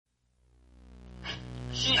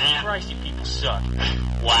Jesus Christ, you people suck.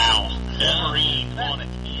 Wow. Wolverine on it.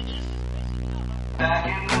 Back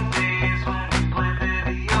in the days when we played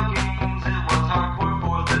video games, it was hardcore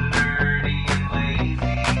for the nerdy and lazy.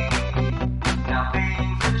 Now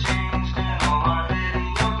things have changed and all our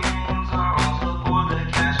video games are also for the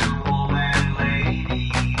casual and lady.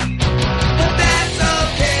 But that's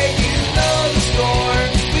okay, you know the score.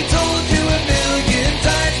 We told you a million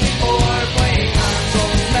times before. Playing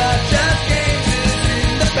consoles, not just games, is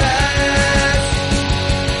in the past.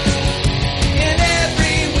 And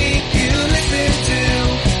every week you listen to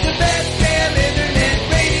the best damn internet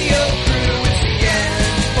radio crew. It's the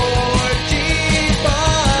N4G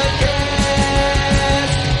podcast.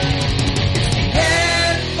 It's the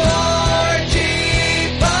N4G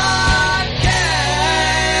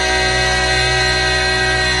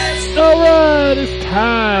podcast. Alright, it's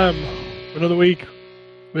time for another week of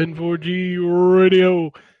N4G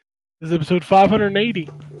Radio. This is episode 580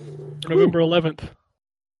 for November 11th,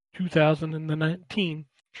 2019.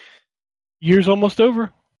 Year's almost over.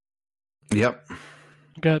 Yep.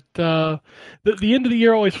 Got the end of the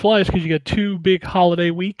year always flies because you got 2 big holiday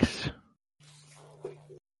weeks.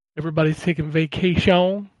 Everybody's taking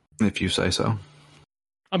vacation. If you say so.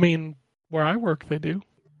 I mean, where I work, they do.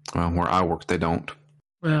 Where I work, they don't.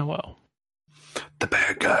 Well. The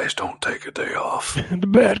bad guys don't take a day off. The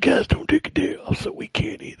bad guys don't take a day off, so we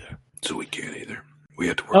can't either. So we can't either. We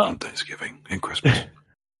had to work on Thanksgiving and Christmas.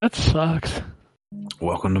 That sucks.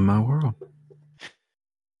 Welcome to my world.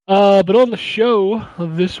 But on the show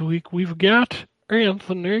this week, we've got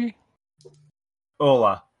Anthony.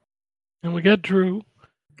 Hola. And we got Drew.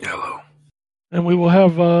 Hello. And we will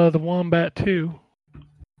have the Wombat too.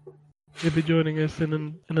 He'll be joining us in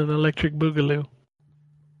an electric boogaloo.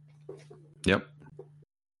 Yep.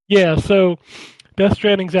 Yeah, so Death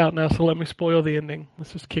Stranding's out now, so let me spoil the ending.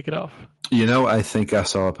 Let's just kick it off. You know, I think I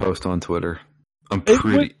saw a post on Twitter. I'm It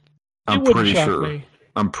pretty shock sure. me.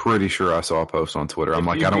 I'm pretty sure I saw a post on Twitter. I'm If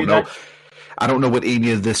like, you I don't do know. that- I don't know what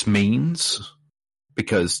any of this means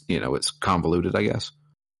because, you know, it's convoluted, I guess.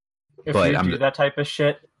 If But you I'm- do that type of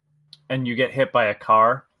shit and you get hit by a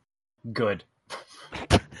car, good.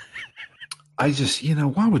 I just, you know,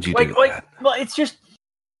 why would you do that? Well, it's just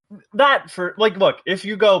that for look, if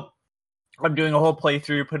you go, I'm doing a whole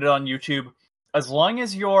playthrough, put it on YouTube, as long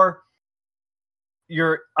as your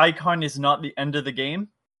icon is not the end of the game,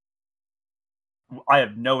 I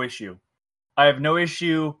have no issue. I have no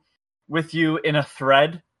issue with you in a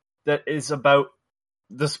thread that is about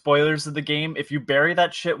the spoilers of the game. If you bury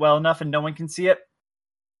that shit well enough and no one can see it,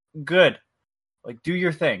 good. Like, do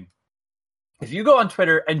your thing. If you go on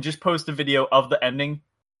Twitter and just post a video of the ending,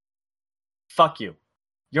 fuck you.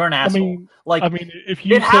 You're an asshole. If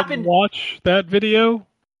you it sit happened- and watch that video,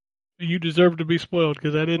 you deserve to be spoiled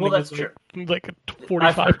because that ending Well, that's is true. like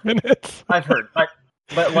 45 minutes. I've heard, but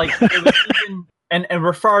like, it was even, and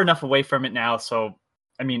we're far enough away from it now. So,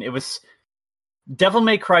 I mean, it was Devil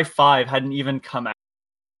May Cry 5 hadn't even come out,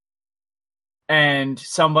 and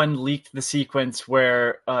someone leaked the sequence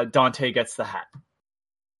where Dante gets the hat.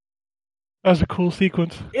 That was a cool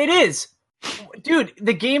sequence. It is, dude.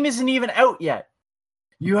 The game isn't even out yet.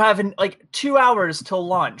 You have 2 hours till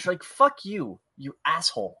launch. Like, fuck you, you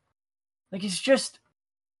asshole. Like, it's just,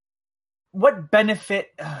 what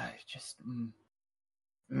benefit?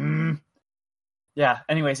 Yeah.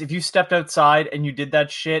 Anyways, if you stepped outside and you did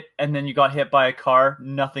that shit, and then you got hit by a car,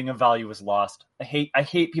 nothing of value was lost. I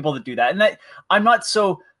hate people that do that, and I'm not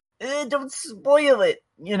so don't spoil it,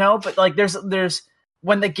 you know. But like, there's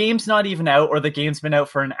when the game's not even out or the game's been out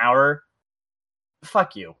for an hour,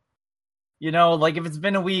 fuck you. You know, like, if it's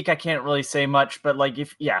been a week, I can't really say much, but like,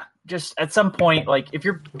 just at some point, like, if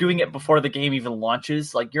you're doing it before the game even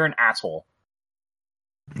launches, like, you're an asshole.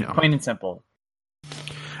 Yeah. Plain and simple.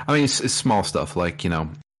 I mean, it's small stuff like, you know,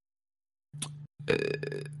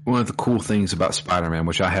 one of the cool things about Spider-Man,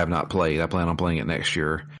 which I have not played, I plan on playing it next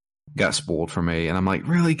year, got spoiled for me. And I'm like,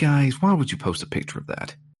 really, guys? Why would you post a picture of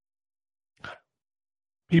that?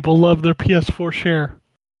 People love their PS4 share.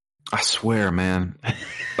 I swear, man.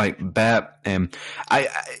 Like, that, and I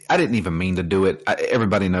didn't even mean to do it.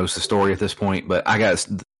 Everybody knows the story at this point, but I got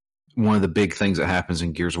one of the big things that happens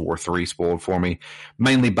in Gears of War 3 spoiled for me,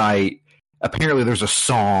 mainly by, apparently there's a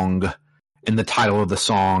song, and the title of the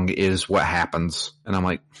song is What Happens. And I'm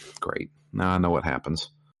like, great. Now I know what happens.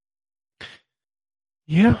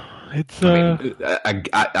 Yeah, it's I mean,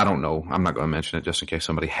 I don't know. I'm not going to mention it just in case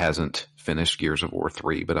somebody hasn't finished Gears of War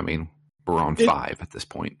 3, but I mean, we're on 5 at this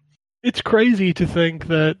point. It's crazy to think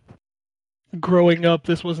that growing up,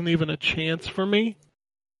 this wasn't even a chance for me.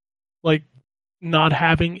 Like, not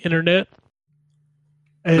having internet.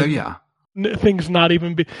 And Oh, yeah. things not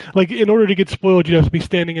even be like in order to get spoiled, you have to be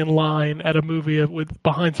standing in line at a movie with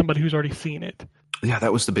behind somebody who's already seen it. Yeah,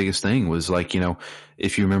 that was the biggest thing was like,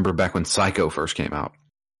 if you remember back when Psycho first came out,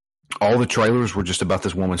 all the trailers were just about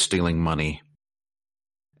this woman stealing money.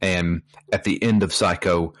 And at the end of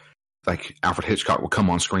Psycho, like Alfred Hitchcock would come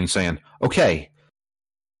on screen saying, okay,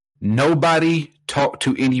 nobody talk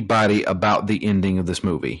to anybody about the ending of this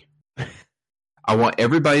movie. I want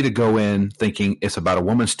everybody to go in thinking it's about a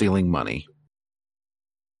woman stealing money.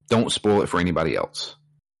 Don't spoil it for anybody else.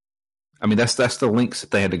 I mean, that's the links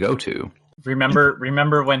that they had to go to.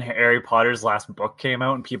 Remember when Harry Potter's last book came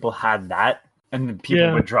out and people had that, and then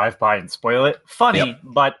people would drive by and spoil it? Funny,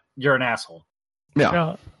 but you're an asshole.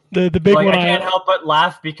 Yeah. The big one. I can't help but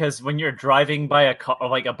laugh because when you're driving by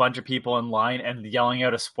a bunch of people in line and yelling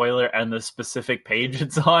out a spoiler and the specific page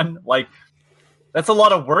it's on, like that's a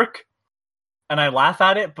lot of work. And I laugh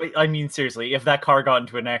at it, but I mean seriously, if that car got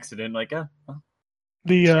into an accident, like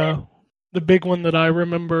the big one that I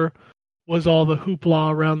remember was all the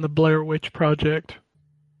hoopla around the Blair Witch Project.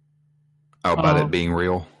 Oh, about it being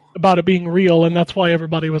real. About it being real, and that's why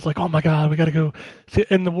everybody was like, "Oh my god, we got to go."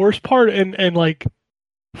 And the worst part, and like,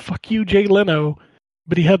 fuck you, Jay Leno,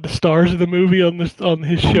 but he had the stars of the movie on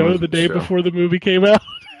his show the day before the movie came out,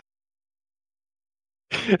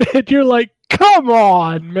 and you're like, "Come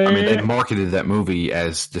on, man!" I mean, they marketed that movie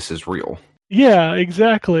as this is real. Yeah,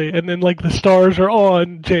 exactly. And then like the stars are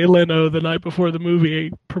on Jay Leno the night before the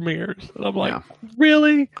movie premieres, and I'm like,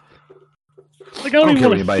 really? Like, I don't care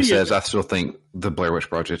what even anybody says. it. I still think the Blair Witch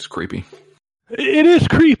Project is creepy. It is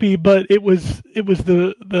creepy, but it was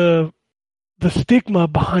the stigma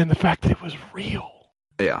behind the fact that it was real.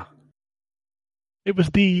 Yeah. It was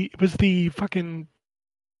the fucking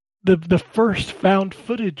the first found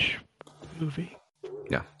footage movie.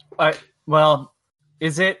 Yeah. Well,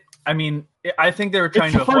 is it? I mean, I think they were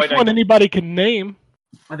trying to avoid. It's the first one anybody can name.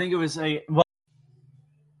 I think it was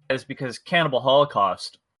is because Cannibal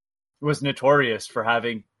Holocaust was notorious for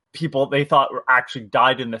having people they thought were actually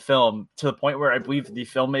died in the film, to the point where I believe the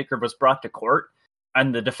filmmaker was brought to court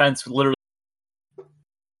and the defense literally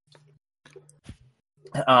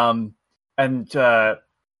I don't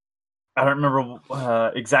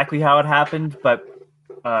remember exactly how it happened, but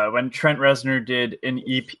when Trent Reznor did an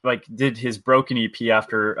EP, did his Broken EP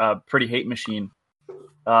after Pretty Hate Machine,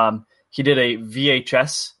 he did a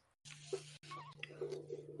VHS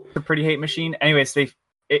for Pretty Hate Machine. Anyways, it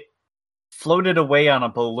floated away on a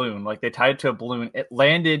balloon, like they tied it to a balloon. It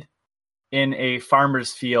landed in a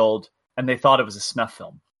farmer's field, and they thought it was a snuff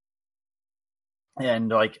film. And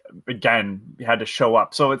like again, you had to show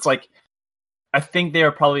up. So it's like, I think they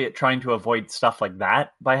are probably trying to avoid stuff like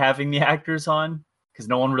that by having the actors on, because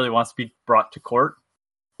no one really wants to be brought to court,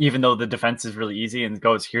 even though the defense is really easy and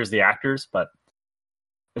goes, here's the actors, but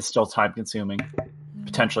it's still time consuming,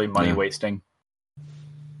 potentially money wasting.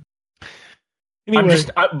 Anyway,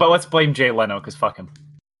 but let's blame Jay Leno, because fuck him.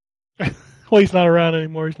 Well, he's not around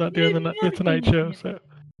anymore. He's not doing the Tonight Show. So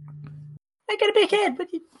I got a big head, but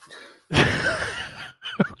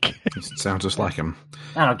okay. Sounds just like him.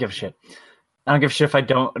 I don't give a shit. I don't give a shit if I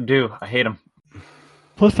do. I hate him.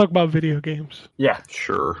 Let's talk about video games. Yeah.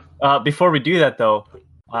 Sure. Before we do that, though,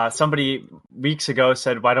 somebody weeks ago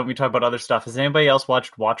said, why don't we talk about other stuff? Has anybody else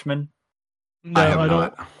watched Watchmen? No, I have don't.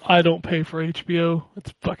 not. I don't pay for HBO.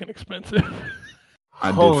 It's fucking expensive. I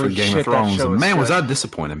did Holy for Game shit, of Thrones, that show and is man, was good. I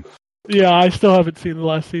disappointed. Yeah, I still haven't seen the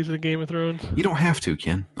last season of Game of Thrones. You don't have to,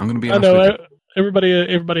 Ken. I'm going to be I honest know with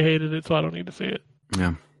you. everybody hated it, so I don't need to see it.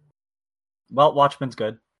 Yeah. Well, Watchmen's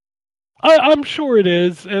good. I'm sure it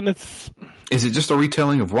is, and it's. Is it just a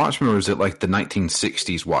retelling of Watchmen, or is it like the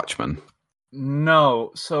 1960s Watchmen?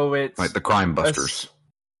 No, so it's Like the Crime Busters?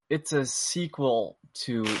 It's a sequel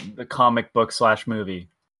to the comic book / movie.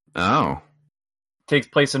 Oh. Takes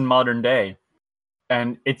place in modern day,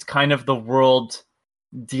 and it's kind of the world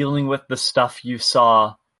dealing with the stuff you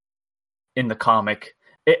saw in the comic.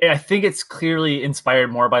 I think it's clearly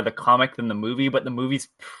inspired more by the comic than the movie, but the movie's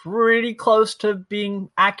pretty close to being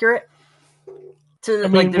accurate. I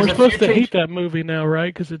mean, we're supposed to hate that movie now,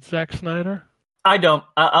 right? Because it's Zack Snyder. I don't.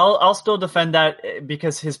 I'll still defend that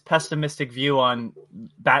because his pessimistic view on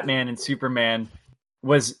Batman and Superman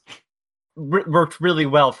worked really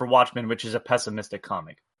well for Watchmen, which is a pessimistic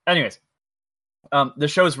comic. Anyways, the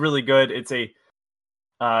show's really good. It's a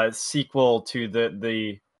sequel to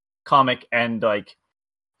the comic, and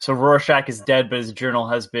so Rorschach is dead, but his journal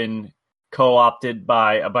has been co-opted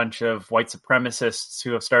by a bunch of white supremacists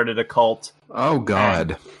who have started a cult. Oh,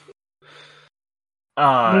 God.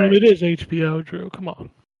 I mean, it is HBO, Drew. Come on.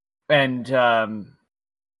 And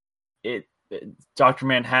Dr.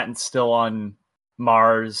 Manhattan's still on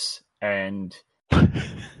Mars, and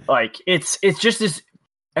like it's just this,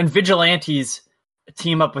 and vigilantes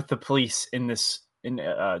team up with the police in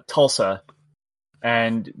Tulsa,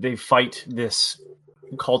 and they fight this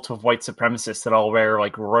cult of white supremacists that all wear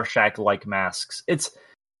like Rorschach-like masks. It's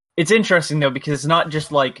interesting though, because it's not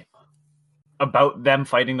just like about them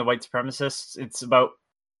fighting the white supremacists. It's about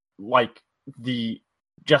like the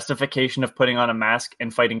justification of putting on a mask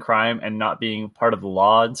and fighting crime and not being part of the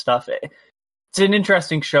law and stuff. It's an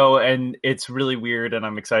interesting show, and it's really weird, and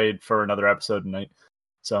I'm excited for another episode tonight.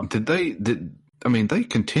 So they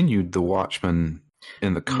continued the Watchmen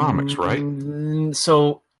in the comics, right?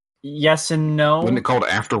 So yes and no. Wasn't it called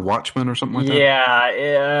After Watchmen or something like that?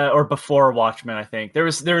 Yeah, or before Watchmen, I think. There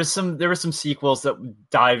was some sequels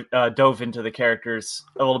that dove into the characters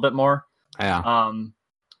a little bit more. Yeah.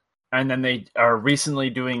 And then they are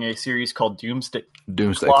recently doing a series called Doomsday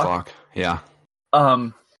Clock. Yeah.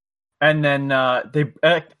 And then they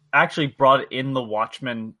actually brought in the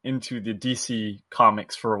Watchmen into the DC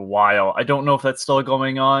comics for a while. I don't know if that's still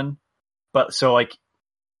going on, but so like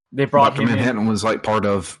they brought Dr. him Manhattan in. was like part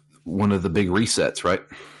of one of the big resets, right?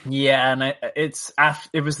 Yeah, and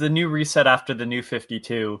it was the new reset after the New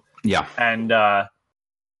 52. Yeah. And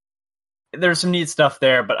there's some neat stuff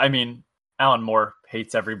there, but I mean, Alan Moore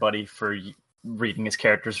hates everybody for reading his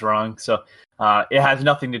characters wrong, so it has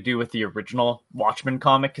nothing to do with the original Watchmen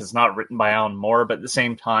comic. It's not written by Alan Moore, but at the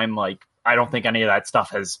same time, like, I don't think any of that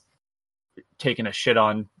stuff has taken a shit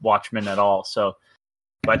on Watchmen at all. So,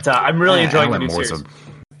 but I'm really enjoying Alan the new Moore's series. an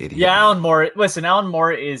idiot. Yeah, Alan Moore. Listen, Alan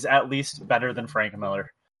Moore is at least better than Frank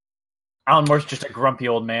Miller. Alan Moore's just a grumpy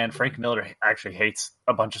old man. Frank Miller actually hates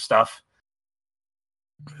a bunch of stuff.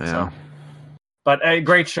 Yeah. So, but a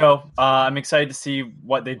great show. I'm excited to see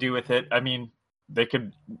what they do with it. I mean, they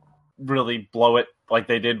could really blow it like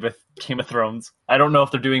they did with Game of Thrones. I don't know if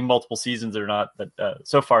they're doing multiple seasons or not, but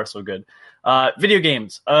so far so good. Video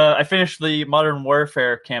games. I finished the Modern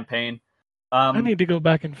Warfare campaign. I need to go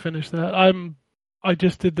back and finish that. I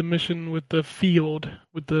just did the mission with the field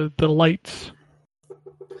with the lights.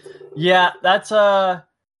 Yeah, that's a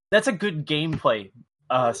good gameplay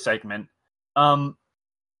segment.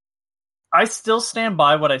 I still stand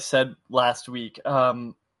by what I said last week.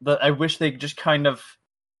 That I wish they just kind of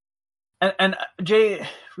and Jay,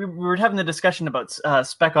 we were having the discussion about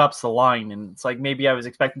Spec Ops: The Line, and it's like maybe I was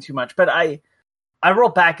expecting too much, but I roll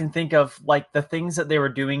back and think of like the things that they were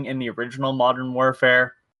doing in the original Modern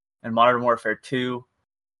Warfare and Modern Warfare 2.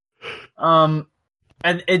 And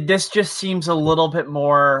this just seems a little bit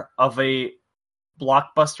more of a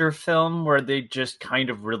blockbuster film where they just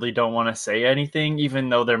kind of really don't want to say anything, even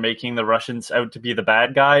though they're making the Russians out to be the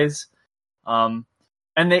bad guys.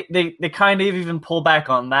 And they kind of even pull back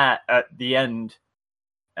on that at the end.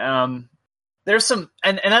 There's some,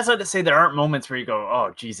 and that's not to say there aren't moments where you go,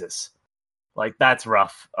 oh, Jesus, like that's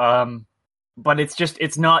rough. But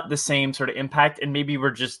it's not the same sort of impact. And maybe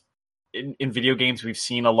we're just in video games, we've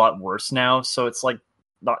seen a lot worse now. So it's like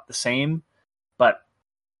not the same, but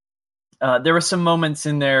there were some moments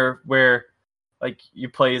in there where like you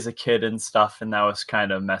play as a kid and stuff, and that was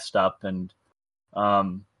kind of messed up. And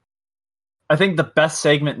I think the best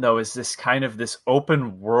segment though is this kind of this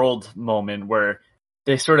open world moment where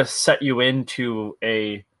they sort of set you into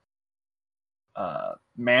a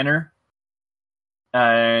manor,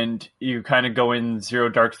 and you kind of go in Zero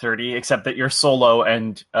Dark 30, except that you're solo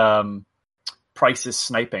and Price is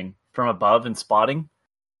sniping from above and spotting.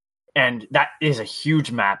 And that is a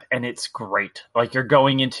huge map, and it's great. Like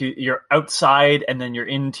you're outside, and then you're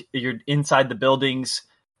inside the buildings,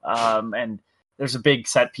 and there's a big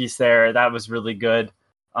set piece there that was really good.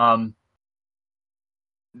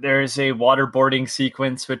 There's a waterboarding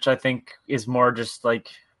sequence, which I think is more just like,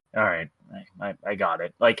 all right, I got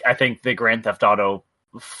it. Like I think the Grand Theft Auto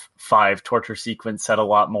 5 torture sequence said a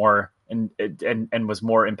lot more and was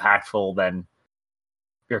more impactful than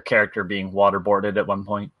your character being waterboarded at one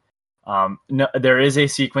point. No, there is a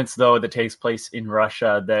sequence though that takes place in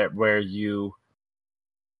Russia where you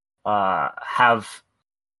you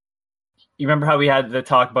remember how we had the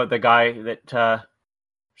talk about the guy that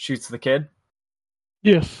shoots the kid?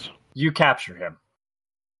 Yes. You capture him,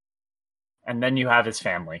 and then you have his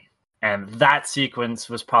family, and that sequence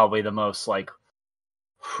was probably the most like.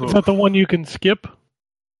 Is that the one you can skip?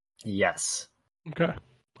 Yes. Okay.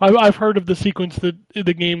 I've heard of the sequence that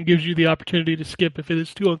the game gives you the opportunity to skip if it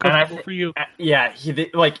is too uncomfortable for you. Yeah,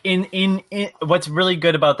 like in what's really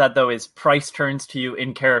good about that though is Price turns to you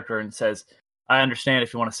in character and says, "I understand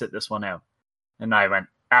if you want to sit this one out," and I went,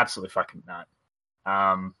 "Absolutely fucking not."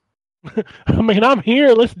 I mean, I'm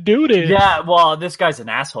here. Let's do this. Yeah, well, this guy's an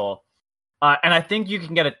asshole, and I think you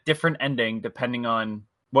can get a different ending depending on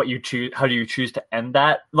what you choose. How do you choose to end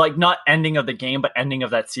that? Like not ending of the game, but ending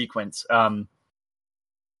of that sequence. And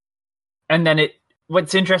then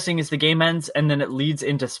what's interesting is the game ends, and then it leads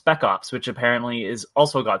into Spec Ops, which apparently is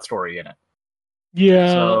also got story in it.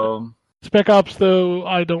 Yeah. So Spec Ops, though,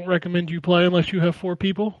 I don't recommend you play unless you have 4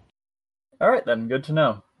 people. all right, then, good to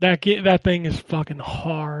know. That thing is fucking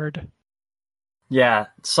hard. Yeah,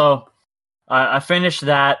 so I finished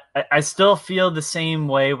that. I still feel the same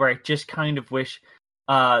way, where I just kind of wish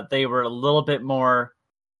they were a little bit more.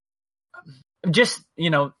 Just,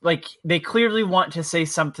 like they clearly want to say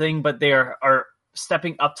something, but they are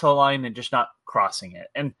stepping up to the line and just not crossing it.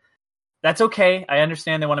 And that's okay. I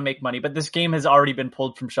understand they want to make money, but this game has already been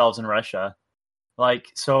pulled from shelves in Russia. Like,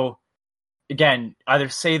 so again, either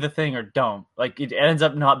say the thing or don't. Like, it ends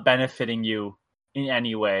up not benefiting you in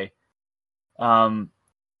any way. And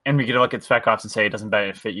we could look at Spec Ops and say it doesn't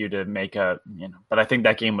benefit you to make but I think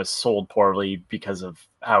that game was sold poorly because of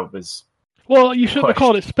how it was. Well, you shouldn't have pushed.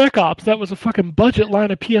 called it Spec Ops. That was a fucking budget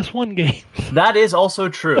line of PS1 games. That is also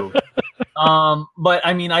true. But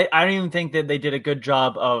I mean, I don't even think that they did a good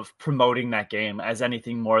job of promoting that game as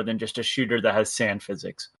anything more than just a shooter that has sand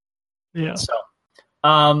physics. Yeah. So,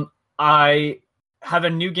 I have a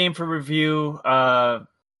new game for review. I'll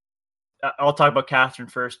talk about Catherine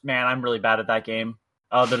first. Man, I'm really bad at that game.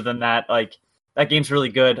 Other than that, like, that game's really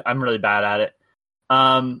good. I'm really bad at it.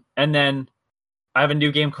 And then I have a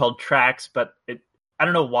new game called Tracks, but I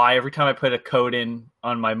don't know why. Every time I put a code in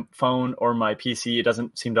on my phone or my PC, it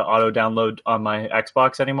doesn't seem to auto-download on my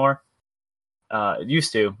Xbox anymore. It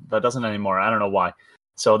used to, but it doesn't anymore. I don't know why.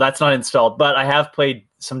 So that's not installed. But I have played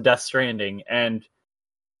some Death Stranding, and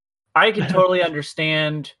I can totally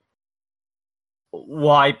understand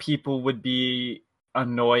why people would be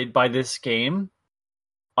annoyed by this game.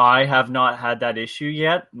 I have not had that issue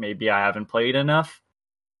yet. Maybe I haven't played enough.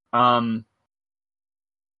 All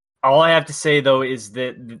I have to say, though, is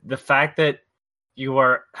that the fact that you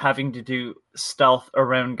are having to do stealth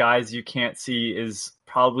around guys you can't see is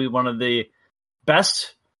probably one of the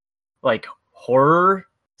best, like, horror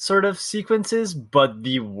sort of sequences, but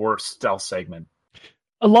the worst stealth segment.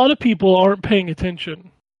 A lot of people aren't paying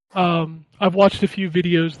attention. I've watched a few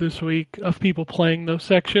videos this week of people playing those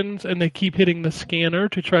sections, and they keep hitting the scanner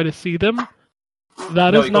to try to see them.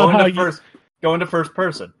 That is not how you... Go into first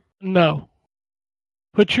person. No.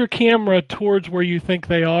 Put your camera towards where you think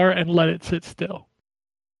they are and let it sit still.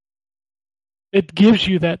 It gives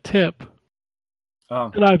you that tip.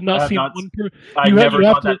 And I've not seen one person. I never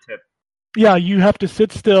got that tip. Yeah, you have to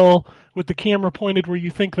sit still with the camera pointed where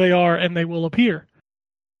you think they are, and they will appear.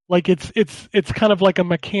 Like it's kind of like a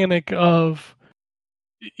mechanic of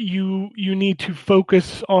you need to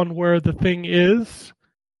focus on where the thing is,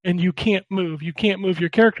 and you can't move. You can't move your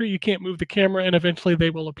character. You can't move the camera, and eventually they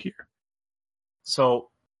will appear. So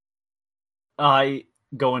I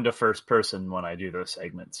go into first person when I do those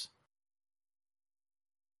segments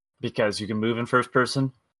because you can move in first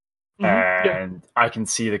person, and I can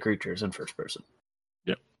see the creatures in first person.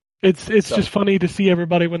 Yeah, it's just funny to see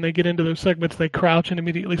everybody when they get into those segments, they crouch and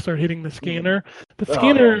immediately start hitting the scanner. The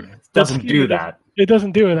scanner doesn't do that. It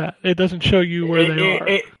doesn't do that. It doesn't show you where they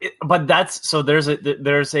are. But that's so. There's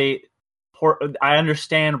a. I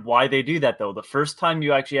understand why they do that, though. The first time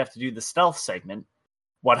you actually have to do the stealth segment,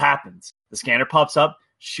 what happens? The scanner pops up,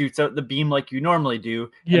 shoots out the beam like you normally do,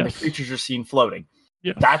 and the creatures are seen floating.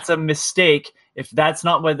 Yes. That's a mistake. If that's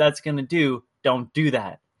not what that's going to do, don't do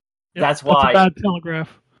that. Yep. That's why. That's a bad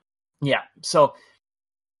telegraph. Yeah. So,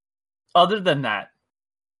 other than that,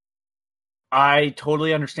 I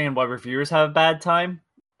totally understand why reviewers have a bad time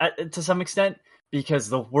to some extent, because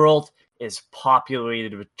the world is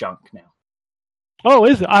populated with junk now. Oh,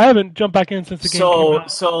 is it? I haven't jumped back in since the game came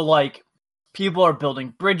out. So, like, people are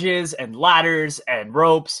building bridges and ladders and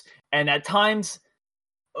ropes, and at times,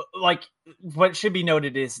 like, what should be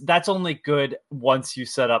noted is that's only good once you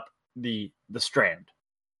set up the strand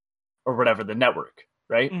or whatever, the network,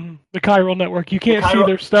 right? Mm-hmm. The chiral network. You can't see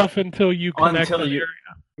their stuff until you connect the area.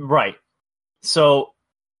 Right. So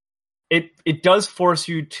it does force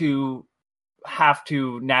you to have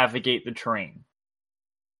to navigate the terrain.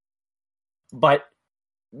 But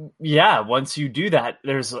yeah, once you do that,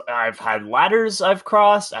 I've had ladders I've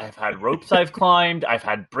crossed, I've had ropes I've climbed, I've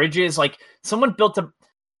had bridges. Like,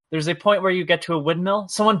 there's a point where you get to a windmill.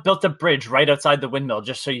 Someone built a bridge right outside the windmill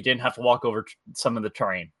just so you didn't have to walk over some of the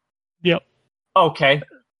terrain. Yep. Okay.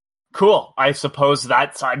 Cool. I suppose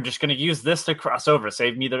I'm just going to use this to cross over.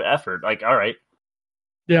 Save me the effort. Like, all right.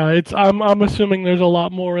 Yeah, I'm assuming there's a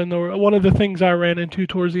lot more in there. One of the things I ran into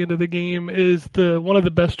towards the end of the game is one of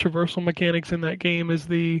the best traversal mechanics in that game is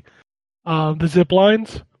the zip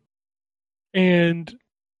lines. And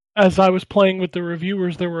as I was playing with the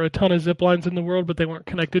reviewers, there were a ton of zip lines in the world, but they weren't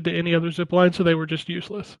connected to any other zip line, so they were just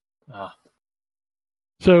useless. Ah.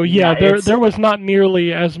 So Yeah, there was not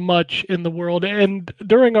nearly as much in the world, and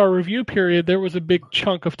during our review period, there was a big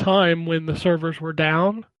chunk of time when the servers were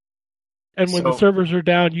down, and when the So- servers are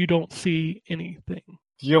down, you don't see anything.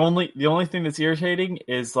 The only thing that's irritating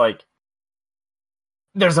is like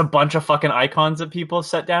there's a bunch of fucking icons that people have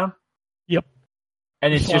set down. Yep.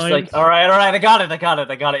 And it's just Signs. like, all right, I got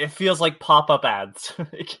it. It feels like pop-up ads.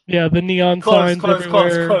 Like, Yeah, the neon close, signs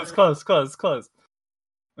everywhere. close.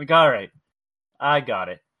 Like, all right, I got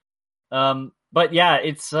it. But yeah,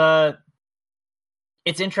 it's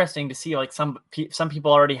interesting to see like some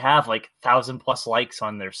people already have like 1,000+ likes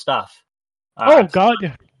on their stuff. Oh God,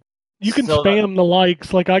 yeah. You can so spam the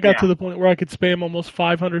likes. Like I got Yeah. to the point where I could spam almost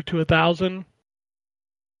 500 to 1,000.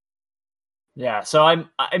 Yeah, so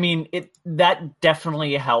I mean, that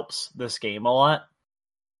definitely helps this game a lot.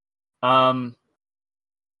 I'm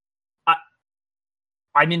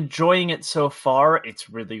enjoying it so far. It's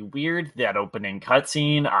really weird, that opening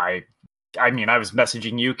cutscene. I mean, I was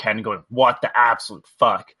messaging you, Ken, going, "What the absolute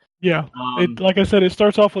fuck?" Yeah, like I said, it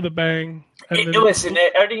starts off with a bang. And then, Listen,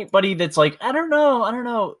 anybody that's like, I don't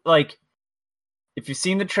know, like, if you've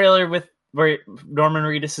seen the trailer with where Norman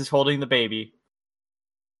Reedus is holding the baby,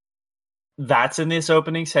 that's in this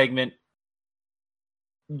opening segment.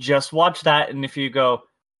 Just watch that, and if you go,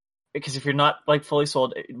 because if you're not like fully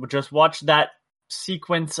sold, just watch that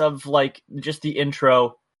sequence of like just the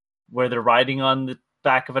intro where they're riding on the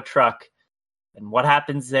back of a truck and what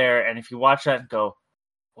happens there. And if you watch that and go,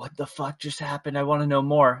 what the fuck just happened? I want to know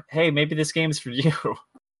more. Hey, maybe this game's for you.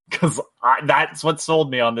 Because that's what sold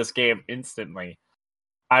me on this game instantly.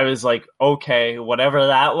 I was like, okay, whatever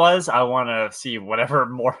that was, I want to see whatever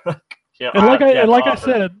more. And like I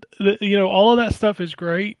said, all of that stuff is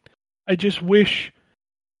great. I just wish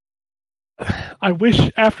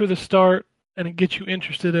after the start, and it gets you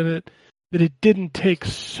interested in it, that it didn't take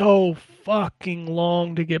so fucking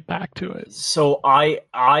long to get back to it. So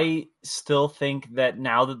I still think that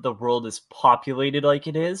now that the world is populated like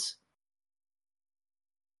it is,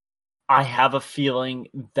 I have a feeling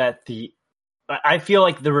that I feel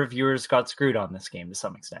like the reviewers got screwed on this game to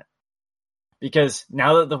some extent. Because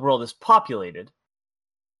now that the world is populated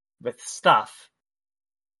with stuff,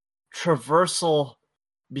 traversal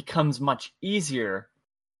becomes much easier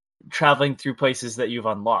traveling through places that you've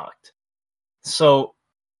unlocked. So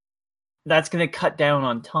that's going to cut down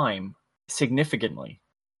on time significantly.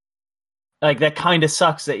 Like, that kind of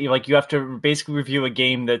sucks that you have to basically review a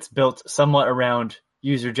game that's built somewhat around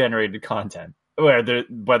user-generated content, where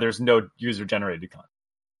there's no user-generated content.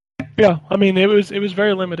 Yeah, I mean it was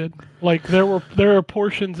very limited. Like there are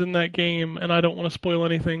portions in that game, and I don't want to spoil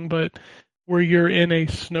anything, but where you're in a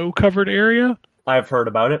snow-covered area, I've heard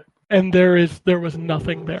about it. and there was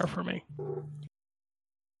nothing there for me.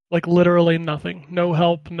 Like literally nothing. No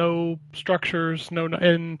help, no structures,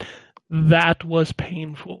 and that was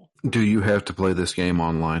painful. Do you have to play this game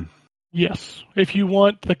online? Yes. If you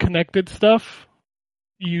want the connected stuff,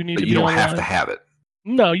 you need But to you be don't online. have to have it.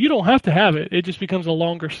 No, you don't have to have it. It just becomes a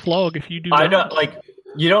longer slog if you do I that. know, like,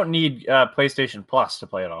 you don't need PlayStation Plus to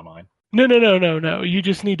play it online. No. You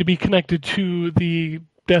just need to be connected to the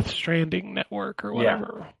Death Stranding network or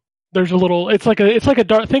whatever. There's a little. It's like a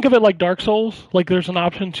dark. Think of it like Dark Souls. Like there's an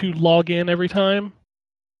option to log in every time,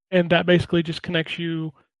 and that basically just connects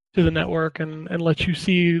you to the network and lets you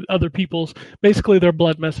see other people's. Basically, their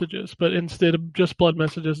blood messages, but instead of just blood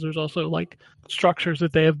messages, there's also like structures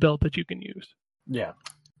that they have built that you can use. Yeah.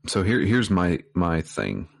 So here's my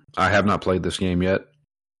thing. I have not played this game yet.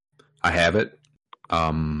 I have it.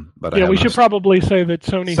 But Yeah, we should probably say that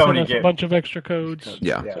Sony sent us a gave- bunch of extra codes.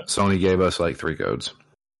 Yeah, Yeah. Sony gave us like 3 codes.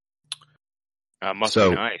 Must So-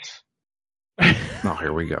 be nice. Oh,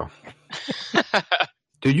 here we go.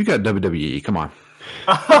 Dude, you got WWE. Come on.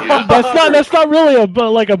 That's not really a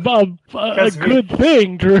Because we- good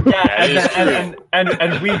thing, Drew. Yeah, That is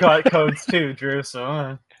and we got codes too, Drew.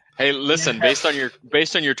 So Hey, listen, based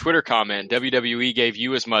on your Twitter comment, WWE gave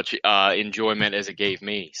you as much enjoyment as it gave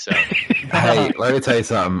me. So Hey, let me tell you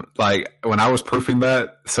something. Like, when I was proofing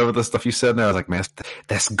that, some of the stuff you said there, I was like, man,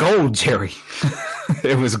 that's gold, Jerry.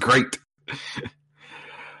 It was great.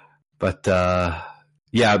 But,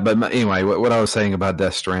 yeah, but anyway, what I was saying about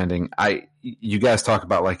Death Stranding, you guys talk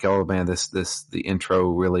about like, oh man, the intro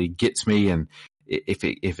really gets me, and if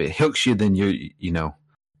it hooks you, then you know,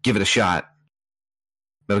 give it a shot.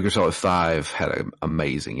 Metal Gear Solid 5 had an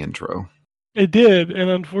amazing intro. It did, and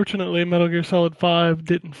unfortunately, Metal Gear Solid 5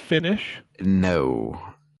 didn't finish. No.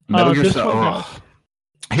 Metal Gear This Solid. one Oh.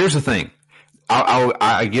 Here's the thing.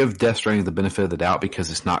 I give Death Stranding the benefit of the doubt because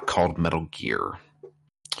it's not called Metal Gear.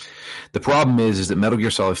 The problem is that Metal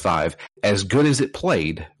Gear Solid 5, as good as it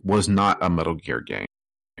played, was not a Metal Gear game.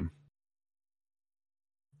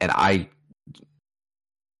 And I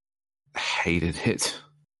hated it.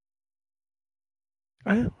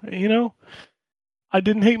 I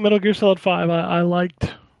didn't hate Metal Gear Solid 5. I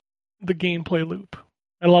liked the gameplay loop.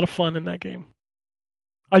 I had a lot of fun in that game.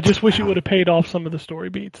 I just wish it would have paid off some of the story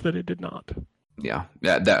beats that it did not. Yeah,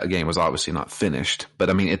 that game was obviously not finished. But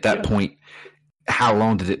I mean, at that point, how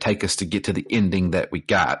long did it take us to get to the ending that we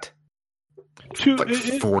got?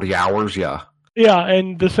 40 hours, yeah. Yeah,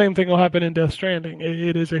 and the same thing will happen in Death Stranding.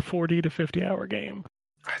 It is a 40 to 50 hour game.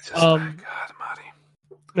 God almighty.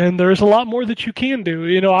 And there's a lot more that you can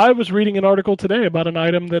do. I was reading an article today about an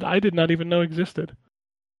item that I did not even know existed.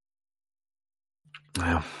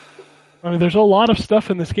 Yeah. I mean, there's a lot of stuff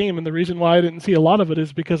in this game, and the reason why I didn't see a lot of it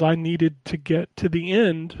is because I needed to get to the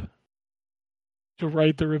end to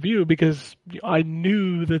write the review, because I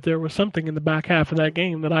knew that there was something in the back half of that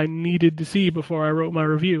game that I needed to see before I wrote my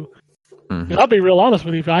review. Mm-hmm. And I'll be real honest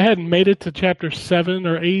with you, if I hadn't made it to chapter 7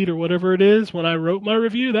 or 8 or whatever it is when I wrote my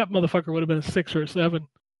review, that motherfucker would have been a 6 or a 7.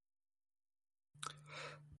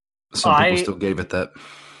 Some people still gave it that.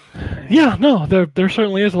 Yeah, no, there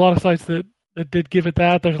certainly is a lot of sites that did give it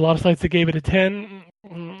that. There's a lot of sites that gave it a 10.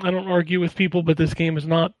 I don't argue with people, but this game is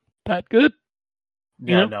not that good.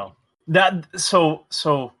 Yeah, no.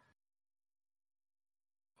 So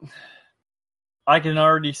I can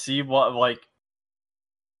already see what,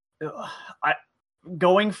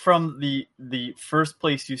 going from the first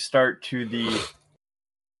place you start to the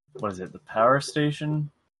power station.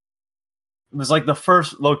 It was like the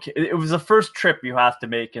first it was the first trip you have to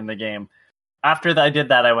make in the game. After that, I did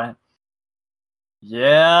that, I went,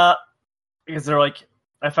 yeah, because they're like,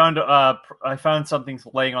 I found something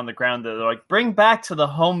laying on the ground that they're like, bring back to the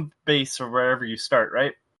home base or wherever you start,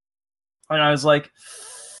 right? And I was like,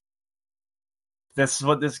 this is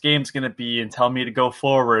what this game's going to be, and tell me to go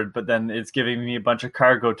forward, but then it's giving me a bunch of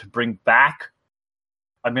cargo to bring back.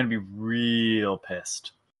 I'm going to be real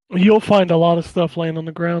pissed. You'll find a lot of stuff laying on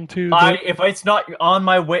the ground too. If it's not on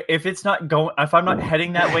my way, if I'm not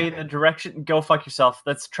heading that way in the direction, go fuck yourself.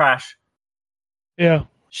 That's trash. Yeah.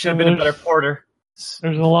 Should have been a better porter.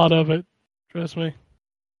 There's a lot of it. Trust me.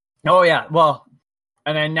 Oh yeah, well,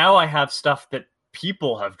 and now I have stuff that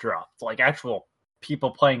people have dropped, like actual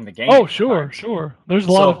people playing the game. Oh sure. There's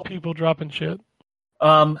a lot of people dropping shit.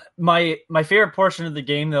 My favorite portion of the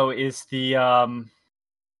game though is the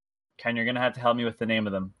Ken, you're gonna have to help me with the name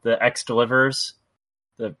of them. The X-Deliverers,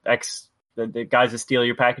 the guys that steal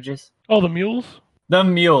your packages. Oh, the mules. The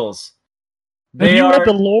mules. Have you read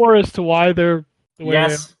the lore as to why they're the way they are?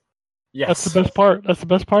 Yes. That's the best part. That's the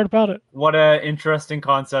best part about it. What a interesting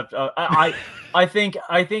concept. I think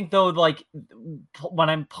though, like when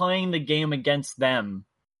I'm playing the game against them,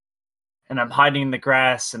 and I'm hiding in the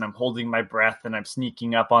grass, and I'm holding my breath, and I'm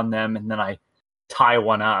sneaking up on them, and then I tie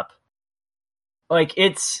one up. Like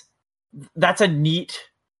that's a neat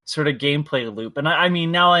sort of gameplay loop. And I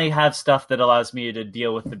mean, now I have stuff that allows me to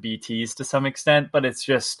deal with the BTs to some extent, but it's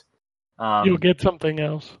just you'll get something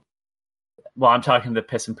else. Well, I'm talking the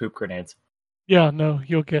piss and poop grenades. Yeah, no,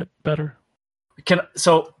 you'll get better. Can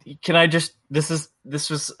I just this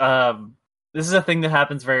is a thing that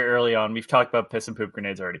happens very early on. We've talked about piss and poop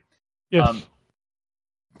grenades already. Yes.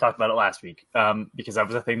 Talked about it last week because that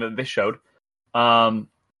was a thing that they showed.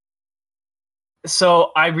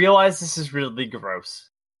 So I realize this is really gross,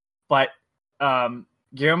 but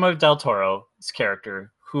Guillermo del Toro's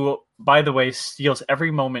character, who, by the way, steals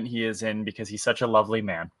every moment he is in because he's such a lovely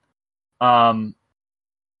man.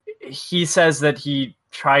 He says that he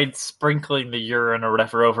tried sprinkling the urine or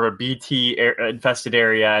whatever over a BT infested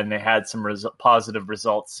area, and they had some positive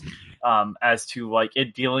results as to like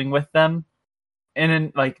it dealing with them, and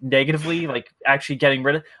then like negatively, like actually getting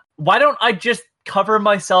rid of. Why don't I just cover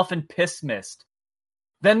myself in piss mist?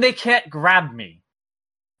 Then they can't grab me.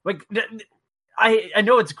 Like I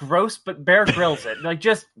know it's gross, but Bear Grylls it. Like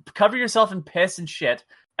just cover yourself in piss and shit,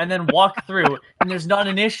 and then walk through, and there's not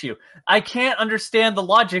an issue. I can't understand the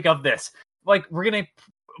logic of this. Like we're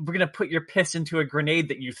gonna put your piss into a grenade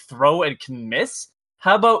that you throw and can miss.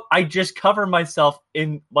 How about I just cover myself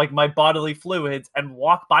in like my bodily fluids and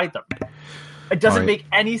walk by them? It doesn't make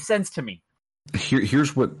any sense to me.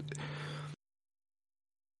 Here's what.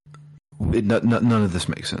 None of this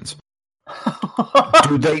makes sense.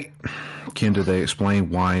 Do they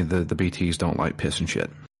explain why the BTs don't like piss and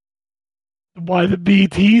shit? Why the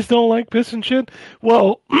BTs don't like piss and shit?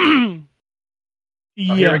 Well,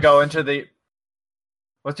 Here we go into the.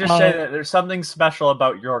 Let's just say that there's something special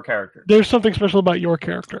about your character. There's something special about your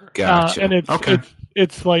character. Gotcha. And Okay.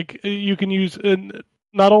 it's like you can use.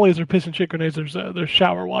 Not only is there piss and shit grenades, there's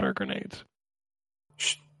shower water grenades.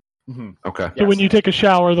 Mm-hmm. Okay. So when you take a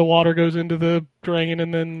shower, the water goes into the drain,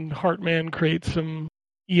 and then Heartman creates some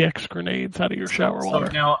EX grenades out of your shower So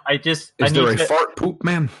water. now I Is there a fart poop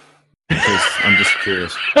man? Because I'm just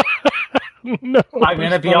curious. No, I'm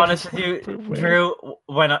gonna be there's not honest a with you, poop man. Drew.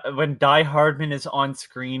 When Die Hardman is on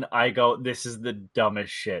screen, I go, "This is the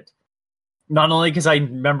dumbest shit." Not only because I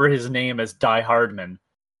remember his name as Die Hardman,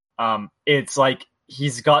 it's like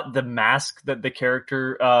he's got the mask that the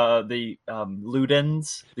character, the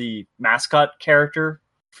Ludens, the mascot character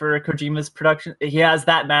for Kojima's production, he has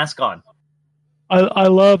that mask on. I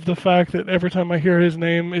love the fact that every time I hear his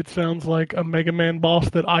name, it sounds like a Mega Man boss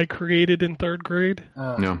that I created in 3rd grade.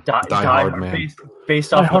 No, Die Hard Man.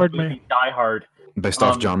 based Die off Hard the movie Man. Die Hard. Based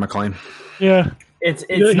off John McClane. Yeah, It's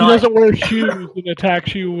he not. doesn't wear shoes and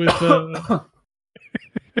attacks you with.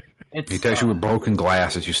 It's He takes you with broken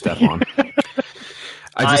glass as you step on.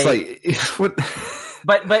 I just like what.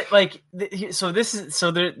 but like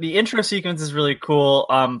the intro sequence is really cool.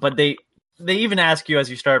 But they even ask you as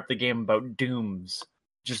you start up the game about dooms,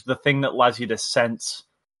 just the thing that allows you to sense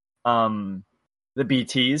the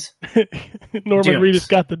BTs. Norman Dooms. Reedus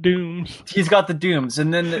got the dooms. He's got the dooms,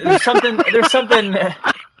 and then there's something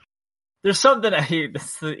I hate.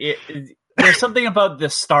 There's something about the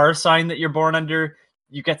star sign that you're born under.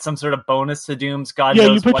 You get some sort of bonus to dooms. God Yeah,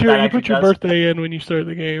 knows you put what your that you actually put your does. birthday in when you start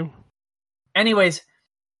the game. Anyways,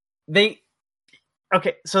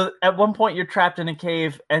 so at one point you're trapped in a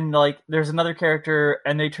cave, and like there's another character,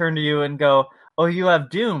 and they turn to you and go, "Oh, you have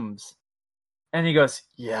dooms," and he goes,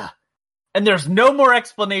 "Yeah," and there's no more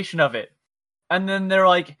explanation of it. And then they're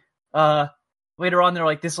like, later on, they're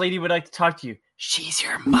like, "This lady would like to talk to you. She's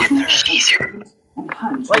your mother. She's your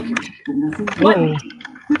like, Whoa.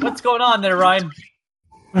 what's going on there, Ryan?"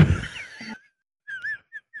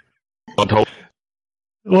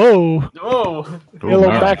 Whoa. Oh, Got a little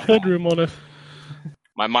wow. back headroom on us.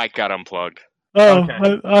 My mic got unplugged. Oh,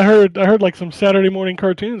 Okay. I heard like some Saturday morning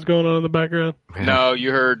cartoons going on in the background. Yeah. No,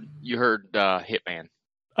 you heard Hitman.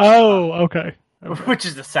 Oh, okay. which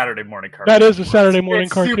is the Saturday morning cartoon. That is a Saturday morning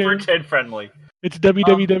it's cartoon. super kid friendly. It's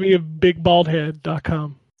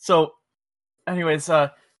www.bigbaldhead.com. So, anyways,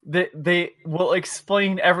 they will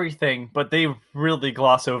explain everything, but they really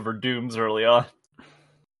gloss over dooms early on.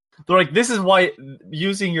 They're like, "This is why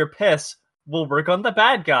using your piss will work on the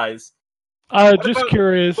bad guys." Just about-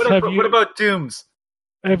 curious, What have about dooms?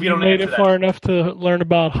 you don't made answer it that? far enough to learn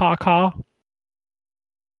about Haka?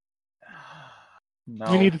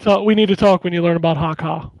 No. We need to talk when you learn about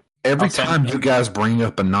Haka. Every Okay. time you guys bring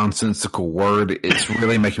up a nonsensical word, it's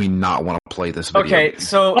really making me not want to play this video. Okay, game.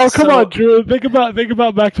 so Oh, come so- on, Drew. Think about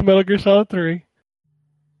back to Metal Gear Solid 3.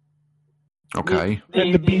 Okay.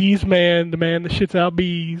 And the bees, man. The man that shits out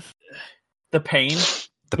bees. the pain,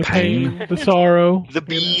 The pain. the sorrow. The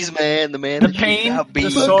bees, man. The man. the that pain, shoots out the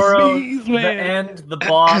bees. sorrow, bees, the man. end, the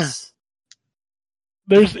boss.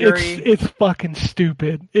 There's Fury. it's fucking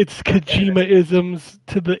stupid. It's Kojima-isms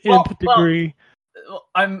to the nth degree.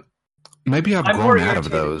 I'm Maybe I've I'm more grown out of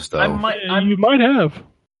irritated. those, though. You might have.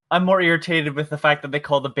 I'm more irritated with the fact that they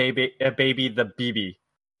call the baby the BB.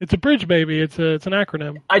 It's a bridge, baby. It's an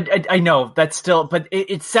acronym. I know that's still, but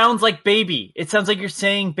it sounds like baby. It sounds like you're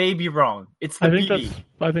saying baby wrong. It's the BB.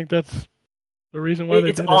 I think that's the reason why they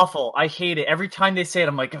It's did awful. I hate it. Every time they say it,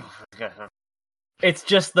 I'm like, "Ugh, ugh." It's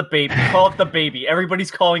just the baby. Call it the baby.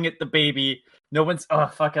 Everybody's calling it the baby. No one's. Oh,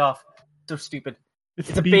 fuck off. So stupid. it.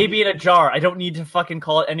 It's a baby in a jar. I don't need to fucking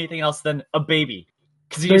call it anything else than a baby.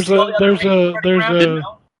 Because Didn't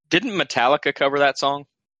Metallica cover that song?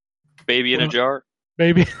 Baby in a Jar?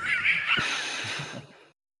 baby.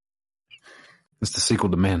 It's the sequel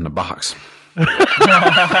to Man in the Box.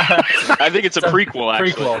 I think it's a prequel,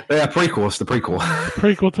 actually. prequel. Yeah, prequel. It's the prequel.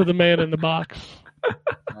 Prequel to the Man in the Box.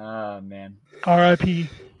 Oh man. R.I.P.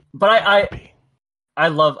 But I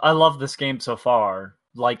love this game so far.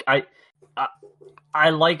 Like I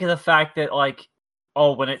like the fact that like,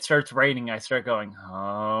 oh, when it starts raining, I start going,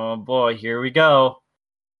 oh boy, here we go,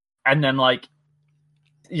 and then like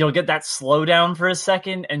you'll get that slowdown for a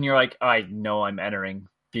second, and you're like, I know I'm entering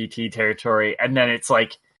BT territory, and then it's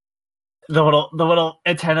like the little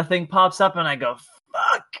antenna thing pops up, and I go,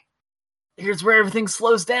 fuck, here's where everything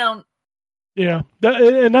slows down. Yeah,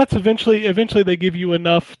 and that's eventually they give you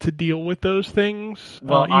enough to deal with those things.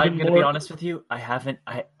 Well, I'm even going to more. be honest with you. I haven't.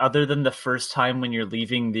 Other than the first time when you're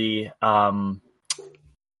leaving the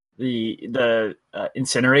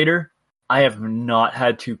incinerator, I have not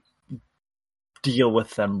had to deal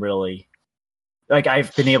with them really. like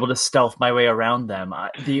I've been able to stealth my way around them.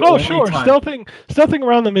 Oh, sure. Stealthing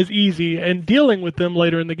around them is easy, and dealing with them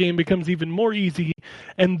later in the game becomes even more easy.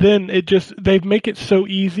 And then they make it so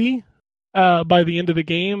easy by the end of the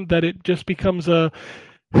game that it just becomes I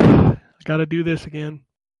gotta do this again.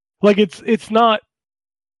 Like it's not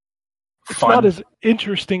as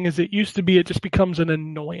interesting as it used to be. It just becomes an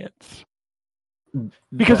annoyance.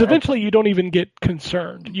 Because eventually you don't even get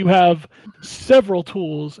concerned. You have several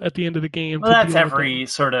tools at the end of the game. Well, that's every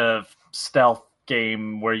sort of stealth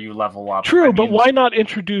game where you level up. True, but why not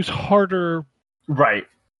introduce harder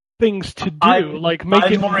things to do? Like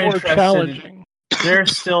make it more challenging.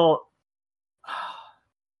 There's still...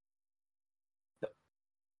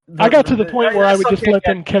 I got to the point where I would just let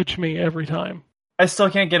them catch me every time. I still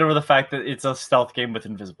can't get over the fact that it's a stealth game with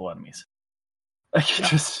invisible enemies. Like,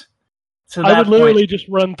 just... I would literally just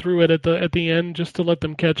run through it at the end just to let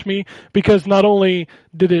them catch me, because not only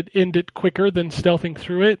did it end it quicker than stealthing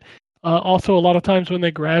through it, also a lot of times when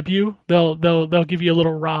they grab you, they'll give you a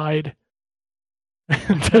little ride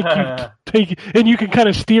and and you can kind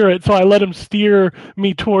of steer it. So I let them steer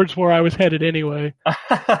me towards where I was headed anyway.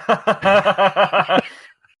 I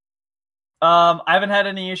haven't had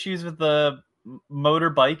any issues with the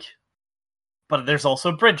motorbike. But there's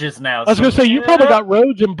also bridges now. I was going to say, you probably got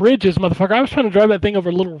roads and bridges, motherfucker. I was trying to drive that thing over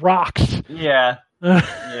little rocks. Yeah.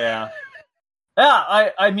 Yeah.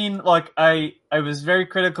 I mean, like, I was very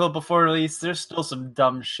critical before release. There's still some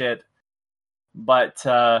dumb shit. But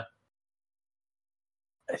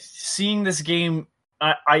seeing this game,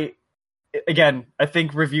 I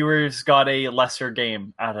think reviewers got a lesser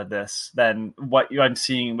game out of this than what I'm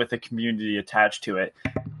seeing with the community attached to it.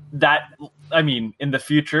 That, I mean, in the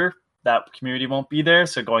future... that community won't be there,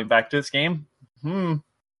 so going back to this game,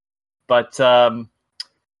 But I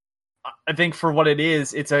think for what it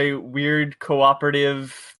is, it's a weird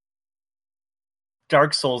cooperative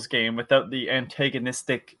Dark Souls game without the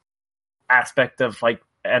antagonistic aspect of like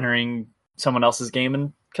entering someone else's game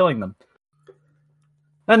and killing them.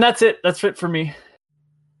 And that's it. That's it for me.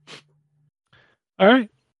 All right,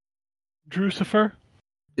 Drucifer.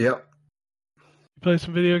 Yep. You play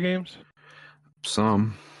some video games?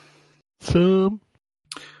 Some.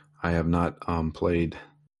 I have not played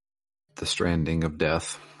The Stranding of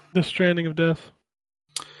Death. The Stranding of Death.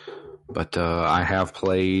 But I have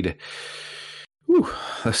played...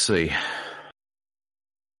 let's see.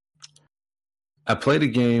 I played a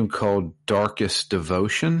game called Darkest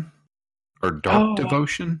Devotion. Or Dark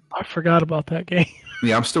Devotion. I forgot about that game.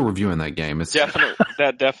 Yeah, I'm still reviewing that game. It's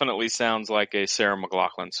that definitely sounds like a Sarah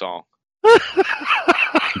McLachlan song.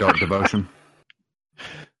 Dark Devotion.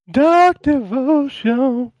 Dark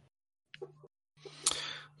Devotion.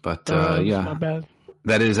 But yeah, my bad.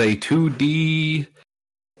 That is a 2D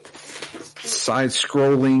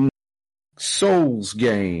side-scrolling Souls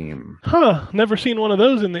game. Huh? Never seen one of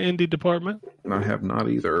those in the indie department. I have not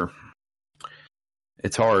either.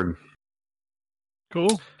 It's hard.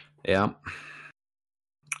 Cool. Yeah.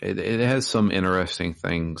 It has some interesting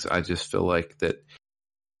things. I just feel like that.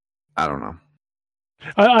 I don't know.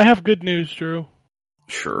 I have good news, Drew.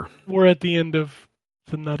 Sure. We're at the end of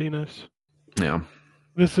the nuttiness. Yeah.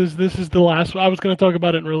 This is the last. I was going to talk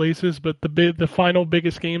about it in releases, but the final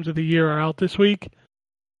biggest games of the year are out this week,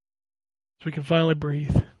 so we can finally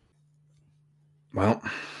breathe. Well,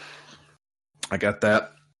 I got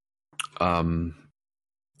that.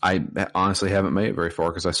 I honestly haven't made it very far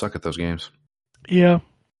because I suck at those games. Yeah,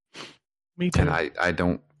 me too. And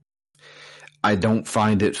I don't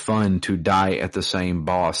find it fun to die at the same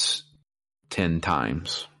boss 10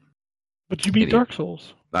 times. But you beat Dark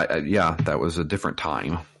Souls. Yeah, that was a different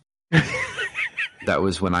time. That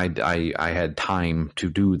was when I had time to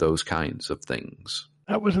do those kinds of things.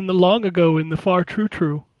 That was in the long ago, in the far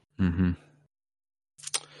true. Mm-hmm.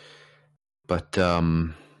 But,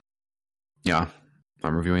 yeah,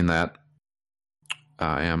 I'm reviewing that.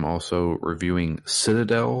 I am also reviewing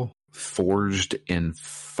Citadel Forged in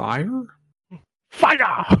Fire?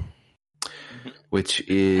 Fire! Which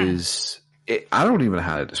is... I don't even know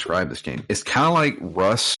how to describe this game. It's kind of like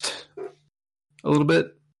Rust a little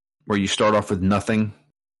bit, where you start off with nothing,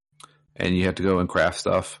 and you have to go and craft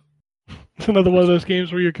stuff. It's another one of those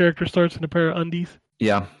games where your character starts in a pair of undies.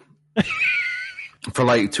 Yeah. For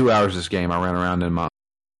like 2 hours this game, I ran around in my...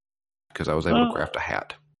 because I was able to craft a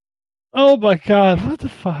hat. Oh my god, what the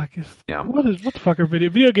fuck is... Yeah. What the fuck are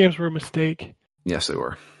video games were a mistake. Yes, they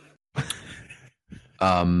were.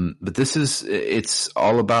 But this is, it's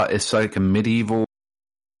all about, it's like a medieval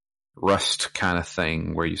Rust kind of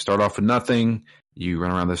thing where you start off with nothing, you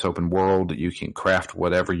run around this open world, you can craft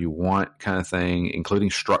whatever you want kind of thing, including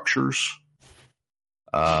structures.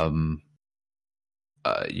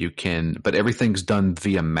 but everything's done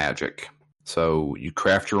via magic. So you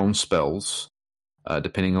craft your own spells.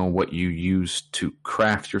 Depending on what you use to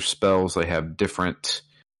craft your spells, they have different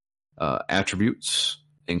attributes,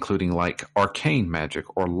 including like arcane magic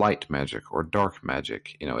or light magic or dark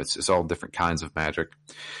magic. It's all different kinds of magic.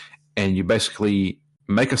 And you basically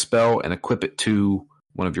make a spell and equip it to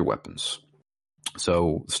one of your weapons.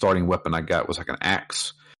 So the starting weapon I got was like an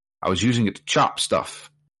axe. I was using it to chop stuff.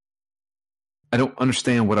 I don't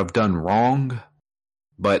understand what I've done wrong,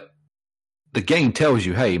 but the game tells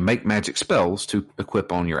you, hey, make magic spells to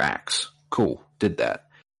equip on your axe. Cool, did that.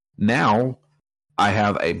 Now I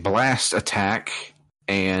have a blast attack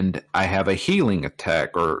and I have a healing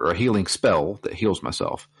attack or a healing spell that heals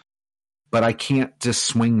myself. But I can't just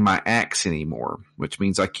swing my axe anymore, which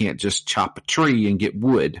means I can't just chop a tree and get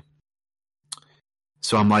wood.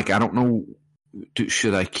 So I'm like, I don't know,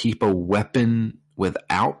 should I keep a weapon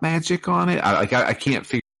without magic on it? I can't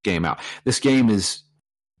figure the game out. This game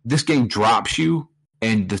drops you,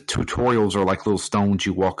 and the tutorials are like little stones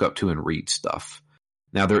you walk up to and read stuff.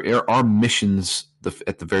 Now, there are missions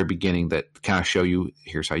at the very beginning that kind of show you,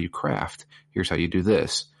 here's how you craft, here's how you do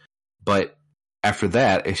this. But after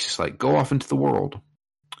that, it's just like, go off into the world.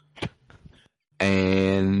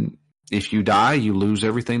 And if you die, you lose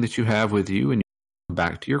everything that you have with you, and you go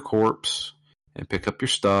back to your corpse and pick up your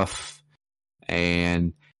stuff.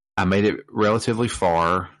 And I made it relatively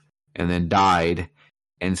far and then died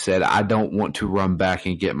and said, I don't want to run back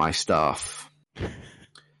and get my stuff.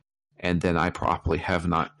 And then I probably have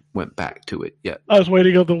not went back to it yet. I was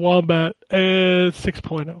waiting on the Wombat at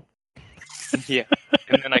 6.0. Yeah,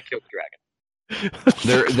 and then I killed the dragon.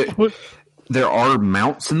 There are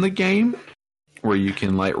mounts in the game where you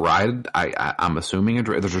can like ride. I'm assuming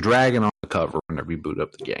there's a dragon on the cover whenever you boot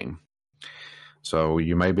up the game. So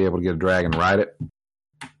you may be able to get a dragon, ride it.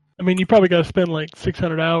 I mean, you probably got to spend like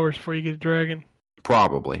 600 hours before you get a dragon.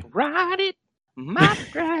 Probably. Ride it, my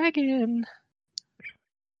dragon.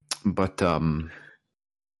 But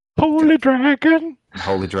Holy dragon!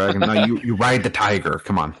 Holy dragon! No, you ride the tiger.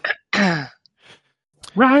 Come on.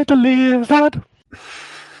 Ride the lizard.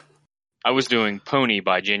 I was doing Pony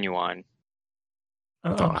by Genuine.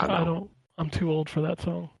 I'm too old for that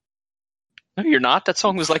song. No, you're not. That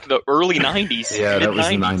song was like the early 90s. Yeah, that was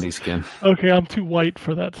the 90s. 90s, Ken. Okay, I'm too white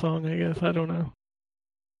for that song, I guess. I don't know.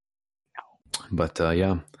 But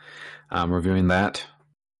yeah, I'm reviewing that.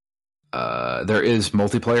 There is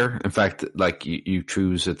multiplayer. In fact, like you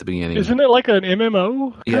choose at the beginning. Isn't it like an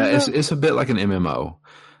MMO? Yeah, it's a bit like an MMO.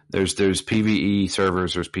 There's PvE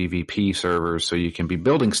servers, there's PvP servers, so you can be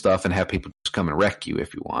building stuff and have people just come and wreck you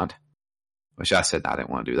if you want. Which I said I didn't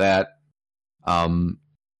want to do that.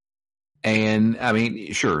 And I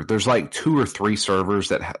mean, sure, there's like 2 or 3 servers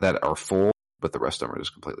that are full, but the rest of them are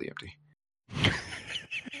just completely empty.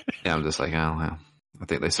 Yeah, I'm just like, oh, well, I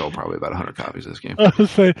think they sold probably about 100 copies of this game. I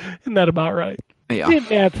was saying, isn't that about right? Yeah. Isn't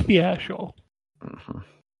that special?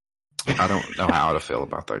 Mm-hmm. I don't know how to feel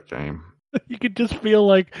about that game. You could just feel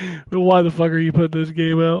like, well, why the fuck are you putting this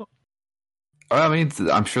game out? I mean,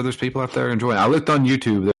 I'm sure there's people out there enjoying it. I looked on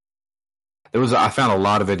YouTube. I found a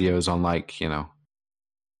lot of videos on like,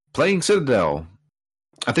 playing Citadel.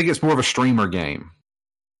 I think it's more of a streamer game.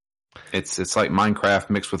 It's like Minecraft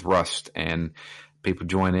mixed with Rust, and people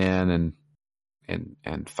join in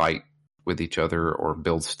and fight with each other or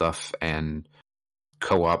build stuff and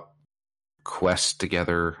co-op quests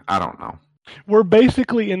together. I don't know. We're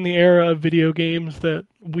basically in the era of video games that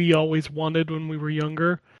we always wanted when we were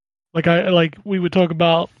younger. Like we would talk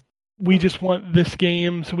about, we just want this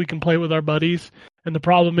game so we can play with our buddies. And the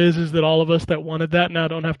problem is that all of us that wanted that now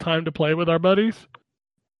don't have time to play with our buddies.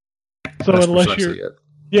 So That's unless precisely you're it.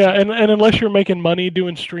 Yeah, and unless you're making money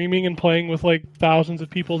doing streaming and playing with like thousands of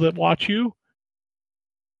people that watch you,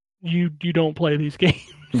 you don't play these games.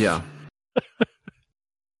 Yeah.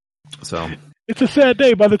 So It's a sad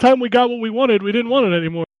day. By the time we got what we wanted, we didn't want it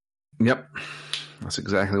anymore. Yep. That's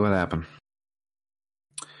exactly what happened.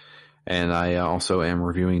 And I also am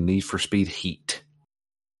reviewing Need for Speed Heat.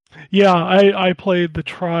 Yeah, I played the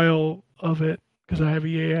trial of it because I have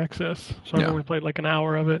EA access. So I've Yeah. only played like an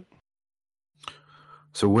hour of it.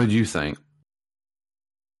 So what did you think?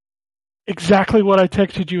 Exactly what I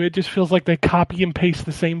texted you. It just feels like they copy and paste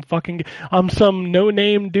the same fucking... I'm some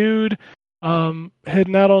no-name dude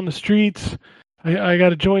heading out on the streets. I got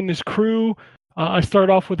to join this crew. I start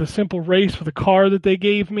off with a simple race with a car that they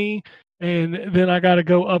gave me, and then I got to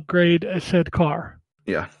go upgrade a said car.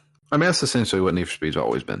 Yeah. I mean, that's essentially what Need for Speed's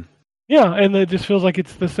always been. Yeah, and it just feels like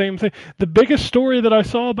it's the same thing. The biggest story that I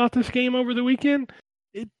saw about this game over the weekend,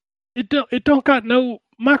 it don't got no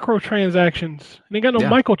microtransactions. It ain't got no Yeah.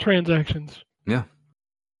 microtransactions. Yeah.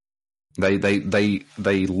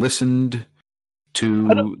 They listened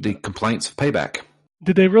to the complaints of Payback.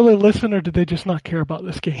 Did they really listen, or did they just not care about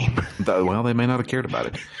this game? Well, they may not have cared about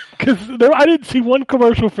it. Because I didn't see one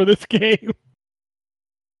commercial for this game.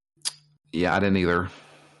 Yeah, I didn't either.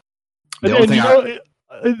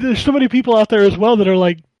 There's so many people out there as well that are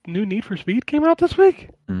like, new Need for Speed came out this week?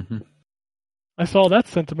 Mm-hmm. I saw that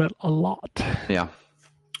sentiment a lot. Yeah.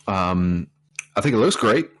 I think it looks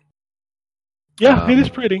great. Yeah, it is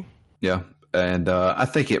pretty. Yeah, and I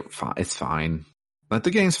think it's fine. Like, the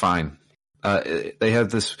game's fine. They have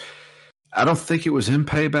this. I don't think it was in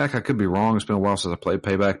Payback. I could be wrong. It's been a while since I played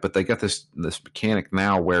Payback, but they got this mechanic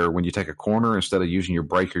now where when you take a corner, instead of using your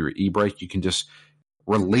brake or your e-brake, you can just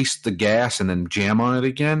release the gas and then jam on it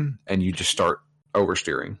again, and you just start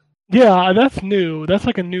oversteering. Yeah, that's new. That's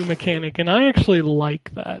like a new mechanic, and I actually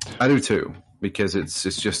like that. I do too, because it's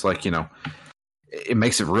just like, it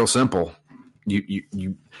makes it real simple.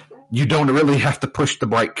 You don't really have to push the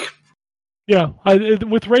brake. Yeah,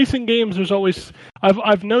 with racing games, there's always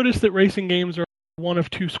I've noticed that racing games are one of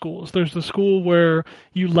two schools. There's the school where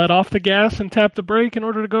you let off the gas and tap the brake in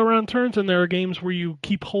order to go around turns, and there are games where you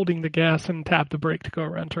keep holding the gas and tap the brake to go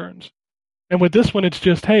around turns. And with this one, it's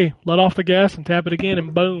just, hey, let off the gas and tap it again,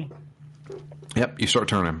 and boom. Yep, you start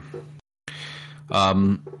turning.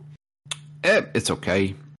 It's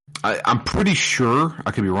okay. I'm pretty sure,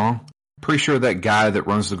 I could be wrong, pretty sure that guy that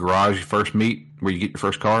runs the garage you first meet, where you get your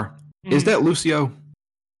first car, is that Lucio?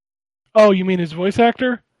 Oh, you mean his voice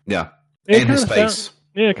actor? Yeah. It and his face.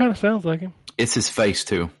 It kind of sounds like him. It's his face,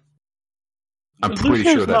 too. I'm Lucio's pretty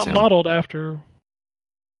sure that's not him. modeled after.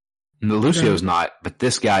 No, Lucio's not, but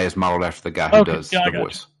this guy is modeled after the guy who does the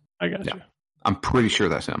voice. I got you. I'm pretty sure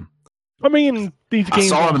that's him. I mean, these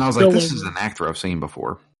games. I saw him and I was like, this is an actor I've seen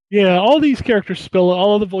before. Yeah, all these characters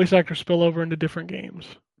all of the voice actors spill over into different games.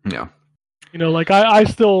 Yeah. Like I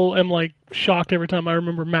still am like shocked every time I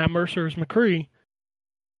remember Matt Mercer as McCree.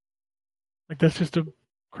 Like, that's just a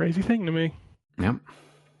crazy thing to me. Yep.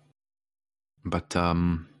 But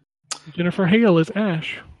Jennifer Hale is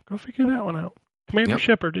Ash. Go figure that one out. Commander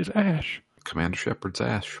Shepard is Ash. Commander Shepard's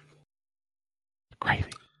Ash.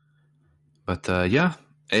 Crazy. But yeah,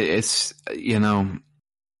 it's the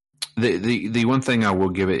one thing I will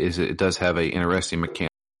give it is it does have a interesting mechanic.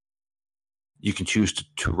 You can choose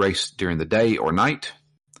to race during the day or night.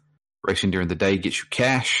 Racing during the day gets you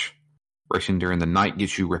cash. Racing during the night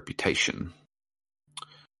gets you reputation.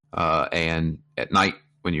 And at night,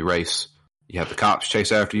 when you race, you have the cops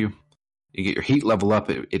chase after you. You get your heat level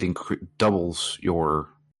up. It doubles your,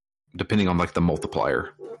 depending on like the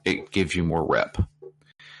multiplier, it gives you more rep.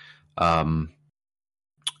 And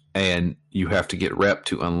you have to get rep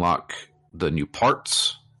to unlock the new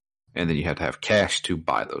parts. And then you have to have cash to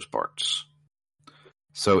buy those parts.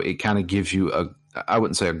 So it kind of gives you I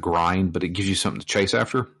wouldn't say a grind, but it gives you something to chase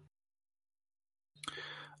after.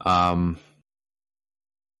 I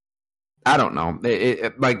don't know.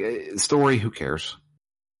 Like, story, who cares?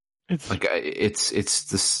 It's like it's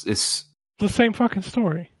the same fucking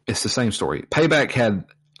story. It's the same story. Payback had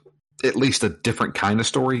at least a different kind of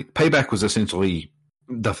story. Payback was essentially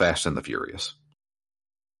the Fast and the Furious.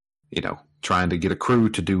 Trying to get a crew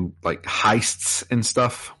to do like heists and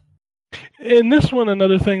stuff. In this one,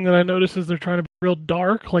 another thing that I noticed is they're trying to be real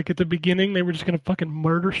dark. Like, at the beginning, they were just going to fucking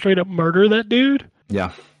straight up murder that dude.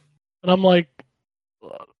 Yeah. And I'm like,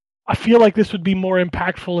 I feel like this would be more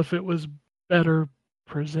impactful if it was better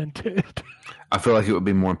presented. I feel like it would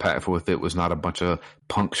be more impactful if it was not a bunch of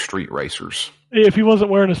punk street racers. If he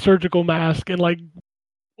wasn't wearing a surgical mask and like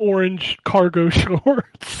orange cargo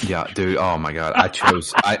shorts. Yeah, dude. Oh my god, I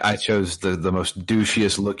chose the most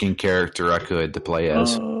douchiest looking character I could to play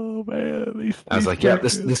as. Oh man, I was like,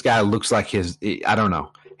 characters. Yeah, this guy looks like I don't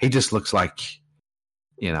know. He just looks like,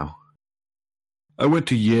 I went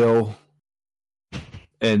to Yale,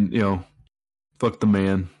 and fuck the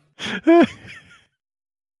man.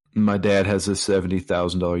 My dad has a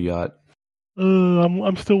 $70,000 yacht.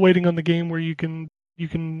 I'm still waiting on the game where you can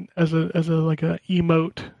as a like a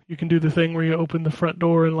emote, you can do the thing where you open the front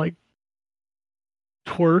door and like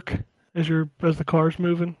twerk as the car's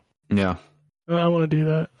moving. Yeah. I want to do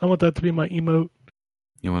that. I want that to be my emote.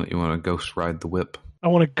 You want to ghost ride the whip? I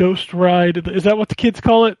want to ghost ride. Is that what the kids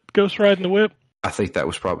call it? Ghost riding the whip? I think that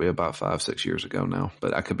was probably about 5-6 years ago now,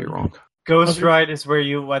 but I could be wrong. Ghost ride is where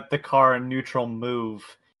you let the car in neutral move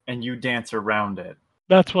and you dance around it.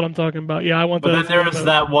 That's what I'm talking about. Yeah, I want that. But then there's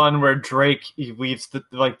that one where Drake weaves the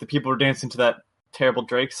people are dancing to that terrible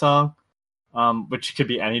Drake song, which could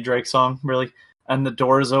be any Drake song really. And the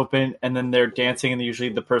door is open, and then they're dancing, and usually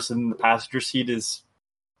the person in the passenger seat is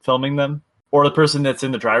filming them, or the person that's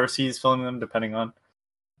in the driver's seat is filming them, depending on.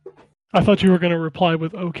 I thought you were going to reply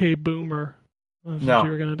with "Okay, Boomer." That's No. what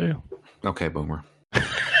you were going to do. Okay, Boomer.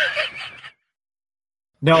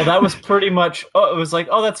 No, that was pretty much. Oh, it was like,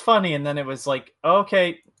 oh, that's funny, and then it was like,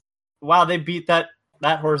 okay, wow, they beat that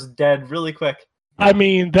horse dead really quick. I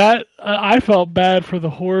mean, that I felt bad for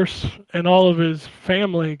the horse and all of his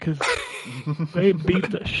family because they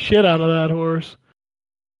beat the shit out of that horse.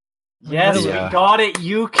 Yes, Yeah. we got it.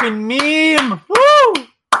 You can meme. Woo!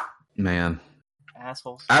 Man.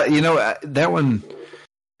 Assholes. That one,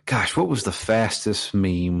 gosh, what was the fastest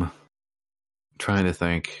meme? I'm trying to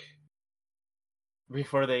think.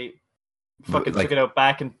 Before they fucking Like- took it out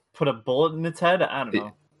back and put a bullet in its head. I don't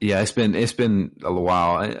know. Yeah, it's been a little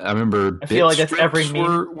while. I remember I feel like bit that's every strips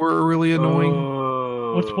meme. were really annoying.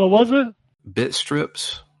 Oh. What was it? Bit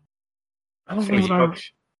strips. I don't know. What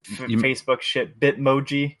Facebook shit.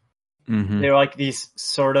 Bitmoji. Mm-hmm. They're like these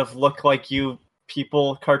sort of look like you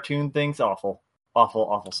people cartoon things. Awful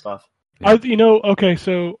stuff. Okay,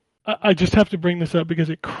 so I just have to bring this up because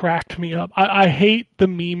it cracked me up. I hate the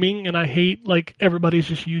memeing and I hate like everybody's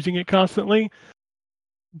just using it constantly.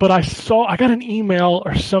 But I got an email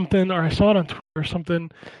or something, or I saw it on Twitter or something,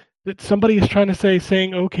 that somebody is trying to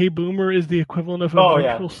saying "Okay, Boomer" is the equivalent of a Oh,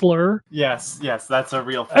 yeah. racial slur. Yes, that's a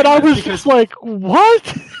real thing. And I was Because just like,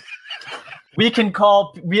 what?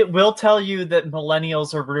 we'll tell you that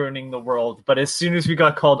millennials are ruining the world, but as soon as we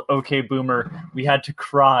got called "Okay, Boomer," we had to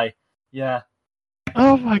cry. Yeah.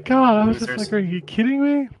 Oh my god! I was just Losers. like, are you kidding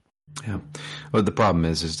me? Yeah. Well, the problem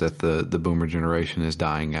is that the boomer generation is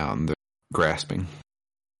dying out and they're grasping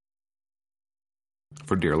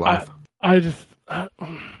for dear life. I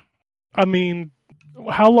mean,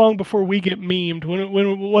 how long before we get memed?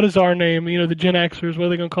 What is our name? The Gen Xers. What are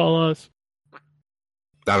they going to call us?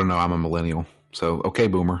 I don't know. I'm a millennial, so okay,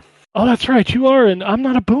 boomer. Oh, that's right. You are, and I'm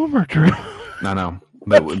not a boomer, Drew. I know,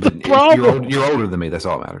 but That's the problem. you're older than me. That's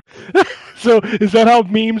all that matters. So, is that how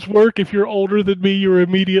memes work? If you're older than me, you're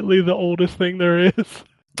immediately the oldest thing there is.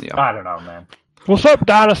 Yeah, I don't know, man. What's up,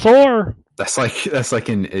 dinosaur? that's like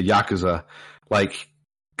in Yakuza. Like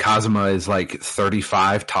Kazuma is like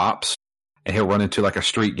 35 tops, and he'll run into like a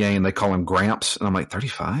street gang. And they call him Gramps, and I'm like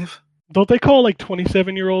 35. Don't they call like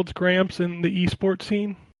 27-year-olds Gramps in the esports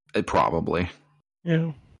scene? Probably.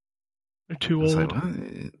 Yeah, they're too It's old.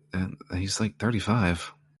 like, what? He's like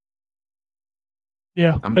 35.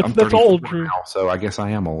 Yeah, I'm that's 34 old, Drew. now, so I guess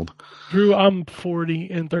I am old. Drew, I'm 40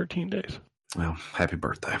 in 13 days. Well, happy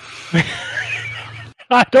birthday.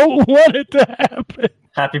 I don't want it to happen.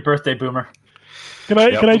 Happy birthday, Boomer. Can I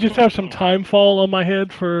Yep. can I just have some time fall on my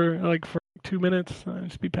head for 2 minutes? I'll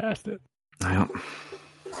just be past it. Well,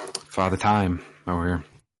 Father Time over here.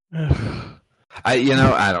 Ugh. I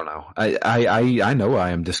don't know. I know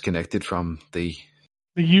I am disconnected from the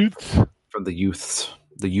The youths. youths.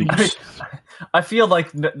 The youths. I feel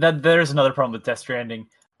like that there's another problem with Death Stranding.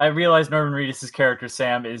 I realize Norman Reedus' character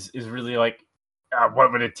Sam is really like,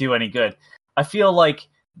 what would it do any good? I feel like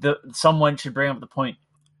someone should bring up the point.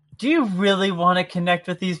 Do you really want to connect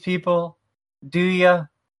with these people? Do you?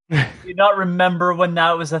 Do you not remember when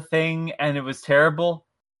that was a thing and it was terrible?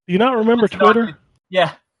 Do you not remember It's not- Twitter?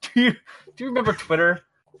 Yeah. Do you remember Twitter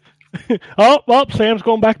Oh, Sam's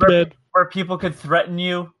going back to bed. where people could threaten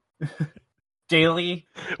you daily?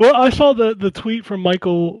 Well, I saw the tweet from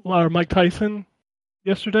Mike Tyson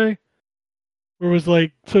yesterday, where it was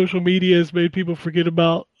like social media has made people forget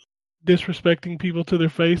about disrespecting people to their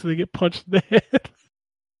face and they get punched in the head.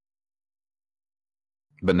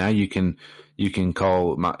 But now you can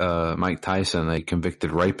call Mike Tyson a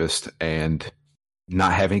convicted rapist and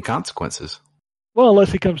not have any consequences. Well,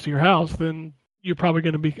 unless he comes to your house, then you're probably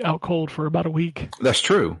going to be out cold for about a week. That's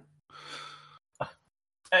true.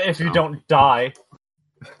 If you don't die.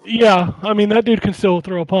 Yeah, I mean, that dude can still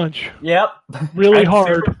throw a punch Yep. really And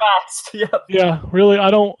hard. super fast. Yep. Yeah, really,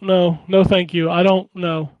 I don't know. No, thank you. I don't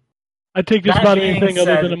know. I'd take just That about being anything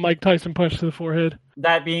other said- than a Mike Tyson punch to the forehead.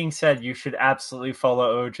 That being said, you should absolutely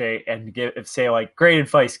follow OJ and say like, "Great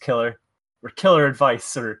advice, killer," or "Killer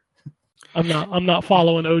advice," or I'm not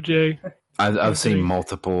following OJ. I've seen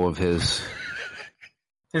multiple of his.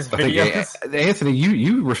 his I think videos. Anthony,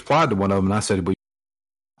 you replied to one of them, and I said, "We."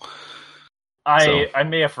 I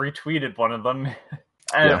may have retweeted one of them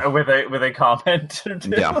Yeah. with a comment. or two.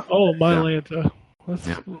 Yeah. Oh, my Yeah. Lanta. Let's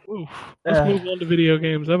Yeah. let's move on to video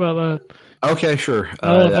games. How about that? Okay, sure. I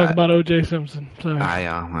don't want to talk about OJ Simpson. Sorry.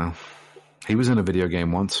 Well, he was in a video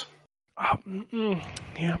game once. Yeah,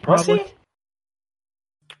 Was probably.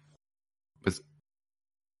 he?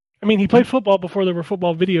 I mean, he played football before there were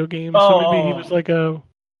football video games, so maybe he was like a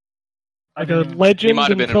legend. He might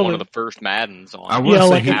have been in until one of the first Maddens on. I will yeah, say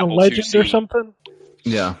like he- a Apple legend or IIc. something.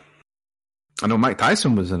 Yeah. I know Mike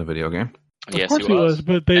Tyson was in a video game. Of Yes, course he was,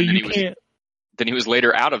 but And then you he was- can't. Then he was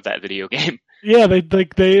later out of that video game. Yeah, they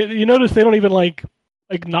you notice they don't even like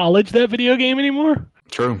acknowledge that video game anymore.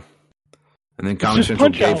 True. And then It's Comedy just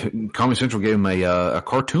Central gave him a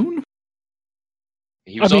cartoon.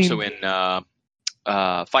 He was I also mean-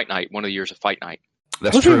 in Fight Night, one of the years of Fight Night.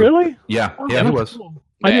 That's Was true. he really? Yeah, Oh, yeah, he that's was. cool.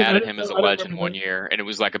 They I added didn't him as a know- I didn't legend remember one that. year, and it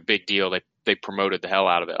was like a big deal. They promoted the hell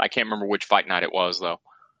out of it. I can't remember which Fight Night it was though.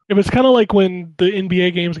 It was kind of like when the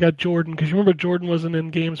NBA games got Jordan, because you remember Jordan wasn't in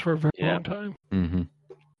games for a very Yeah. long time. Mm-hmm.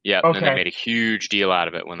 Yeah, and then they Okay. made a huge deal out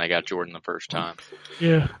of it when they got Jordan the first time.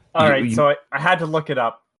 Yeah. All right, You- so I had to look it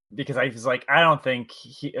up because I was like, I don't think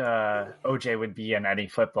OJ would be in any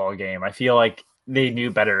football game. I feel like they knew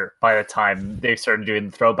better by the time they started doing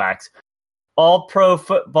the throwbacks. All Pro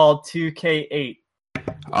Football 2K8.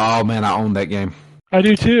 Oh man, I owned that game. I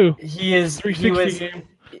do too. He is. 360 game.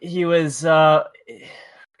 He was.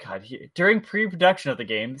 During pre-production of the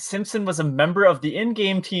game, Simpson was a member of the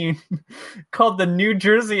in-game team called the New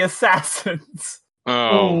Jersey Assassins.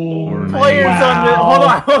 Oh, Lord. Players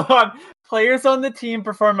Wow. hold on. Players on the team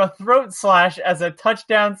perform a throat slash as a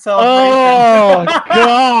touchdown Oh celebration.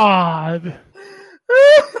 God!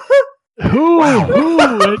 Who at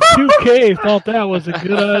 2K thought that was a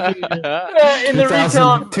good idea? In the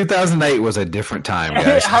retail, 2008 was a different time,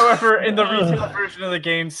 guys. however, in the retail version of the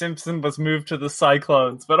game, Simpson was moved to the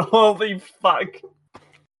Cyclones. But holy fuck!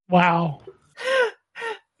 Wow.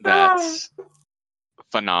 That's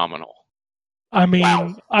phenomenal. I mean,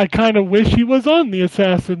 Wow. I kind of wish he was on the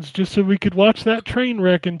Assassins just so we could watch that train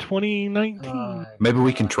wreck in 2019. Maybe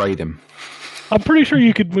we can trade him. I'm pretty sure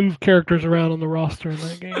you could move characters around on the roster in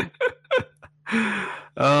that game.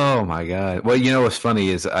 Oh my god! Well, you know what's funny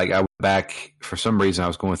is I went back for some reason. I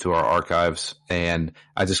was going through our archives and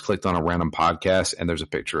I just clicked on a random podcast and there's a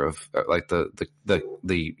picture of like the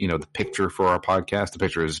the picture for our podcast. The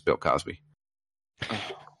picture is Bill Cosby.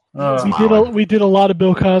 We did a lot of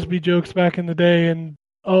Bill Cosby jokes back in the day, and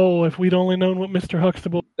oh, if we'd only known what Mr.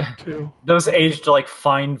 Huxtable did too. Those aged like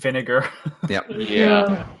fine vinegar. Yep.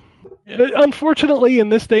 Yeah. Unfortunately, in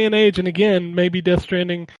this day and age, and again, maybe Death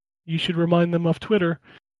Stranding, you should remind them of Twitter.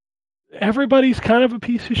 Everybody's kind of a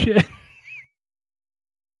piece of shit.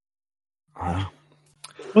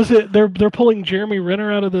 Was it they're pulling Jeremy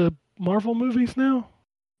Renner out of the Marvel movies now?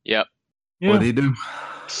 Yep. Yeah, What did he do?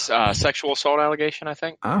 Sexual assault allegation, I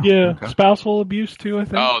think. Oh, yeah, okay. spousal abuse too. I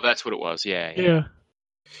think. Oh, that's what it was. Yeah. yeah.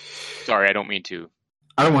 Sorry, I don't mean to.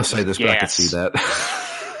 I don't want to say this, but I can Yes. see that.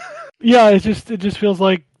 Yeah, it just feels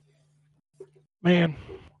like, man,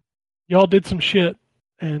 y'all did some shit,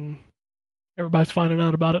 and everybody's finding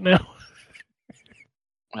out about it now.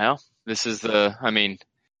 Well, this is it's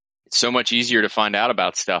so much easier to find out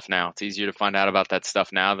about stuff now. It's easier to find out about that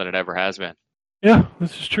stuff now than it ever has been. Yeah,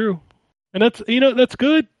 this is true, and that's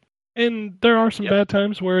good. And there are some Yep. bad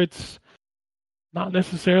times where it's not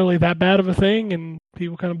necessarily that bad of a thing, and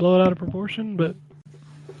people kind of blow it out of proportion. But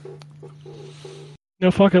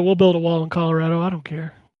no, fuck it, we'll build a wall in Colorado. I don't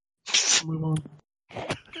care. Move on.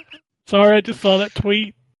 Sorry, I just saw that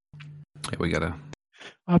tweet. Yeah, we gotta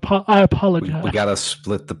I apologize. we gotta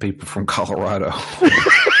split the people from Colorado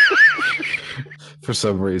for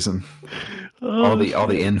some reason. All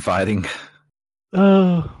the infighting.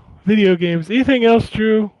 Video games. Anything else,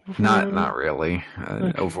 Drew? Not really.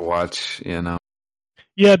 Okay. Overwatch,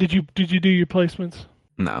 Yeah. Did you do your placements?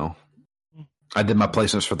 no. I did my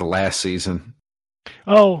placements for the last season.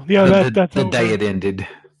 Oh, yeah. That's the over. day it ended.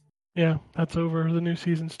 Yeah, that's over. The new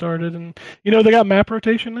season started, and they got map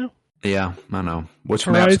rotation now. Yeah, I know. Which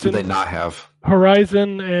maps do Horizon. they not have?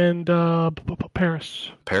 Horizon and Paris.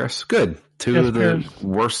 Paris? Good. Two Yes, of the Paris.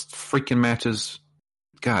 worst freaking matches.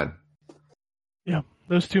 God. Yeah,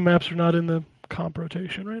 those two maps are not in the comp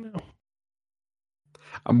rotation right now.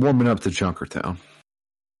 I'm warming up to Junkertown.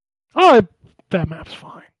 Oh, that map's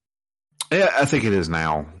fine. Yeah, I think it is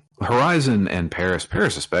now. Horizon and Paris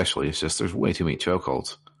especially, it's just there's way too many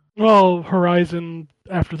chokeholds. Well, Horizon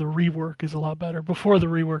after the rework is a lot better. Before the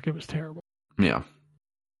rework, it was terrible. Yeah.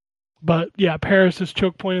 But yeah, Paris'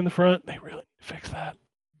 choke point in the front. They really need to fix that.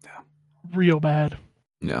 Yeah. Real bad.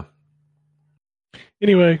 Yeah.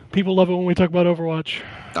 Anyway, people love it when we talk about Overwatch.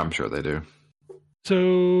 I'm sure they do. So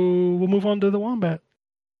we'll move on to the Wombat.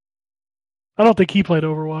 I don't think he played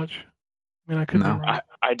Overwatch. I mean, I couldn't. No. be wrong.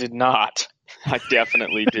 I did not. I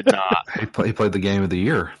definitely did not. He played the game of the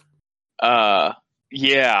year. Yeah,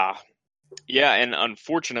 and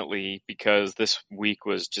unfortunately, because this week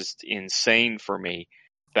was just insane for me,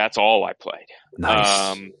 that's all I played.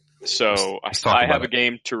 Nice. So Let's talk I about have a it.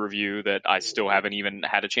 game to review that I still haven't even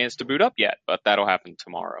had a chance to boot up yet, but that'll happen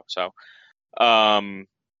tomorrow. So,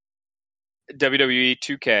 WWE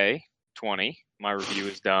 2K20. My review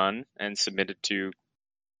is done and submitted to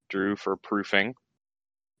Drew for proofing.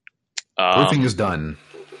 Proofing is done.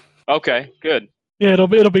 Okay, good. Yeah, it'll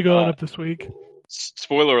be going up this week.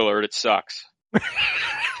 Spoiler alert: it sucks.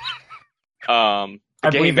 I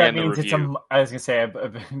believe game that and the means it's review. I was gonna say, I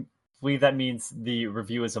believe that means the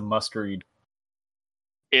review is a must read.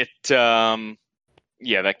 It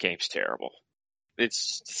yeah, that game's terrible.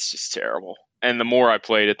 It's just terrible. And the more I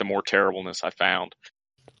played it, the more terribleness I found.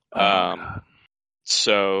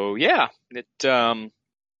 So yeah,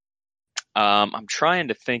 I'm trying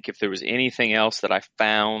to think if there was anything else that I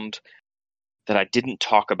found that I didn't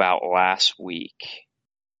talk about last week.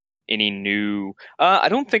 Any new? I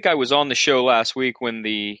don't think I was on the show last week when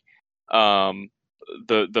the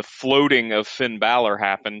floating of Finn Balor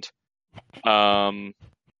happened.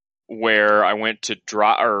 Where I went to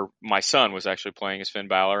or my son was actually playing as Finn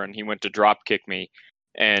Balor, and he went to drop kick me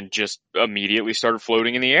and just immediately started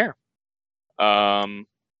floating in the air. And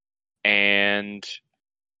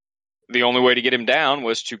the only way to get him down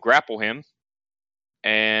was to grapple him.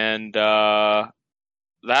 And that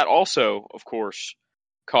also, of course,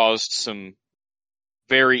 caused some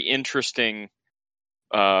very interesting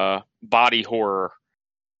body horror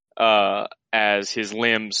as his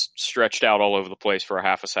limbs stretched out all over the place for a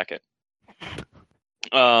half a second.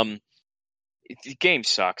 The game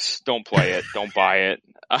sucks. Don't play it. Don't buy it.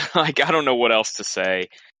 I don't know what else to say.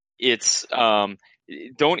 It's even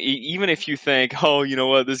if you think, oh, you know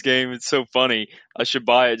what, this game is so funny, I should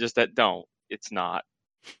buy it. Don't. It's not.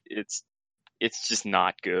 It's just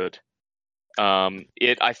not good.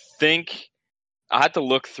 I think I had to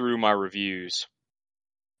look through my reviews.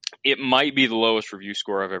 It might be the lowest review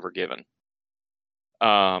score I've ever given.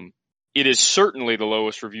 It is certainly the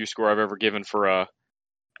lowest review score I've ever given for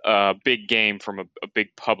a big game from a big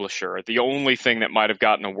publisher. The only thing that might have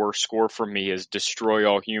gotten a worse score from me is Destroy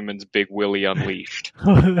All Humans Big Willie Unleashed.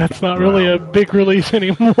 That's not really a big release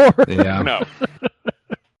anymore. Yeah. No.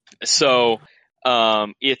 So,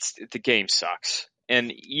 the game sucks.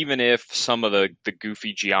 And even if some of the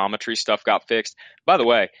goofy geometry stuff got fixed, by the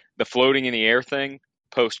way, the floating in the air thing,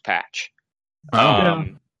 post-patch. Yeah,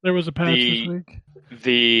 there was a patch this week.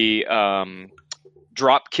 The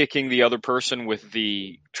drop kicking the other person with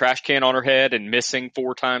the trash can on her head and missing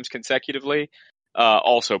 4 times consecutively,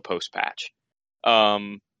 also post-patch.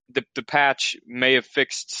 The patch may have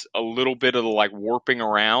fixed a little bit of the warping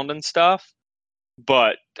around and stuff,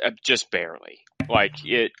 but just barely.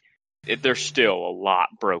 There's still a lot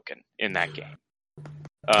broken in that game.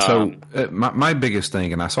 So my biggest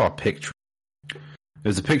thing, and I saw a picture. It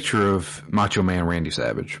was a picture of Macho Man Randy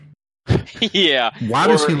Savage. Yeah. Why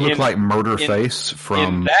does he look like Murderface from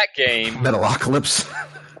in that game? Metalocalypse.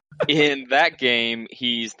 In that game,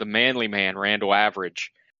 he's the manly man, Randall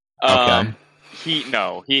Average. Okay.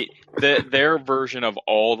 Their version of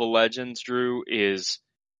all the legends, Drew, is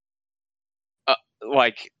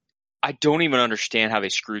I don't even understand how they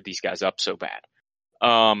screwed these guys up so bad.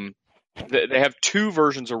 They have 2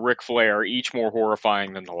 versions of Ric Flair, each more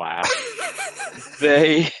horrifying than the last.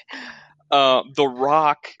 The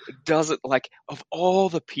Rock doesn't of all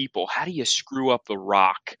the people, how do you screw up The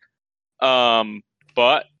Rock?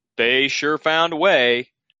 But they sure found a way.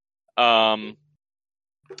 I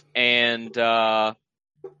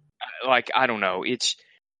don't know.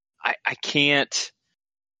 I can't.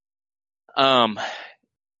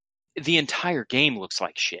 The entire game looks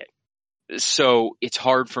like shit. So it's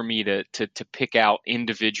hard for me to pick out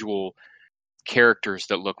individual characters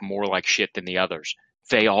that look more like shit than the others.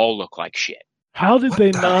 They all look like shit. How did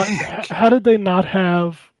they not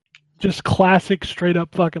have just classic straight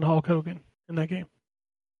up fucking Hulk Hogan in that game?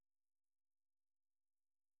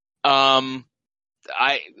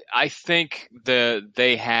 I think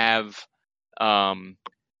they have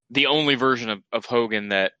the only version of Hogan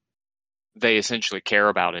that they essentially care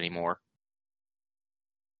about anymore,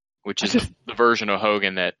 which is the version of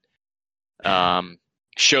Hogan that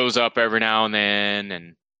shows up every now and then,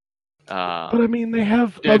 and but I mean, they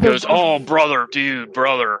have. It goes, oh, brother, dude,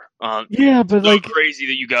 brother. Yeah, but so crazy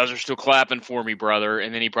that you guys are still clapping for me, brother.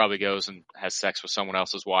 And then he probably goes and has sex with someone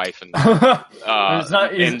else's wife and he's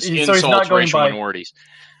not insults going racial by minorities.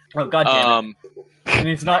 Oh, God damn it. And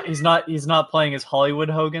he's not playing as Hollywood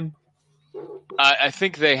Hogan. I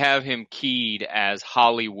think they have him keyed as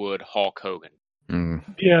Hollywood Hulk Hogan. Mm.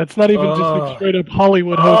 Yeah, it's not even just straight up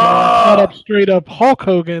Hollywood Hogan. It's not up straight up Hulk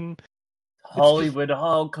Hogan. Hollywood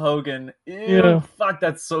Hulk Hogan. Ew, Yeah. Fuck,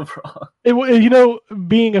 that's so wrong.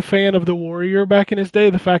 Being a fan of the Warrior back in his day,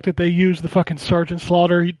 the fact that they used the fucking Sergeant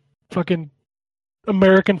Slaughter fucking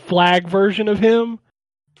American flag version of him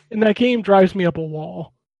in that game drives me up a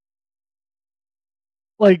wall.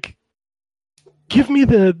 Like, give me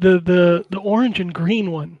the orange and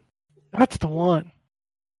green one. That's the one.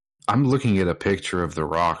 I'm looking at a picture of The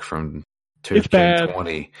Rock from It's bad.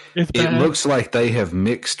 2K20. It's It bad. looks like they have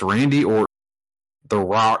mixed Randy Orton, The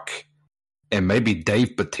Rock, and maybe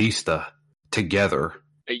Dave Bautista together.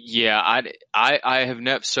 Yeah, I have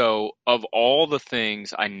never. So, of all the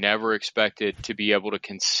things I never expected to be able to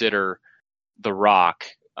consider The Rock,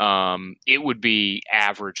 it would be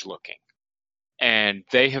average looking. And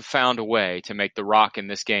they have found a way to make The Rock in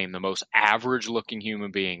this game the most average looking human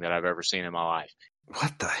being that I've ever seen in my life.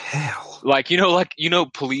 What the hell? Like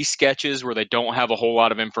police sketches where they don't have a whole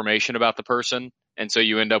lot of information about the person, and so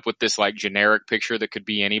you end up with this like generic picture that could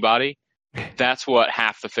be anybody. That's what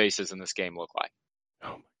half the faces in this game look like.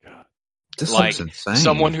 Oh my god! This Like looks insane.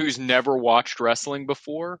 someone who's never watched wrestling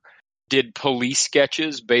before did police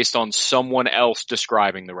sketches based on someone else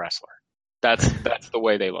describing the wrestler. That's the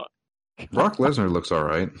way they look. Brock Lesnar looks all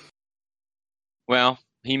right. Well,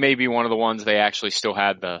 he may be one of the ones they actually still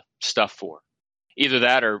had the stuff for. Either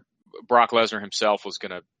that or Brock Lesnar himself was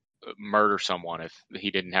going to murder someone if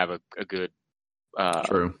he didn't have a good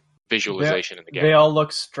True. visualization in the game. They all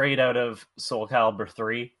look straight out of Soul Calibur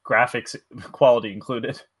 3, graphics quality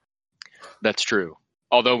included. That's true.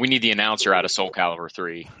 Although we need the announcer out of Soul Calibur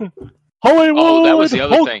 3. Hollywood. Oh, that was the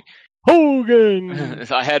other thing. Hogan.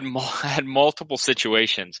 I had multiple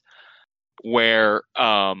situations where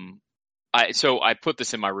I put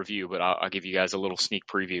this in my review, but I'll give you guys a little sneak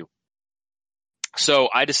preview. So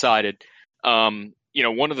I decided, one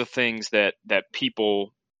of the things that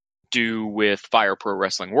people do with Fire Pro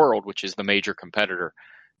Wrestling World, which is the major competitor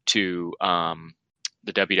to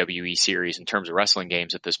the WWE series in terms of wrestling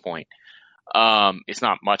games at this point. It's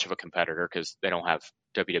not much of a competitor because they don't have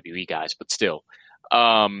WWE guys, but still.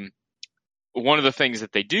 One of the things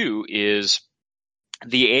that they do is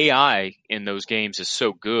the AI in those games is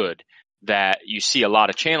so good that you see a lot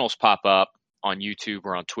of channels pop up on YouTube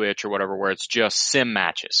or on Twitch or whatever where it's just sim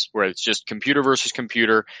matches, where it's just computer versus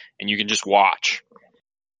computer and you can just watch.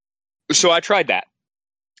 So I tried that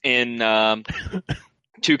in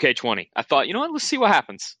 2K20. I thought, you know what, let's see what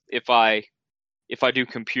happens if I do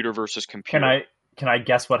computer versus computer. Can I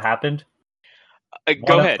guess what happened?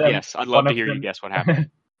 Go ahead. Yes, I'd love to hear you guess what happened.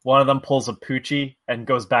 One of them pulls a Poochie and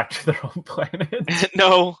goes back to their own planet.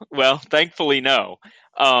 No, well, thankfully no.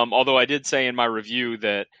 Although I did say in my review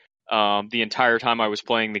that the entire time I was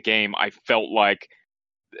playing the game, I felt like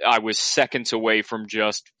I was seconds away from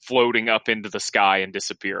just floating up into the sky and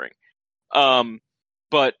disappearing.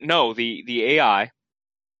 But no, the AI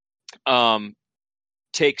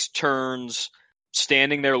takes turns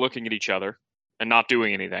standing there looking at each other and not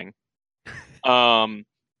doing anything.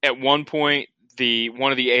 At one point,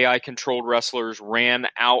 one of the AI controlled wrestlers ran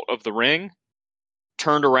out of the ring,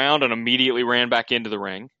 turned around, and immediately ran back into the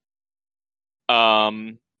ring.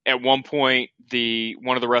 At one point,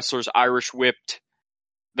 one of the wrestlers Irish whipped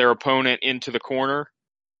their opponent into the corner,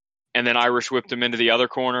 and then Irish whipped him into the other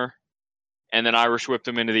corner, and then Irish whipped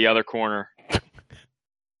him into the other corner,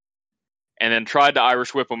 and then tried to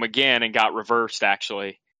Irish whip him again and got reversed.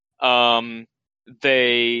 Actually, they'll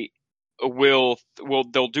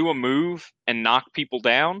do a move and knock people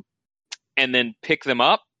down, and then pick them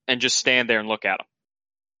up and just stand there and look at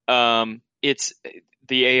them.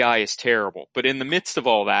 The AI is terrible, but in the midst of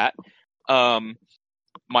all that,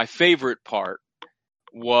 my favorite part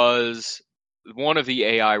was one of the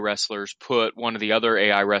AI wrestlers put one of the other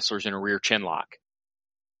AI wrestlers in a rear chin lock,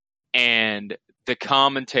 and the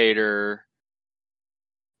commentator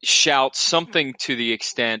shouts something to the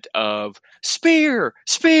extent of "Spear,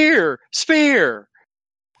 spear, spear,"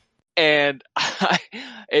 and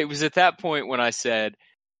it was at that point when I said,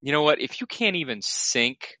 "You know what? If you can't even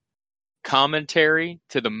sync commentary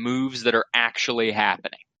to the moves that are actually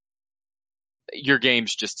happening, your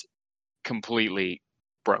game's just completely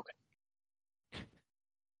broken."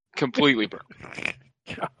 Completely broken.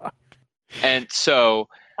 And so,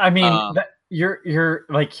 I mean, you're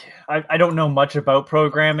like, I don't know much about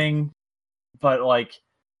programming, but like,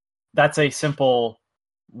 that's a simple,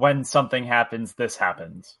 when something happens, this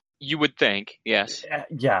happens. You would think, yes.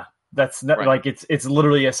 Yeah, that's not, Right. like, it's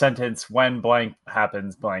literally a sentence, when blank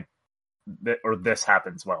happens, blank, or this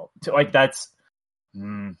happens. Well, like, that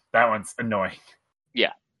one's annoying.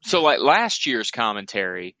 Yeah. So like last year's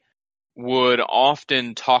commentary would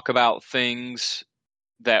often talk about things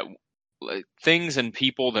and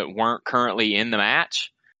people that weren't currently in the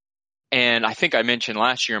match. And I think I mentioned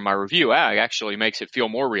last year in my review, it actually makes it feel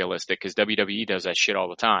more realistic because WWE does that shit all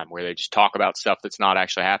the time where they just talk about stuff that's not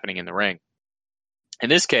actually happening in the ring. In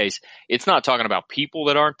this case, it's not talking about people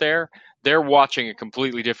that aren't there. They're watching a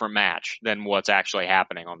completely different match than what's actually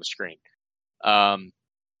happening on the screen.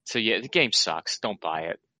 So yeah, the game sucks. Don't buy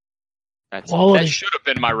it. That should have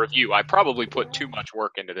been my review. I probably put too much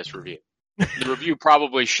work into this review. The review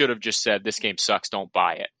probably should have just said, this game sucks, don't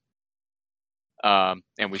buy it.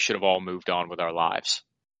 And we should have all moved on with our lives.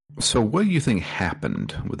 So what do you think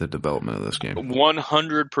happened with the development of this game?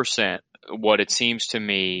 100% what it seems to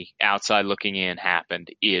me, outside looking in, happened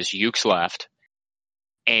is Yuke's left.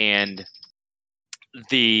 And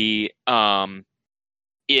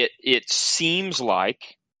it seems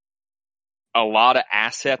like a lot of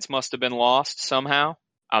assets must have been lost somehow.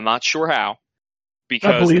 I'm not sure how.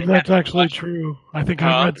 Because I believe that's actually true. I think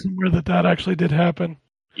I read somewhere that actually did happen.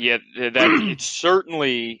 Yeah, that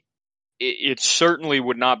it certainly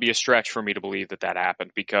would not be a stretch for me to believe that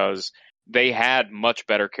happened, because they had much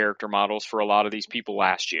better character models for a lot of these people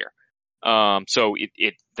last year. So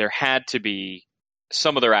there had to be,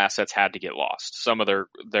 some of their assets had to get lost. Some of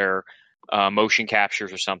their motion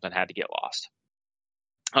captures or something had to get lost.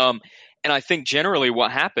 And I think generally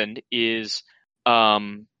what happened is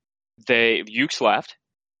Yuke's left,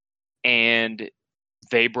 and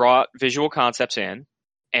they brought Visual Concepts in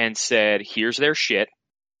and said, here's their shit.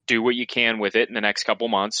 Do what you can with it in the next couple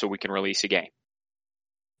months so we can release a game.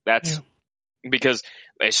 Because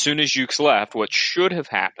as soon as Yuke's left, what should have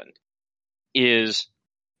happened is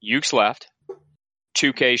Yuke's left.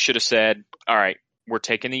 2K should have said, all right, we're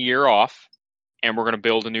taking a year off and we're going to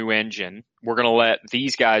build a new engine. We're going to let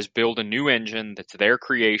these guys build a new engine that's their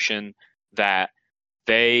creation, that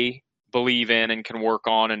they believe in and can work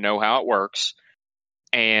on and know how it works.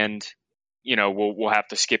 And, we'll have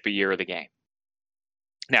to skip a year of the game.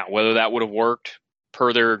 Now, whether that would have worked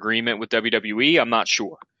per their agreement with WWE, I'm not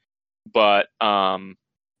sure. But in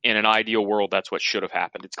an ideal world, that's what should have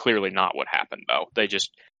happened. It's clearly not what happened, though. They just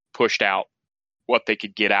pushed out what they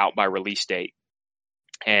could get out by release date.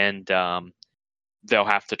 And they'll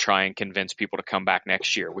have to try and convince people to come back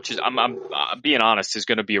next year, which is, I'm being honest, is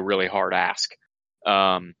going to be a really hard ask.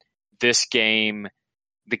 This game,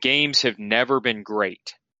 the games have never been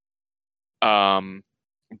great.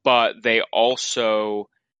 But they also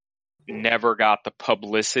never got the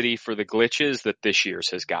publicity for the glitches that this year's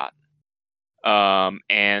has gotten.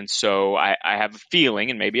 And so I have a feeling,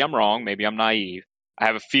 and maybe I'm wrong, maybe I'm naive, I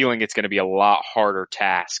have a feeling it's going to be a lot harder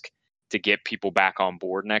task to get people back on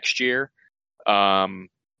board next year,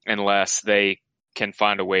 unless they can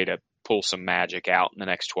find a way to pull some magic out in the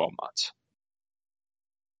next 12 months.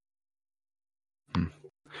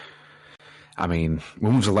 I mean,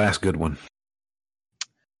 when was the last good one?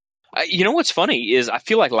 You know what's funny is I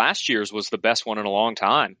feel like last year's was the best one in a long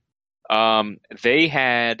time. They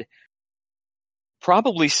had,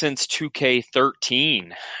 probably since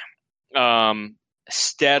 2K13,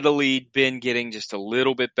 steadily been getting just a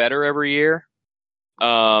little bit better every year.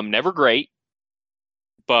 Never great,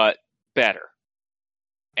 but better.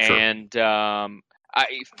 Sure. And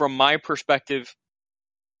from my perspective,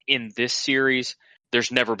 in this series,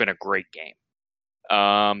 there's never been a great game.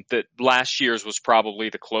 That last year's was probably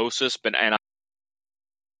the closest, and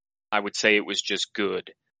I would say it was just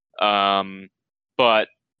good. But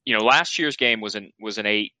last year's game was an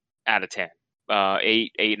 8 out of 10,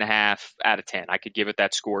 8.5 out of 10. I could give it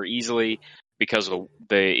that score easily because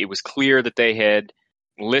it was clear that they had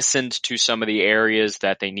listened to some of the areas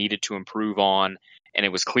that they needed to improve on, and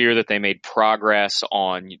it was clear that they made progress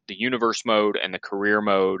on the universe mode and the career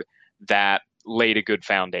mode that laid a good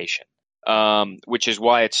foundation. Which is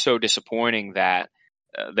why it's so disappointing that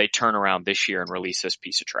they turn around this year and release this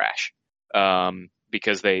piece of trash.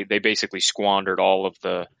 Because they basically squandered all of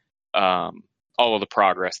the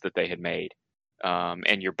progress that they had made.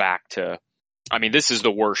 And you're back to, this is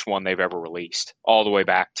the worst one they've ever released, all the way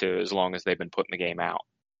back to as long as they've been putting the game out.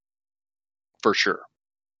 For sure.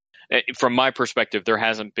 From my perspective, there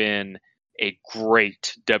hasn't been a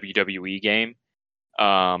great WWE game.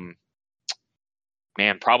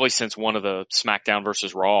 Probably since one of the SmackDown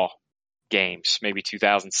versus Raw games, maybe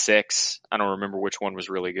 2006. I don't remember which one was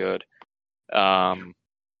really good.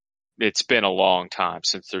 It's been a long time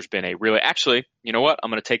since there's been a really, actually, you know what? I'm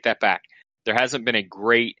going to take that back. There hasn't been a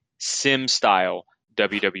great sim-style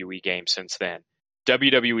WWE game since then.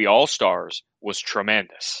 WWE All-Stars was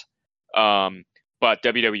tremendous. But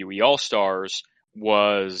WWE All-Stars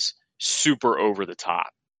was super over the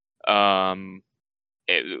top.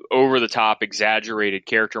 Over the top, exaggerated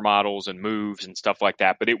character models and moves and stuff like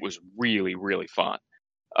that, but it was really, really fun.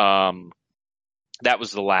 That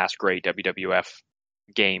was the last great WWF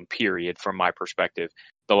game, period, from my perspective.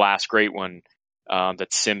 The last great one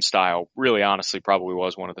that's sim style, really honestly, probably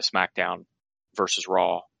was one of the SmackDown versus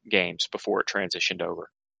Raw games before it transitioned over.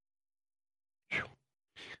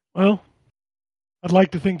 Well, I'd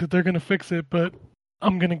like to think that they're going to fix it, but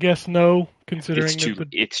I'm going to guess no, considering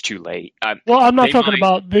It's too late. Well, I'm not They talking might-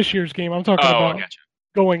 about this year's game. I'm talking I about gotcha.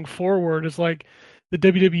 going forward. It's like the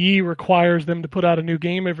WWE requires them to put out a new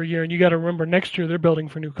game every year, and you got to remember next year they're building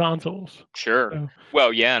for new consoles. Sure. So,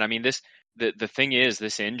 Well, yeah, and I mean the thing is,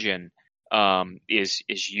 this engine is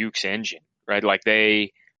Yuke's engine, right? Like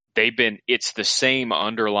it's the same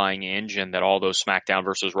underlying engine that all those SmackDown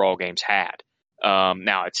versus Raw games had.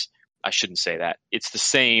 Now I shouldn't say that. It's the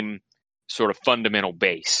same sort of fundamental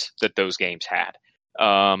base that those games had.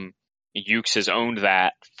 Yuke's has owned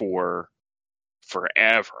that for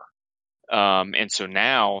forever. And so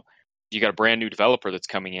now you got a brand new developer that's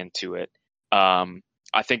coming into it.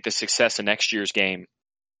 I think the success of next year's game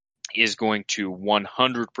is going to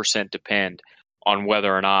 100% depend on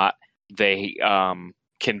whether or not they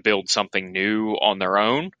can build something new on their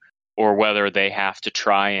own, or whether they have to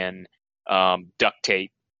try and duct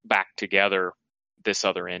tape back together this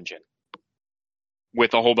other engine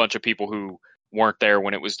with a whole bunch of people who weren't there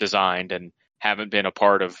when it was designed and haven't been a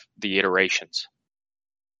part of the iterations.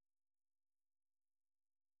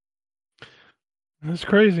 that's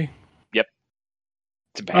crazy.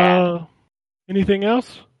 It's bad. Anything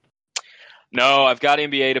else? No, I've got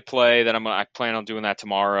NBA to play. I plan on doing that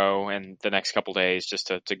tomorrow and the next couple days,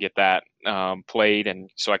 just to get that played, and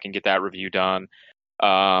so I can get that review done.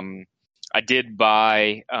 I did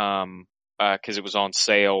buy because it was on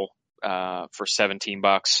sale for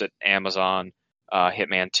 $17 at Amazon,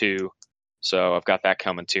 Hitman 2. So I've got that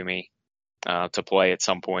coming to me to play at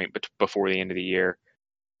some point before the end of the year.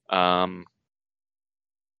 I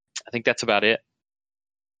think that's about it.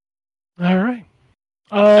 All right.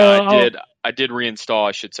 I did reinstall.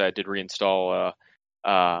 I should say I did reinstall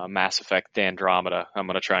Mass Effect Andromeda. I'm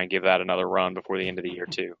going to try and give that another run before the end of the year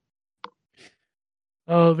too.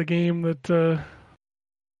 Oh, the game that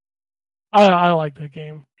I like that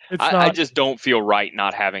game. I just don't feel right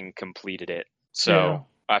not having completed it. So Yeah.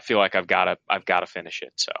 I feel like I've got to finish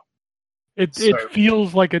it. So It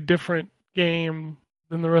feels like a different game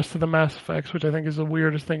than the rest of the Mass Effects, which I think is the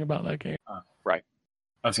weirdest thing about that game.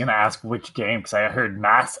 I was gonna ask which game because I heard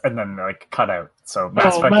Mass and then like cut out. So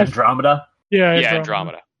Mass Effect Mass- Andromeda. Yeah,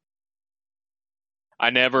 Andromeda.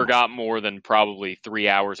 I never got more than probably 3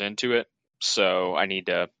 hours into it, so I need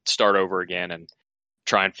to start over again and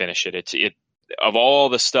try and finish it. It of all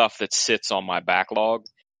the stuff that sits on my backlog,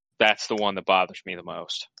 that's the one that bothers me the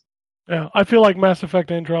most. Yeah, I feel like Mass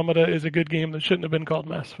Effect Andromeda is a good game that shouldn't have been called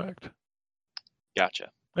Mass Effect.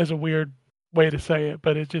 Gotcha. As a weird way to say it,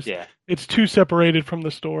 but it's just Yeah. it's too separated from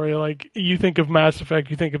the story. Like, you think of Mass Effect,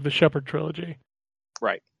 you think of the Shepard trilogy.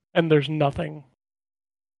 Right. And there's nothing.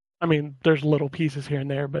 I mean, there's little pieces here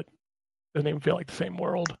and there, but it doesn't even feel like the same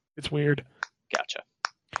world. It's weird. Gotcha.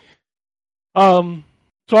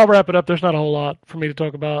 So I'll wrap it up. There's not a whole lot for me to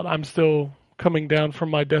talk about. I'm still coming down from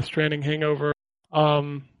my Death Stranding hangover.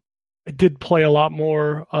 I did play a lot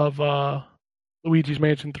more of Luigi's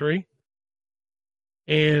Mansion 3.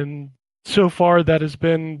 And so far that has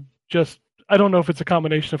been just, I don't know if it's a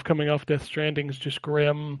combination of coming off Death Stranding's just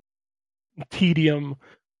grim tedium.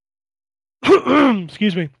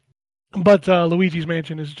 Excuse me. But Luigi's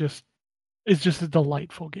Mansion is just a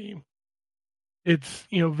delightful game. It's,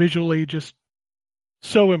 visually just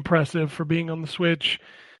so impressive for being on the Switch.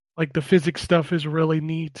 Like, the physics stuff is really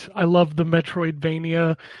neat. I love the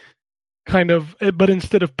Metroidvania kind of, but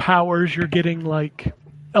instead of powers, you're getting like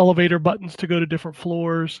elevator buttons to go to different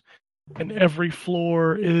floors, and every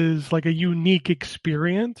floor is like a unique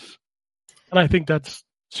experience. And I think that's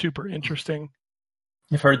super interesting.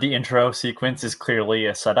 You've heard the intro sequence is clearly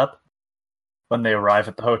a setup when they arrive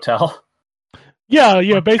at the hotel. Yeah,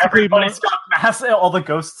 basically. Everybody's got masks. All the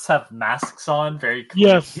ghosts have masks on. Very clear.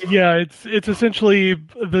 Yes, yeah. It's essentially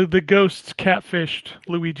the ghosts catfished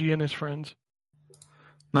Luigi and his friends.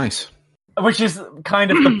 Nice. Which is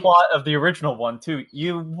kind of the plot of the original one too.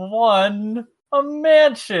 You won a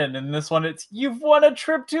mansion. In this one, it's you've won a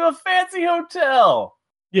trip to a fancy hotel.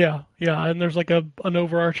 Yeah, and there's like an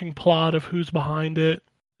overarching plot of who's behind it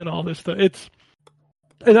and all this stuff.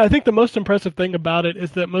 And I think the most impressive thing about it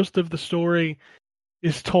is that most of the story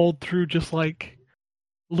is told through just like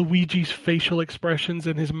Luigi's facial expressions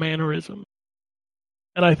and his mannerism.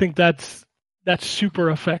 And I think that's super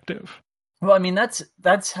effective. Well, I mean,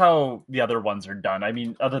 that's how the other ones are done. I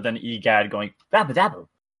mean, other than Egad going dabba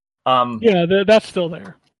dabba. Yeah, that's still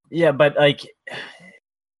there. Yeah, but like,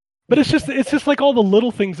 but it's just like all the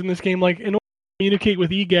little things in this game. Like, in order to communicate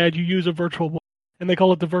with Egad, you use a virtual boy, and they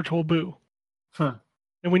call it the virtual boo. Huh.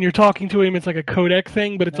 And when you're talking to him, it's like a codec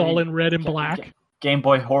thing, but it's all in red and black. Game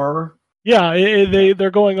Boy Horror. Yeah,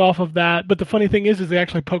 they're going off of that. But the funny thing is they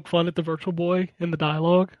actually poke fun at the Virtual Boy in the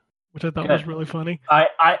dialogue, which I thought was really funny.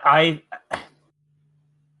 I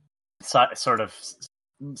sort of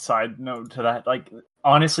side note to that. Like,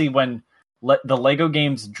 honestly, when the Lego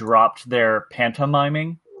games dropped their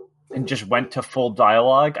pantomiming and just went to full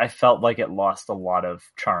dialogue, I felt like it lost a lot of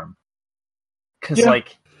charm. Because,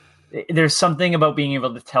 like, there's something about being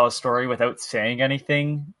able to tell a story without saying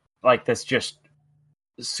anything, like, that's just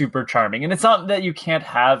super charming. And it's not that you can't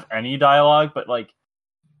have any dialogue, but, like,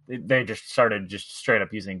 they just started just straight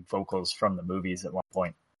up using vocals from the movies at one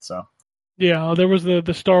point. So yeah, there was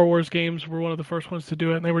the Star Wars games were one of the first ones to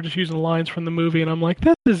do it, and they were just using lines from the movie, and I'm like,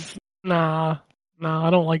 this is nah, I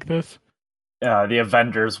don't like this. Yeah, the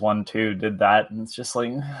Avengers one too did that, and it's just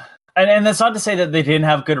like, and that's not to say that they didn't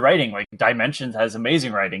have good writing. Like, Dimensions has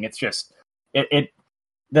amazing writing. It's just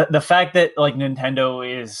the fact that, like,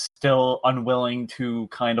 Nintendo is still unwilling to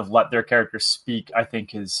kind of let their characters speak, I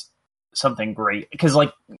think, is something great. Because,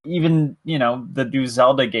 like, even, you know, the new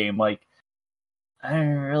Zelda game, like, I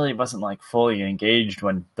really wasn't, like, fully engaged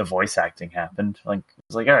when the voice acting happened. Like, it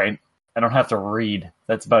was like, all right, I don't have to read.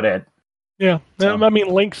 That's about it. Yeah, So- I mean,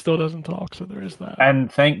 Link still doesn't talk, so there is that. And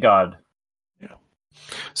thank God.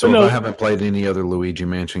 So No. if I haven't played any other Luigi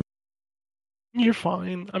Mansion, You're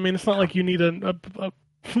fine. I mean, it's not like you need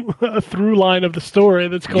a through line of the story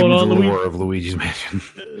that's give me going the on. lore of Luigi's Mansion.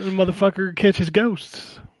 The motherfucker catches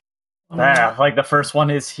ghosts. Yeah, like the first one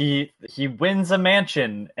is he wins a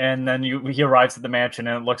mansion, and then he arrives at the mansion,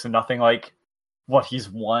 and it looks nothing like what he's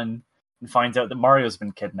won, and finds out that Mario's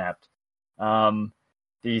been kidnapped.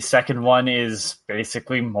 The second one is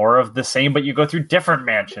basically more of the same, but you go through different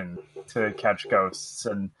mansions to catch ghosts,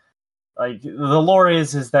 and like the lore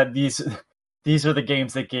is that these are the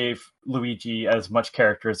games that gave Luigi as much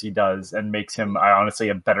character as he does, and makes him, honestly,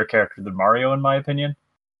 a better character than Mario, in my opinion,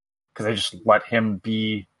 because they just let him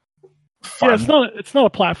be fun. Yeah, it's not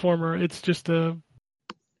a platformer. It's just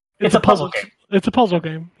It's a puzzle game. It's a puzzle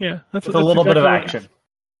game. Yeah, that's with a little bit of exactly what it is.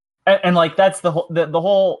 action, and like that's the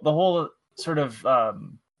whole sort of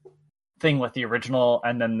thing with the original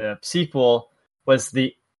and then the sequel was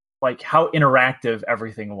the like how interactive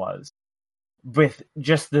everything was, with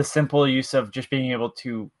just the simple use of just being able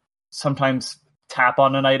to sometimes tap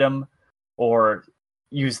on an item or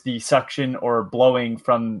use the suction or blowing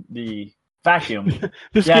from the vacuum.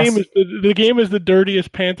 This Yes. game is the game is the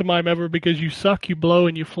dirtiest pantomime ever because you suck, you blow,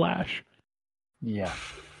 and you flash. Yeah.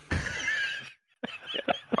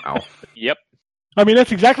 Wow. Yep. I mean,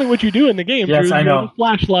 that's exactly what you do in the game. Yes, Drew. I You know. have a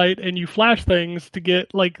flashlight and you flash things to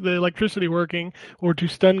get like the electricity working, or to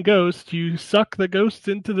stun ghosts. You suck the ghosts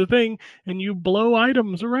into the thing and you blow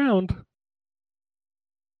items around.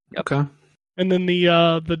 Okay. And then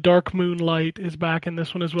the dark moonlight is back in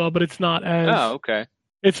this one as well, but it's not as Oh, okay.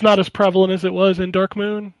 it's not as prevalent as it was in Dark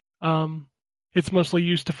Moon. It's mostly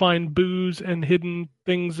used to find booze and hidden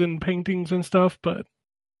things in paintings and stuff. But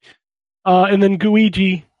and then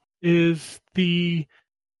Guigi is the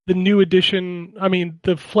new addition. I mean,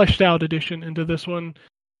 the fleshed out addition into this one.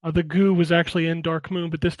 The goo was actually in Dark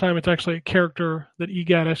Moon, but this time it's actually a character that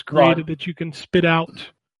EGAT has created that you can spit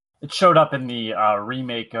out. It showed up in the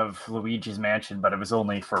remake of Luigi's Mansion, but it was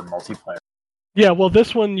only for multiplayer. Yeah, well,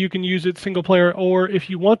 this one you can use it single player, or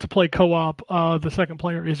if you want to play co-op, the second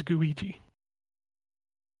player is Guigi,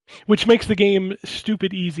 which makes the game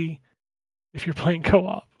stupid easy if you're playing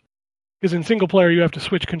co-op. Because in single player you have to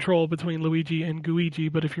switch control between Luigi and Guigi,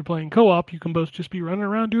 but if you're playing co-op, you can both just be running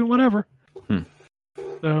around doing whatever.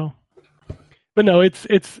 So, but no,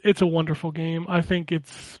 it's a wonderful game. I think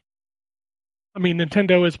I mean,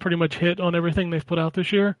 Nintendo has pretty much hit on everything they've put out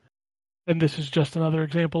this year. And this is just another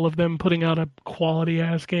example of them putting out a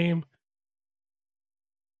quality-ass game.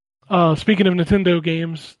 Speaking of Nintendo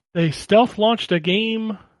games, they stealth launched a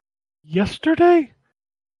game yesterday.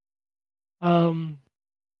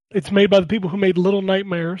 It's made by the people who made Little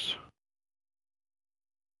Nightmares.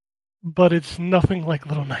 But it's nothing like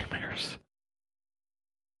Little Nightmares.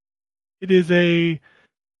 It is a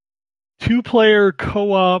 2-player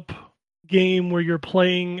co-op game where you're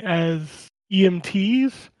playing as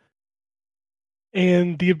EMTs.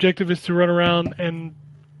 And the objective is to run around and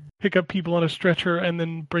pick up people on a stretcher and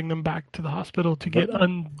then bring them back to the hospital to get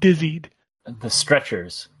undizzied. The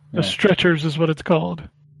Stretchers. The Stretchers is what it's called.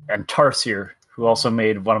 And Tarsier, who also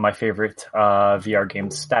made one of my favorite VR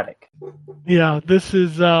games, Static. Yeah, this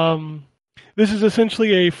is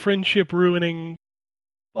essentially a friendship ruining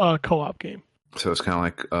co-op game. So it's kind of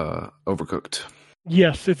like Overcooked.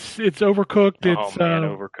 Yes, it's overcooked. Oh It's man,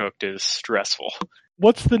 Overcooked is stressful.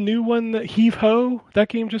 what's the new one that Heave Ho? That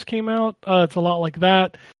game just came out. It's a lot like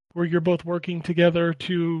that, where you're both working together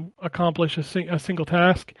to accomplish a single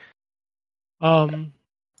task.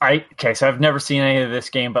 Okay, so I've never seen any of this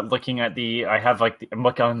game, but looking at I'm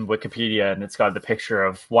looking on Wikipedia and it's got the picture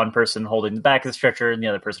of one person holding the back of the stretcher and the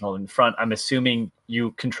other person holding the front. I'm assuming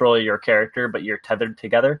you control your character, but you're tethered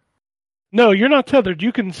together. No, you're not tethered.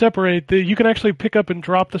 You can separate. You can actually pick up and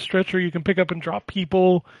drop the stretcher. You can pick up and drop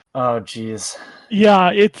people. Oh, jeez. Yeah,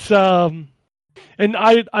 it's and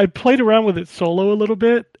I played around with it solo a little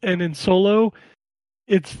bit, and in solo,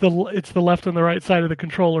 it's the left and the right side of the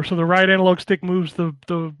controller. So the right analog stick moves the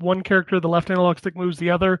one character, the left analog stick moves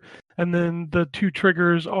the other, and then the two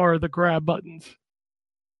triggers are the grab buttons.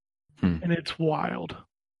 And it's wild.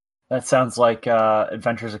 That sounds like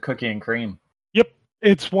Adventures of Cookie and Cream. Yep,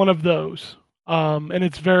 it's one of those. And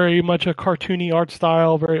it's very much a cartoony art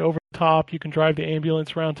style, very over the top. You can drive the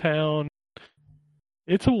ambulance around town.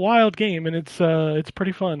 It's a wild game, and it's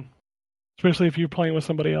pretty fun, especially if you're playing with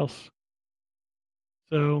somebody else.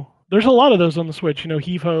 So there's a lot of those on the Switch.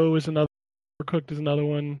 Heave Ho is another, Overcooked is another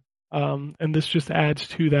one, and this just adds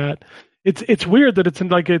to that. It's weird that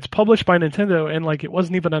it's published by Nintendo and like it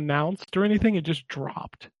wasn't even announced or anything. It just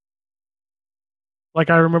dropped. Like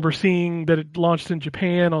I remember seeing that it launched in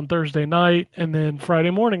Japan on Thursday night, and then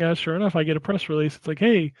Friday morning, sure enough, I get a press release. It's like,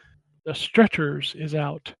 hey, the Stretchers is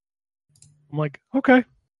out. I'm like, okay,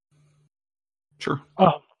 Sure.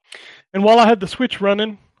 And while I had the Switch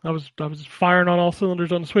running, I was firing on all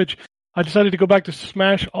cylinders on the Switch. I decided to go back to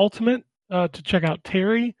Smash Ultimate to check out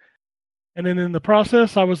Terry. And then in the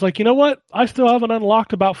process, I was like, you know what? I still haven't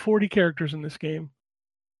unlocked about 40 characters in this game.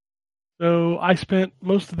 So I spent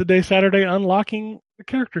most of the day Saturday unlocking the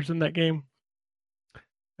characters in that game.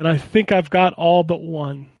 And I think I've got all but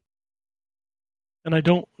one. And I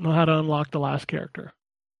don't know how to unlock the last character.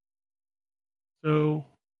 So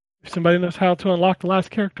if somebody knows how to unlock the last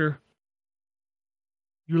character,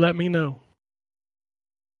 you let me know.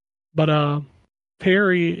 But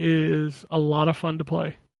Terry is a lot of fun to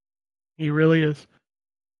play. He really is.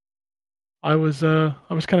 I was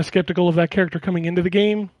kind of skeptical of that character coming into the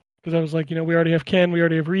game because I was like, we already have Ken, we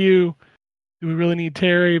already have Ryu. Do we really need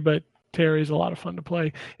Terry? But Terry's a lot of fun to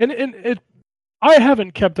play. And I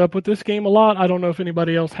haven't kept up with this game a lot. I don't know if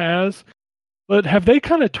anybody else has. But have they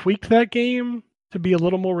kind of tweaked that game to be a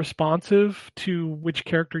little more responsive to which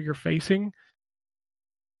character you're facing?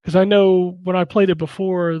 Because I know when I played it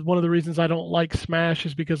before, one of the reasons I don't like Smash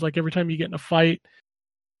is because like every time you get in a fight,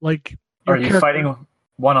 like Are you fighting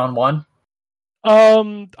one-on-one?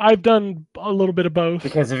 I've done a little bit of both.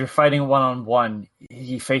 Because if you're fighting one-on-one,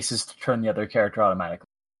 he faces to turn the other character automatically.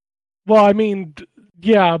 Well, I mean,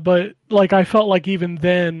 yeah, but like I felt like even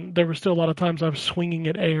then there were still a lot of times I was swinging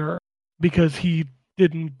at air because he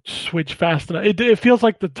didn't switch fast enough. It feels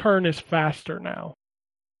like the turn is faster now.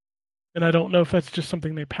 And I don't know if that's just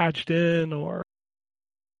something they patched in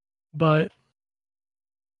but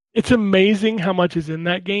it's amazing how much is in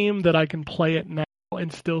that game that I can play it now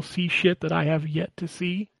and still see shit that I have yet to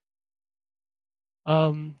see.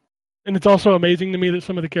 And it's also amazing to me that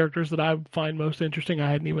some of the characters that I find most interesting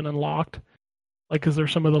I hadn't even unlocked. Like, because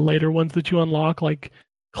there's some of the later ones that you unlock, like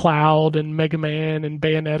Cloud and Mega Man and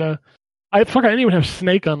Bayonetta. I didn't even have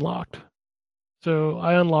Snake unlocked. So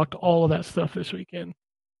I unlocked all of that stuff this weekend.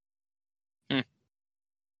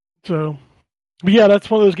 So, but yeah, that's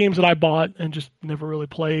one of those games that I bought and just never really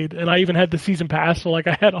played. And I even had the season pass, so like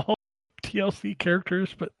I had all TLC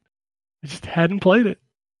characters, but I just hadn't played it.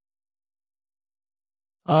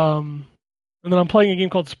 And then I'm playing a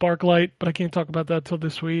game called Sparklight, but I can't talk about that till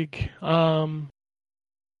this week. I'm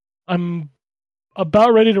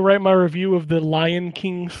about ready to write my review of the Lion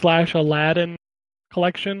King / Aladdin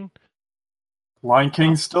collection. Lion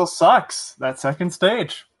King still sucks. That second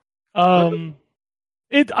stage.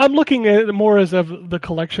 I'm looking at it more as of the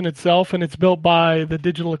collection itself, and it's built by the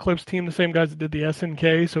Digital Eclipse team, the same guys that did the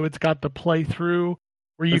SNK. So it's got the playthrough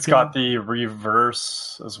where It's got the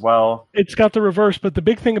reverse as well. It's got the reverse, but the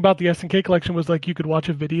big thing about the SNK collection was like you could watch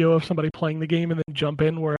a video of somebody playing the game and then jump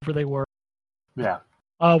in wherever they were. Yeah.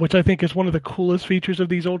 Which I think is one of the coolest features of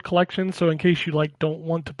these old collections. So in case you like don't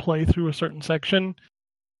want to play through a certain section,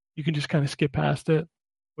 you can just kind of skip past it,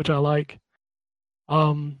 which I like.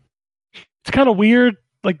 It's kind of weird,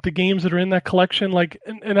 like the games that are in that collection. Like,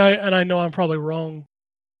 and I know I'm probably wrong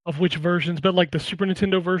of which versions, but like the Super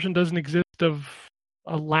Nintendo version doesn't exist of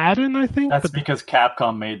Aladdin, I think. That's because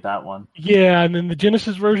Capcom made that one. Yeah, and then the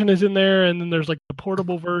Genesis version is in there, and then there's like the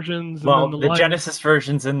portable versions. Well, and then the Genesis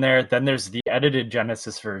version's in there. Then there's the edited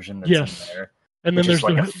Genesis version that's in there. And then there's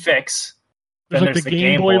like the a fix There's Then like there's the the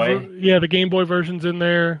Game Game Boy. Boy. The Game Boy version's in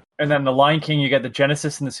there. And then the Lion King, you get the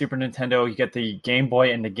Genesis and the Super Nintendo. You get the Game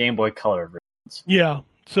Boy and the Game Boy Color versions. Yeah.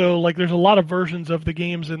 So like, there's a lot of versions of the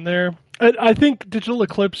games in there. I think Digital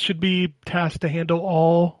Eclipse should be tasked to handle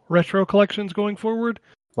all retro collections going forward.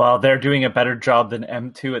 Well, they're doing a better job than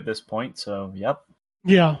M2 at this point. So, yep.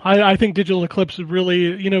 Yeah, I think Digital Eclipse is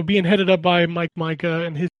really, being headed up by Mike Micah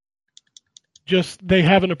and they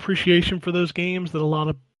have an appreciation for those games that a lot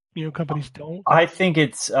of companies don't. I think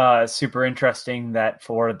it's super interesting that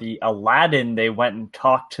for the Aladdin, they went and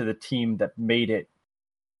talked to the team that made it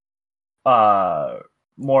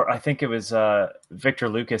more. I think it was Victor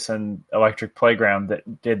Lucas and Electric Playground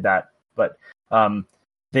that did that. But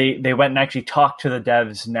they went and actually talked to the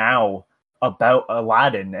devs now about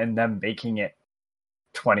Aladdin and them making it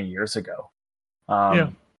 20 years ago.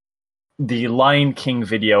 The Lion King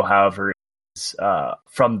video, however, is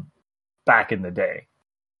from back in the day.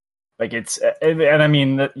 Like and I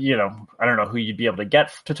mean, I don't know who you'd be able to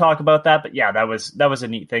get to talk about that, but yeah, that was a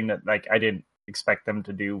neat thing that like I didn't expect them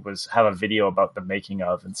to do, was have a video about the making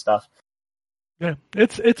of and stuff. Yeah,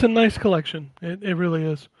 it's a nice collection. It really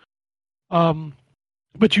is.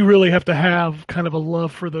 But you really have to have kind of a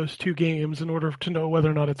love for those two games in order to know whether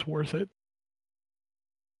or not it's worth it.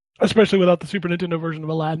 Especially without the Super Nintendo version of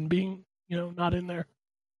Aladdin being, not in there.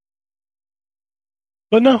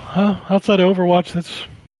 But no, outside of Overwatch, that's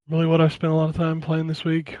really what I've spent a lot of time playing this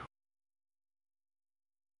week.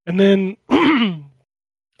 And then,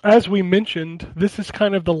 as we mentioned, this is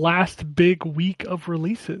kind of the last big week of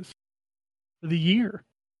releases for the year.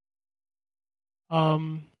 The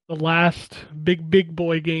last big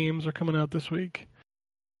boy games are coming out this week.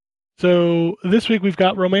 So this week we've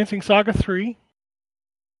got Romancing Saga 3,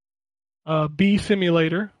 Bee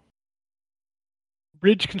Simulator,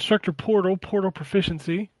 Bridge Constructor Portal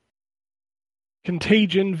Proficiency,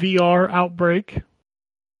 Contagion VR Outbreak,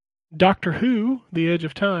 Doctor Who, The Edge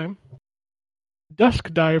of Time,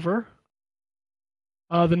 Dusk Diver,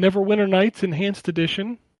 the Neverwinter Nights Enhanced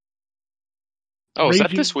Edition. Oh, is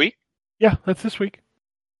that this week? Yeah, that's this week.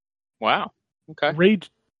 Wow. Okay.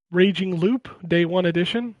 Raging Loop, Day 1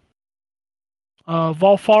 Edition.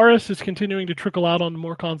 Valfaris is continuing to trickle out on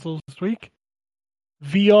more consoles this week.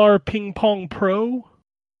 VR Ping Pong Pro,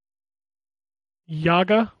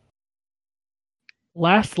 Yaga,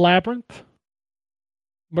 Last Labyrinth,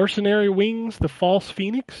 Mercenary Wings, The False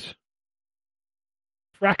Phoenix,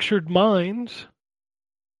 Fractured Minds,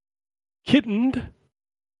 Kittened,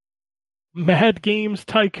 Mad Games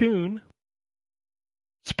Tycoon,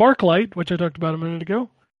 Sparklight, which I talked about a minute ago,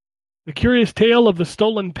 The Curious Tale of the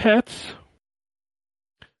Stolen Pets,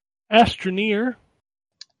 Astroneer,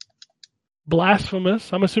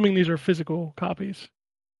 Blasphemous, I'm assuming these are physical copies,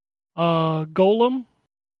 Golem,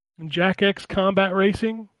 Jack X Combat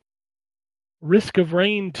Racing, Risk of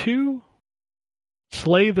Rain 2,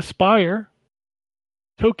 Slay the Spire,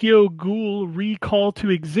 Tokyo Ghoul Recall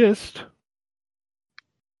to Exist,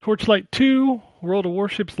 Torchlight 2, World of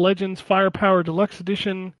Warships Legends Firepower Deluxe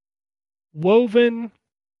Edition, Woven,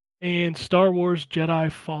 and Star Wars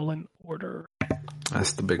Jedi Fallen Order.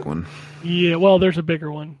 That's the big one. Yeah, well, there's a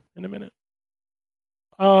bigger one in a minute.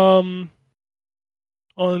 On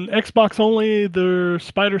Xbox only, the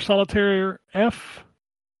Spider Solitaire F.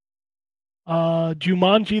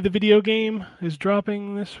 Jumanji, the video game, is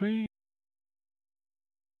dropping this week.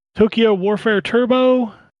 Tokyo Warfare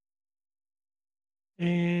Turbo.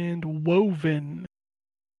 And Woven.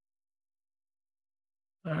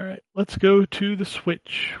 Alright, let's go to the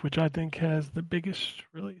Switch, which I think has the biggest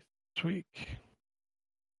release this week.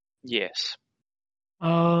 Yes.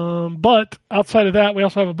 But outside of that, we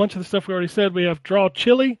also have a bunch of the stuff we already said. We have Draw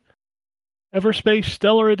Chili, Everspace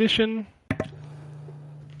Stellar Edition,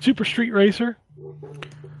 Super Street Racer,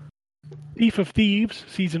 Thief of Thieves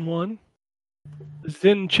Season 1,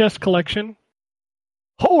 Zen Chess Collection,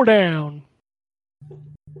 Hold Down,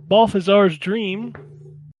 Balthazar's Dream,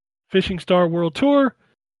 Fishing Star World Tour,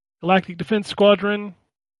 Galactic Defense Squadron,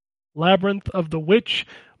 Labyrinth of the Witch.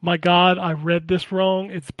 My God, I read this wrong.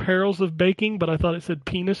 It's Perils of Baking, but I thought it said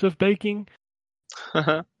Penis of Baking.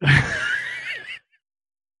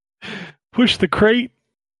 Push the Crate,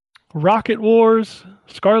 Rocket Wars,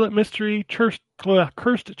 Scarlet Mystery,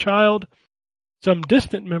 Cursed Child, Some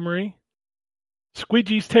Distant Memory,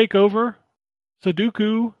 Squidgy's Takeover,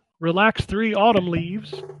 Sudoku, Relax 3 Autumn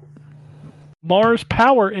Leaves, Mars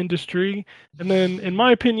Power Industry, and then, in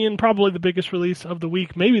my opinion, probably the biggest release of the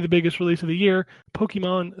week, maybe the biggest release of the year,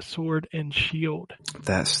 Pokemon Sword and Shield.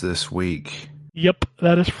 That's this week. Yep,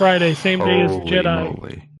 that is Friday, same day as Holy Jedi.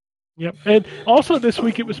 moly. Yep, and also this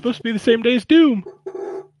week it was supposed to be the same day as Doom.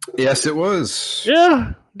 Yes, it was.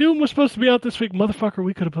 Yeah, Doom was supposed to be out this week. Motherfucker,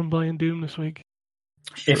 we could have been playing Doom this week.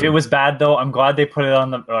 If it was bad though, I'm glad they put it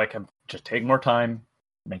on the just take more time,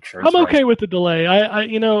 make sure. It's I'm okay right. with the delay. I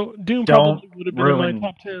Doom Don't probably would have been in my ruin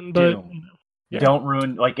top 10, but Doom. yeah. Don't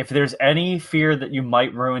ruin. Like if there's any fear that you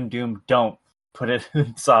might ruin Doom, don't put it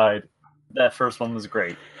inside. That first one was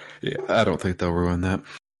great. Yeah, I don't think they'll ruin that.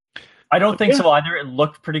 I don't think Yeah. so either. It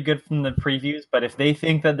looked pretty good from the previews, but if they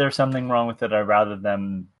think that there's something wrong with it, I'd rather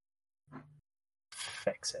them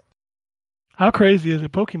fix it. How crazy is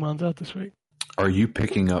it? Pokemon's out this week. Are you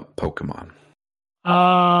picking up Pokemon?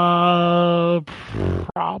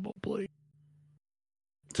 Probably.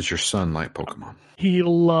 Does your son like Pokemon? He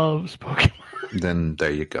loves Pokemon. Then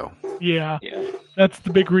there you go. Yeah, Yeah. that's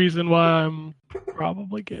the big reason why I'm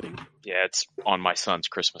probably getting. Yeah, it's on my son's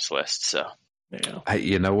Christmas list, so. Yeah. Hey,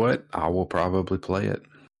 you know what? I will probably play it.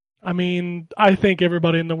 I mean, I think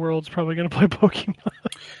everybody in the world's probably going to play Pokemon.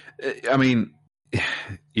 I mean,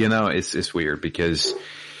 it's weird because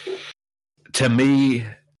to me,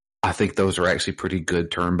 I think those are actually pretty good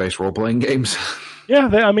turn-based role-playing games. Yeah,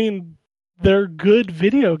 they're good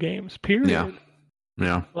video games, period.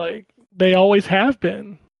 Yeah. Like, they always have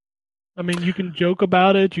been. I mean, you can joke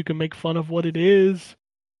about it, you can make fun of what it is,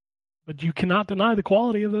 but you cannot deny the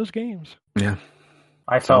quality of those games. Yeah.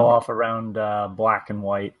 I fell off around Black and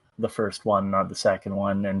White, the first one, not the second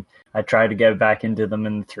one, and I tried to get back into them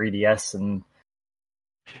in 3DS, and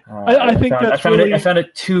I think I found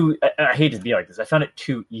it too. I hate to be like this. I found it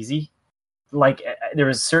too easy. Like there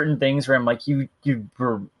was certain things where I'm like, you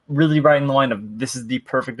were really riding the line of this is the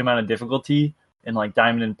perfect amount of difficulty in like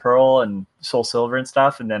Diamond and Pearl and Soul Silver and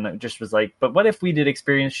stuff, and then it just was like, but what if we did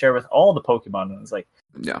experience share with all the Pokemon? And I was like,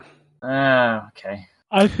 Yeah. Okay.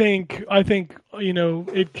 I think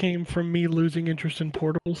it came from me losing interest in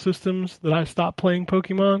portable systems that I stopped playing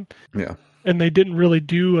Pokemon. Yeah. And they didn't really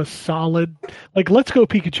do a solid Let's Go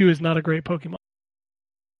Pikachu is not a great Pokemon.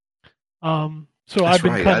 So That's I've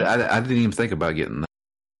been right. I didn't even think about getting that.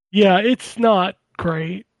 Yeah, it's not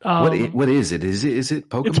great. What is it? Is it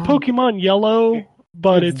Pokemon? It's Pokemon Yellow,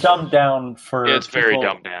 but it's dumbed down for. Yeah, it's very people-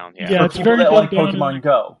 dumbed down. Yeah. Yeah, for it's people very that like dumbed down. Pokemon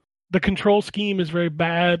Go. The control scheme is very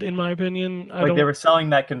bad, in my opinion. Like they were selling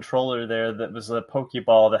that controller there that was a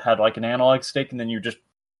Pokeball that had like an analog stick, and then you just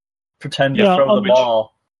pretend to Yeah, throw the which-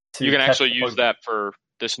 ball. To You can catch actually the use Pokemon. that for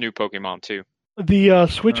this new Pokemon too. The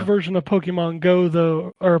Switch version of Pokemon Go,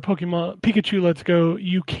 though, or Pokemon Pikachu Let's Go,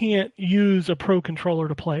 you can't use a Pro controller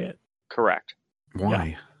to play it. Correct.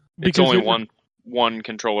 Why? It's Because only one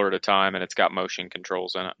controller at a time, and it's got motion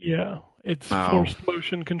controls in it. Yeah, it's Oh. forced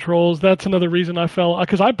motion controls. That's another reason I fell,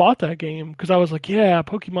 because I bought that game because I was like, yeah,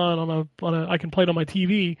 Pokemon on a I can play it on my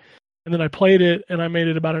TV, and then I played it and I made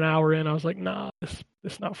it about an hour in. I was like, nah,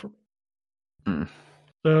 this not for me. Mm.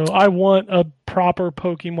 So I want a proper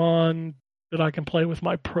Pokemon that I can play with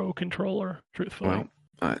my Pro controller. Truthfully,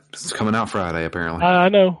 Well, it's coming out Friday, apparently. I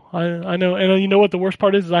know, I know, and you know what the worst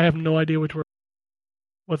part is I have no idea which.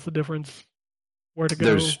 What's the difference? Where to go?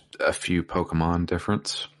 There's a few Pokemon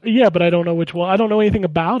difference. Yeah, but I don't know which one. I don't know anything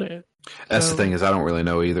about it. That's So- the thing is I don't really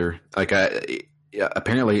know either. Like,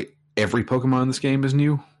 apparently every Pokemon in this game is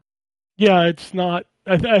new. Yeah, it's not.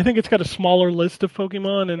 I think it's got a smaller list of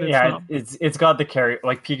Pokemon, and it's Yeah, not. it's got the carry.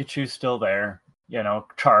 Like Pikachu's still there. You know,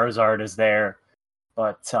 Charizard is there,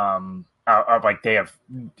 but like they have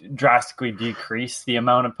drastically decreased the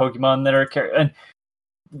amount of Pokemon that are and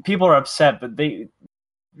people are upset, but they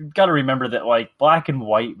got to remember that like Black and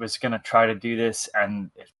White was going to try to do this and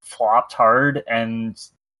it flopped hard, and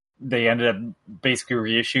they ended up basically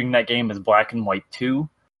reissuing that game as Black and White 2.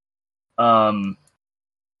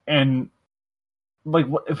 And like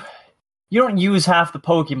you don't use half the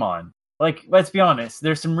Pokemon. Like, let's be honest,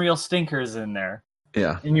 there's some real stinkers in there.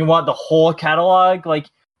 Yeah. And you want the whole catalog. Like,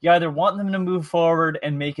 you either want them to move forward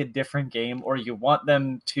and make a different game, or you want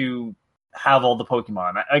them to have all the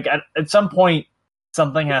Pokemon. Like, at some point,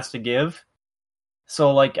 something has to give.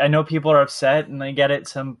 So, like, I know people are upset, and I get it.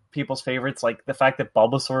 Some people's favorites, like the fact that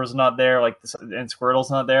Bulbasaur is not there, and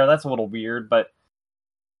Squirtle's not there, that's a little weird. But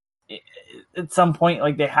at some point,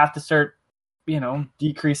 like, they have to start,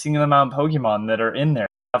 decreasing the amount of Pokemon that are in there.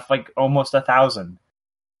 Have like almost 1,000.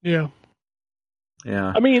 Yeah,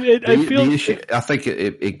 Yeah. I mean, I feel the issue, I think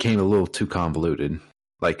it came a little too convoluted.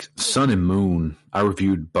 Like Sun and Moon, I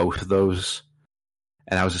reviewed both of those,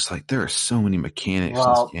 and I was just like, there are so many mechanics in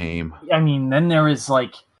this game. I mean, then there is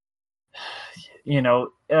like, in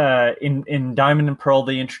Diamond and Pearl,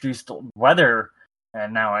 they introduced weather.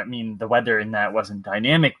 And now, I mean, the weather in that wasn't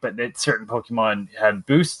dynamic, but that certain Pokemon had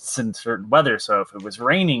boosts in certain weather. So if it was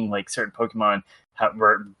raining, like certain Pokemon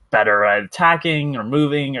were better at attacking or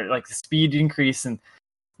moving, or like the speed increase. And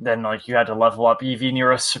then like you had to level up Eevee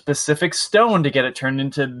near a specific stone to get it turned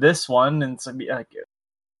into this one, and so like, it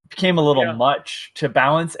became a little much to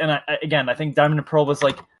balance. And I think Diamond and Pearl was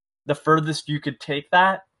like the furthest you could take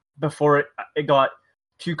that before it got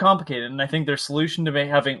too complicated. And I think their solution to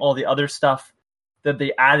having all the other stuff that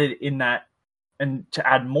they added in that, and to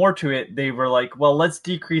add more to it, they were like, well, let's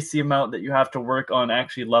decrease the amount that you have to work on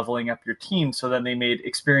actually leveling up your team. So then they made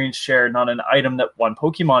experience share not an item that one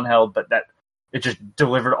Pokemon held, but that it just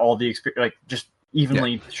delivered all the experience, like just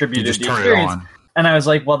evenly distributed the experience. And I was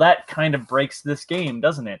like, well, that kind of breaks this game,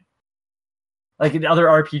 doesn't it? Like other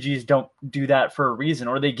RPGs don't do that for a reason,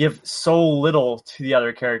 or they give so little to the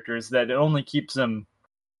other characters that it only keeps them,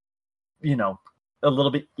 you know, a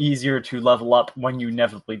little bit easier to level up when you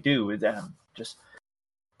inevitably do. Just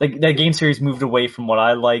like that game series moved away from what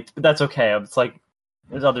I liked, but that's okay. It's like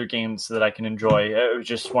there's other games that I can enjoy. It was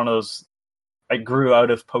just one of those. I grew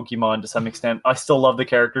out of Pokemon to some extent. I still love the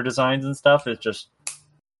character designs and stuff. It's just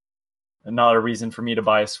not a reason for me to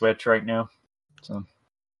buy a Switch right now. So,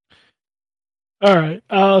 all right.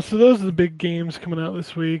 So those are the big games coming out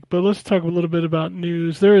this week. But let's talk a little bit about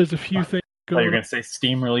news. There is a few things going. You're going to say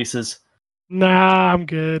Steam releases? Nah, I'm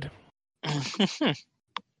good.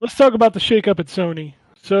 Let's talk about the shakeup at Sony.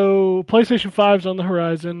 So PlayStation 5's on the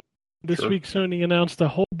horizon. This week, Sony announced a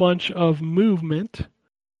whole bunch of movement.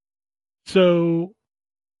 So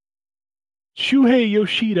Shuhei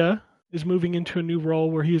Yoshida is moving into a new role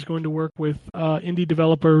where he is going to work with indie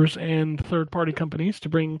developers and third-party companies to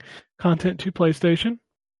bring content to PlayStation.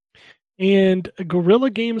 And Guerrilla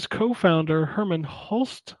Games co-founder Herman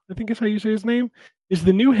Hulst, I think is how you say his name, is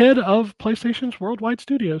the new head of PlayStation's worldwide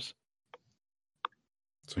studios.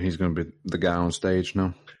 So he's going to be the guy on stage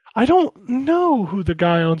now? I don't know who the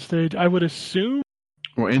guy on stage. I would assume.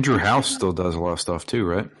 Well, Andrew House still does a lot of stuff too,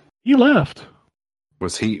 right? He left.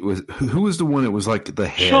 Who was the one that was like the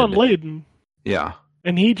head? Sean Layden. Yeah.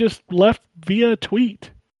 And he just left via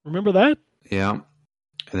tweet. Remember that? Yeah. And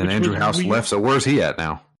then Andrew House left. So where's he at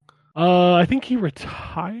now? I think he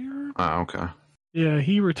retired. Oh, okay. Yeah,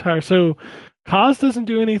 he retired. So Kaz doesn't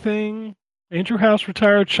do anything. Andrew House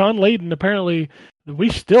retired. Sean Layden, apparently, we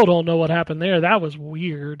still don't know what happened there. That was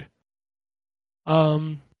weird.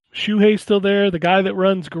 Shuhei's still there. The guy that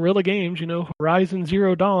runs Guerrilla Games, you know, Horizon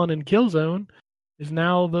Zero Dawn and Killzone, is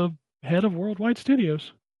now the head of Worldwide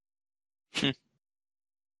Studios. It's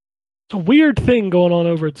a weird thing going on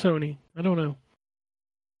over at Sony. I don't know.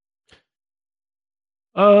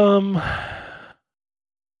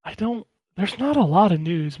 There's not a lot of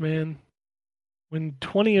news, man. When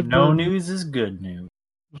 20 of news is good news.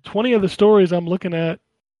 20 of the stories I'm looking at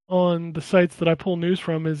on the sites that I pull news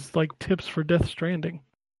from is like tips for Death Stranding.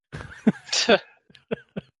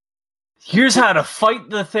 Here's how to fight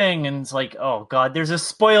the thing, and it's like, oh god, there's a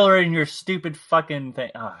spoiler in your stupid fucking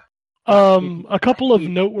thing. A couple of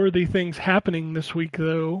noteworthy things happening this week,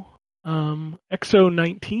 though. XO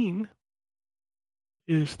 19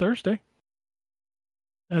 is Thursday.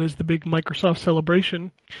 That is the big Microsoft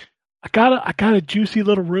celebration. I got a juicy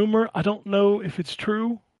little rumor. I don't know if it's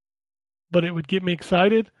true, but it would get me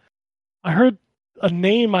excited. I heard a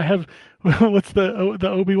name I have. What's the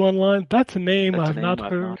Obi-Wan line? That's a name I've not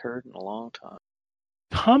heard in a long time.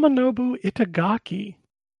 Tamanobu Itagaki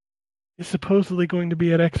is supposedly going to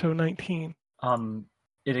be at XO 19.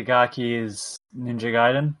 Itagaki is Ninja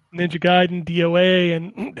Gaiden? Ninja Gaiden, DOA,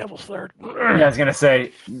 and Devil's Third. Yeah, I was going to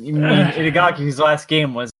say, you mean Itagaki's last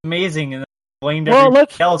game was amazing and blamed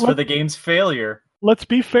everybody else for the game's failure. Let's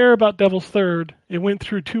be fair about Devil's Third. It went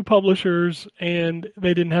through 2 publishers, and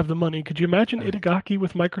they didn't have the money. Could you imagine Itagaki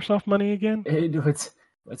with Microsoft money again?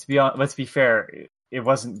 Let's be fair. It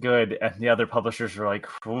wasn't good, and the other publishers were like,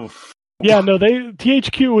 oof. Yeah, no,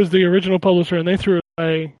 THQ was the original publisher, and they threw it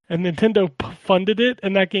away. And Nintendo funded it,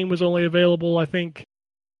 and that game was only available, I think,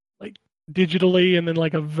 like digitally, and then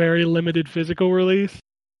like a very limited physical release.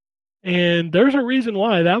 And there's a reason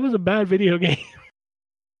why. That was a bad video game.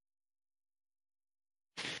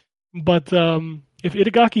 But if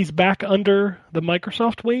Itagaki's back under the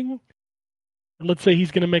Microsoft wing, and let's say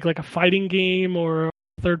he's going to make like a fighting game or a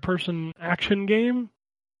third-person action game,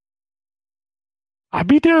 I'd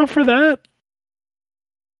be down for that.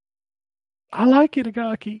 I like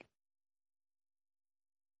Itagaki.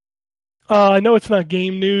 I know it's not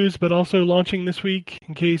game news, but also launching this week,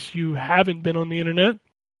 in case you haven't been on the internet,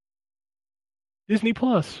 Disney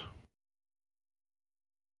Plus.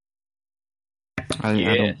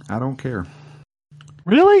 I don't care.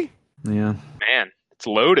 Really? Yeah. Man, it's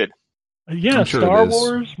loaded. Yeah, sure Star it is.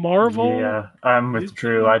 Wars, Marvel. Yeah, I'm with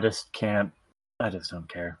Drew. I just can't. I just don't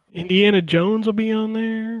care. Indiana Jones will be on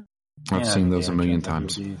there. I've seen those a million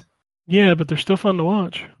times. Yeah, but they're still fun to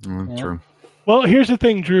watch. Yeah. True. Well, here's the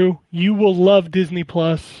thing, Drew. You will love Disney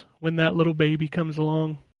Plus when that little baby comes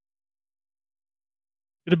along.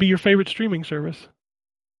 It'll be your favorite streaming service.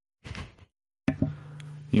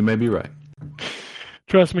 You may be right.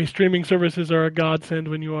 Trust me, streaming services are a godsend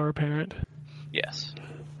when you are a parent. Yes.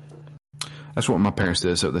 That's what my parents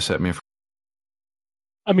did, so they set me up.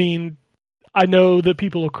 I mean, I know that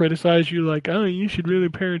people will criticize you like, oh, you should really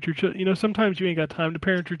parent your children. You know, sometimes you ain't got time to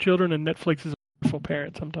parent your children, and Netflix is a wonderful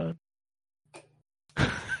parent sometimes.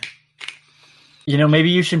 You know, maybe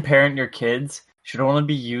you should parent your kids. Should only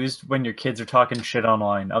be used when your kids are talking shit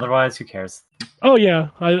online. Otherwise, who cares? Oh, yeah.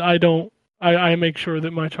 I don't. I make sure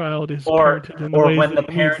that my child is parented in the Or ways when that the it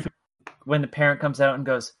needs parent when the parent comes out and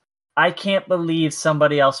goes, I can't believe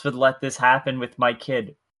somebody else would let this happen with my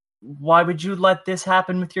kid. Why would you let this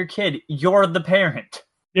happen with your kid? You're the parent.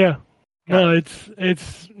 Yeah. No,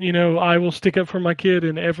 it's you know, I will stick up for my kid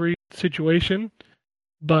in every situation,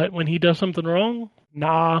 but when he does something wrong,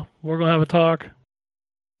 nah, we're going to have a talk.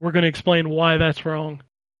 We're going to explain why that's wrong.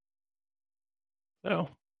 So,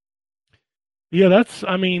 yeah, that's,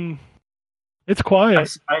 I mean, it's quiet.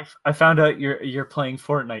 I found out you're playing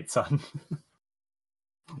Fortnite, son.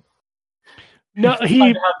 No, Time to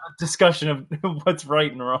have a discussion of what's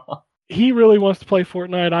right and wrong. he really wants to play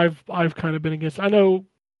Fortnite. I've kind of been against. I know,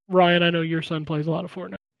 Ryan, I know your son plays a lot of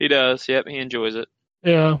Fortnite. He does. Yep, he enjoys it.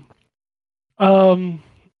 Yeah. I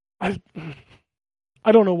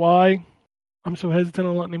don't know why I'm so hesitant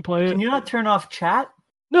on letting him play it. Can you not turn off chat?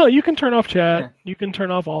 No, you can turn off chat. Yeah. You can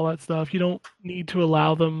turn off all that stuff. You don't need to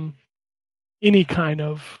allow them any kind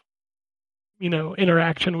of, you know,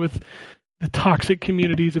 interaction with the toxic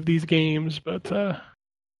communities of these games. But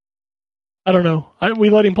I don't know. We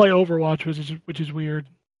let him play Overwatch, which is weird,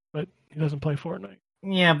 but he doesn't play Fortnite.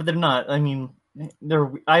 Yeah, but they're not. I mean,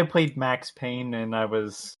 I played Max Payne, and I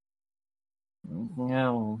was, you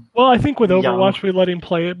know, Well, I think with Young. Overwatch, we let him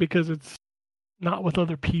play it because it's not with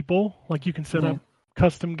other people. Like you can set up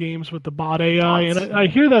custom games with the bot AI, Bots. and I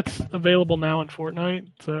hear that's available now in Fortnite.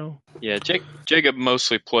 So Yeah, Jacob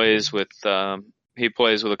mostly plays with. He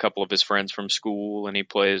plays with a couple of his friends from school, and he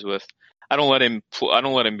plays with. I don't let him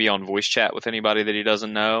be on voice chat with anybody that he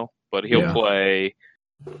doesn't know, but he'll Yeah. play.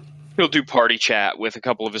 He'll do party chat with a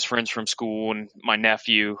couple of his friends from school and my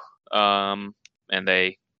nephew, and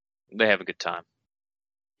they have a good time.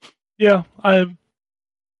 yeah, I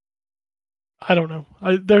don't know.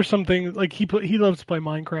 There's something like he loves to play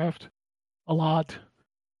Minecraft a lot,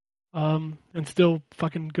 and still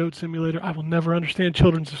fucking Goat Simulator. I will never understand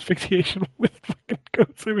children's asphyxiation with fucking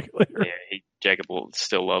Goat Simulator. Yeah, Jacob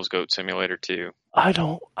still loves Goat Simulator too. I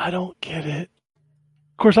don't get it.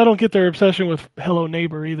 Of course, I don't get their obsession with Hello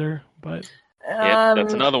Neighbor either. But Yeah,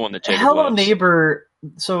 that's another one that Jacob Hello loves. Neighbor.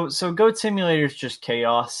 So Goat Simulator is just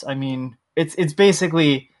chaos. I mean, it's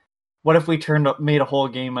basically, what if we made a whole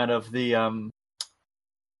game out of the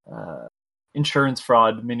insurance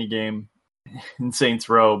fraud minigame in Saints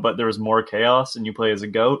Row, but there was more chaos and you play as a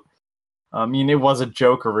goat. I mean, it was a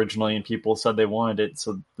joke originally, and people said they wanted it,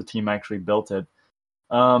 so the team actually built it.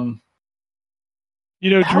 you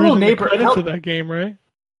know, Hello Drew's in the Neighbor, credits of that game, right?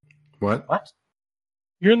 What? What?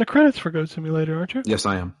 You're in the credits for Goat Simulator, aren't you? Yes,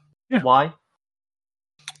 I am. Yeah. Why?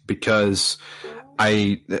 Because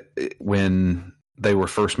when they were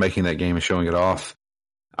first making that game and showing it off,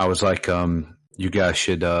 I was like, you guys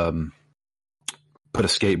should put a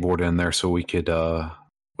skateboard in there so we could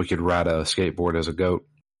ride a skateboard as a goat.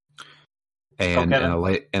 And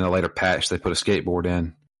Okay. in a later patch, they put a skateboard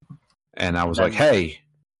in, and I was like, hey,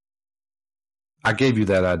 I gave you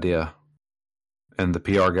that idea. And the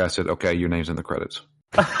PR guy said, okay, your name's in the credits.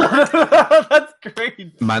 That's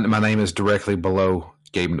great. My name is directly below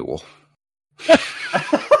Gabe Newell.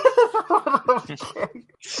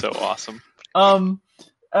 So awesome.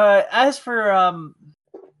 As for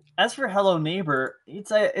Hello Neighbor,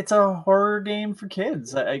 it's a horror game for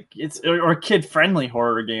kids. Or a kid friendly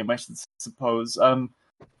horror game, I should suppose.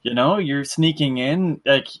 You know, you're sneaking in,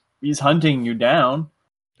 like he's hunting you down.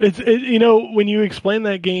 You know, when you explain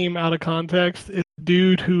that game out of context, it's a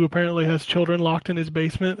dude who apparently has children locked in his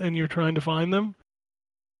basement, and you're trying to find them.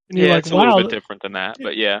 And you're Yeah, like, it's a wow, little bit different than that,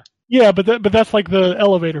 but yeah. yeah, but that's like the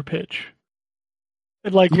elevator pitch.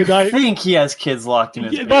 And like, You the guy, think he has kids locked in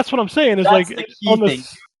his yeah, basement. that's what I'm saying. Is That's like the key on the thing.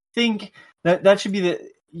 Think that should be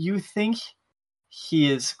you think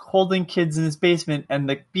he is holding kids in his basement,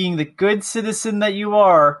 and being the good citizen that you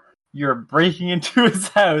are, you're breaking into his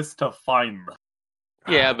house to find them.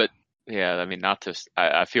 Yeah, but I mean, not to.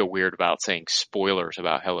 I feel weird about saying spoilers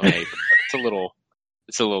about Hello Neighbor. But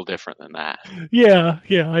it's a little different than that. yeah.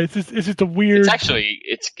 It's just a weird. It's actually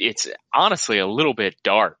it's honestly a little bit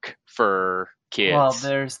dark for kids. Well,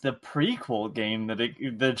 there's the prequel game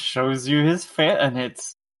that shows you his and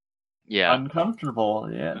it's yeah. uncomfortable.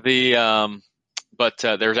 Yeah. But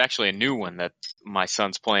there's actually a new one that my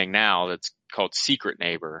son's playing now that's called Secret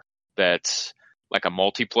Neighbor. That's like a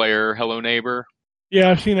multiplayer Hello Neighbor. Yeah,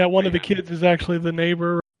 I've seen that. One of the kids is actually the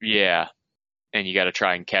neighbor. Yeah. And you got to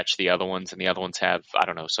try and catch the other ones, and the other ones have, I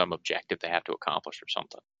don't know, some objective they have to accomplish or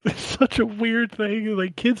something. It's such a weird thing.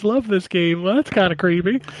 Like, kids love this game. Well, that's kind of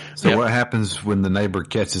creepy. So Yep. what happens when the neighbor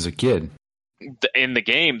catches a kid? In the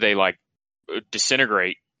game, they like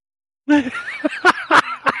disintegrate. This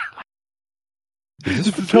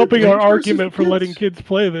is helping our argument for letting kids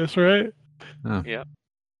play this, right? Oh. Yeah.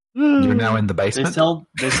 You're now in the They basement? sell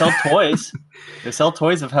toys. They sell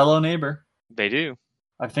toys of Hello Neighbor. They do.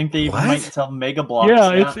 I think they even What? might sell Mega Blocks.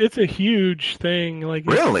 Yeah, it's a huge thing. Like,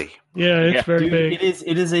 Really? yeah, it's Yeah. very Dude, big.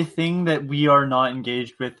 it is a thing that we are not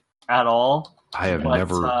engaged with at all. I have But,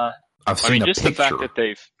 never. I've I seen mean, a just picture.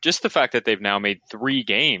 the fact that they've now made 3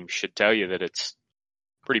 games should tell you that it's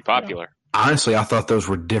pretty popular. Honestly, I thought those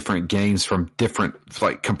were different games from different,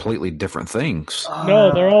 like completely different things.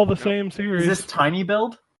 No, they're all the same series. Is this Tiny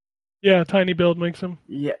Build? Yeah, Tiny Build makes them.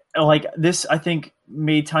 Yeah, like this, I think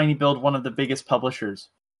made Tiny Build one of the biggest publishers.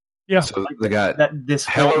 Yeah. So they got That this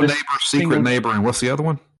Hello this Neighbor, Secret single- Neighbor, and what's the other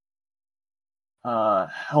one?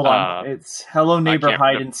 Hold on, it's Hello Neighbor can't Hide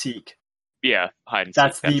remember. and Seek. Yeah, hide and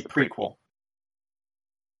That's seek. the prequel.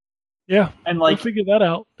 Yeah, And like, like, figure that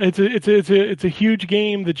out. It's a huge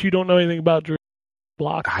game that you don't know anything about. Drew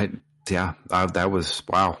Block. That was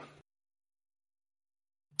wow.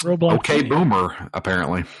 Roblox. Okay, Boomer.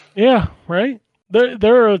 Apparently, Yeah, right.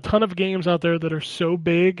 There are a ton of games out there that are so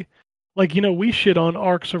big. Like, we shit on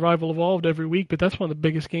Ark Survival Evolved every week, but that's one of the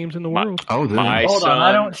biggest games in the My- world. oh, My hold son, on,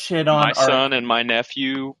 I don't shit on my Ark. son and my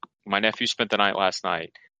nephew spent the night last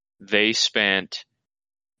night. They spent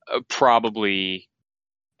probably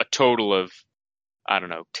a total of, I don't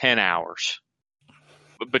know, 10 hours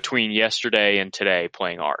between yesterday and today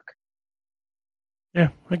playing Ark. Yeah,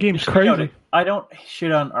 that game's You should note crazy. it. I don't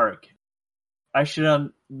shit on Ark. I shit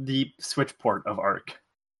on the Switch port of Ark.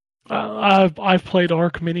 I've played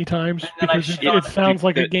Ark many times And then I because shit it on sounds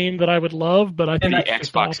like a the- game that I would love, but I think The And it's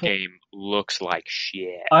just Xbox awful. game looks like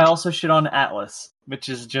shit. I also shit on Atlas, which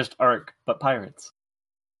is just Ark but pirates.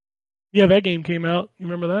 Yeah, that game came out. You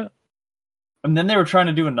remember that? And then they were trying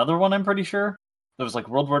to do another one. I'm pretty sure that was like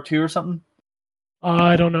World War II or something.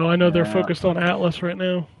 I don't know. I know they're Yeah. focused on Atlas right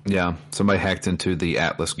now. yeah. Somebody hacked into the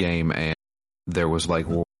Atlas game, and there was like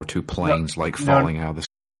World War II planes like no. falling out of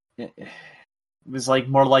the. It was like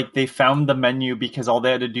more like they found the menu because all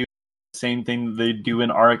they had to do was the same thing they do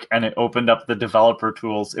in Ark, and it opened up the developer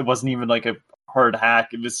tools. It wasn't even like a hard hack.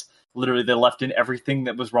 It was literally they left in everything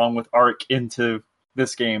that was wrong with Ark into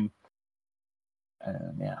this game.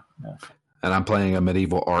 Yeah. No. And I'm playing a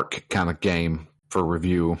medieval Ark kind of game for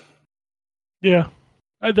review. Yeah.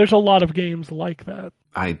 There's a lot of games like that.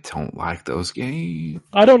 I don't like those games.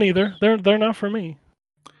 I don't either. They're not for me.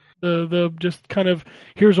 The just kind of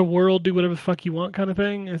here's a world, do whatever the fuck you want kind of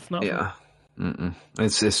thing. It's not. Yeah.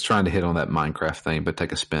 It's trying to hit on that Minecraft thing, but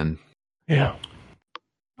take a spin. Yeah.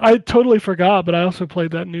 I totally forgot, but I also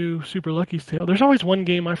played that new Super Lucky's Tale. There's always one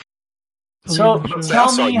game I. So forget to show. tell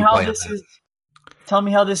saw me you how playing this that. is. Tell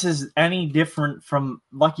me how this is any different from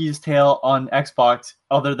Lucky's Tale on Xbox,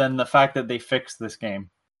 other than the fact that they fixed this game.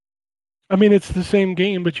 I mean, it's the same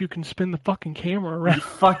game, but you can spin the fucking camera around.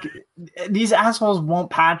 Fuck, these assholes won't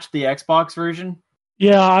patch the Xbox version.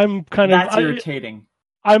 Yeah, I'm kind That's of. irritating.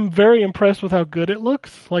 I'm very impressed with how good it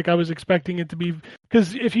looks. Like, I was expecting it to be.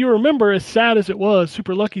 Because if you remember, as sad as it was,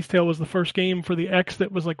 Super Lucky's Tale was the first game for the X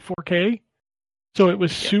that was like 4K. So it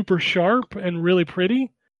was super sharp and really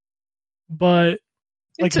pretty. But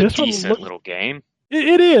It's like, a this one decent little game.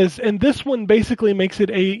 it is. And this one basically makes it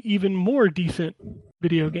a even more decent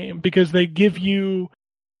video game because they give you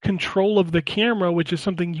control of the camera, which is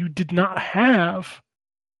something you did not have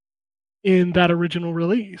in that original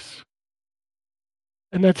release.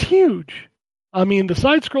 And that's huge. I mean, the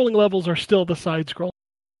side-scrolling levels are still the side-scrolling.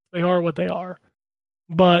 They are what they are.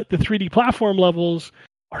 But the 3D platform levels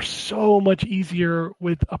are so much easier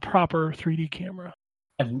with a proper 3D camera.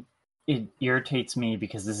 And it irritates me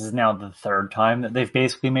because this is now the third time that they've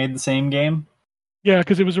basically made the same game. Yeah,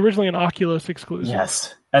 because it was originally an Oculus exclusive.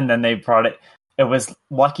 Yes, and then they brought it. It was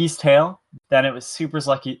Lucky's Tale, then it was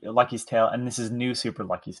Lucky's Tale, and this is new Super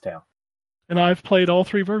Lucky's Tale. And I've played all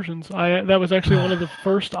 3 versions. That was actually one of the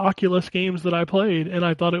first Oculus games that I played, and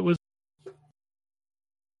I thought it was...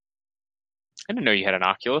 I didn't know you had an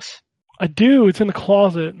Oculus. I do. It's in the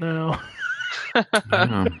closet now.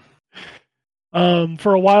 Yeah.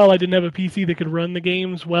 For a while, I didn't have a PC that could run the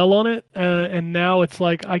games well on it, and now it's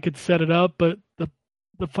like I could set it up, but the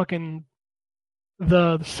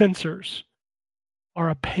sensors are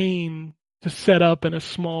a pain to set up in a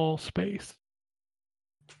small space.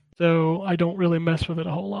 So I don't really mess with it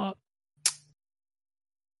a whole lot.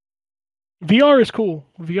 VR is cool.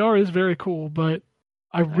 VR is very cool, but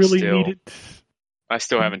I really need it. I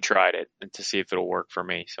still haven't tried it to see if it'll work for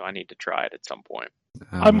me, so I need to try it at some point.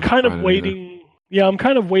 I'm kind of waiting. Yeah, I'm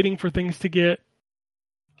kind of waiting for things to get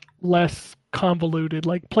less convoluted.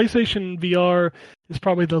 Like PlayStation VR is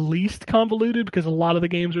probably the least convoluted because a lot of the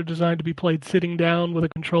games are designed to be played sitting down with a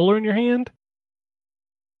controller in your hand.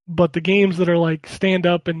 But the games that are like stand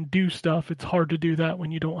up and do stuff, it's hard to do that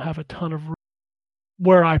when you don't have a ton of room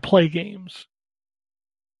where I play games.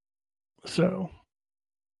 So,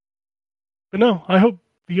 but no, I hope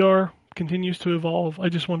VR continues to evolve. I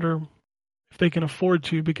just wonder if they can afford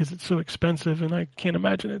to because it's so expensive, and I can't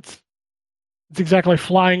imagine it's exactly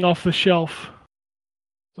flying off the shelf.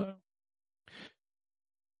 So,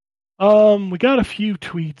 we got a few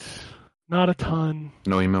tweets, not a ton.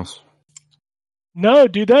 No emails. No,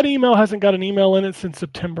 dude, that email hasn't got an email in it since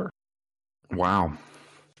September. Wow.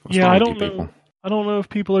 What's Yeah, wrong I with don't you know. people? I don't know if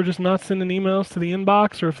people are just not sending emails to the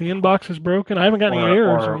inbox or if the inbox is broken. I haven't got any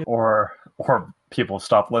errors. Or anything. Or people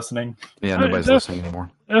stop listening. Yeah, nobody's that's- listening anymore.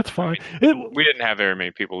 That's fine. We didn't have very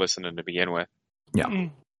many people listening to begin with. Yeah.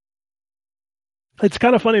 It's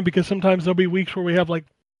kind of funny because sometimes there'll be weeks where we have like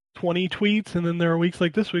 20 tweets, and then there are weeks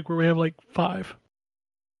like this week where we have like 5.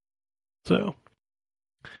 So,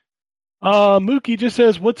 Mookie just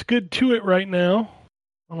says, "What's good to it right now?"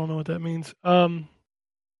 I don't know what that means.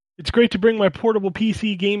 It's great to bring my portable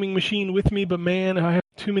PC gaming machine with me, but man, I have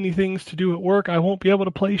too many things to do at work. I won't be able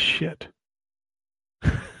to play shit.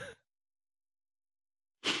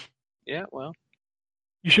 Yeah, well,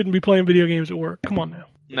 You shouldn't be playing video games at work. Come on now.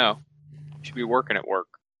 no. You should be working at work.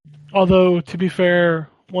 Although, to be fair,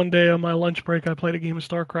 one day on my lunch break, I played a game of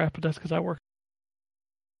StarCraft, but that's because I work.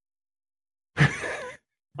 Oh,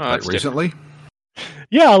 Like that's recently?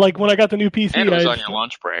 Yeah, like when I got the new PC. different. And it was I- on your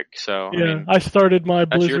lunch break, so Yeah, I mean, I started my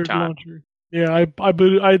that's your Blizzard time. launcher. Yeah,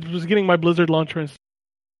 I was getting my Blizzard launcher, and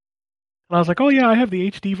I was like, "Oh yeah, I have the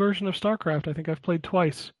HD version of StarCraft. I think I've played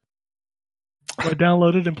twice." So I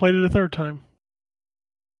downloaded and played it a third time.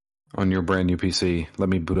 On your brand new PC, let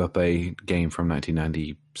me boot up a game from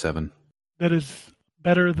 1997. That is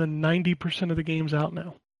better than 90% of the games out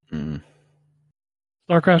now. Mm.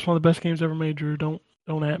 StarCraft's one of the best games ever made. Drew, don't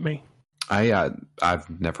at me. I've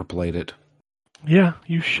never played it. Yeah,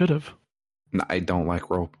 you should have. I don't like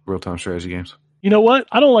real-time strategy games. You know what?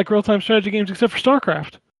 I don't like real-time strategy games except for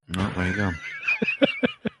StarCraft. Oh, there you go.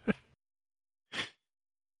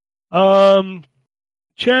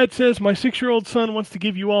 Chad says, my 6-year-old son wants to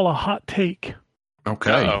give you all a hot take.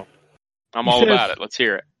 Okay. Uh-oh. I'm He all says- about it. Let's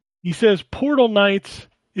hear it. He says Portal Knights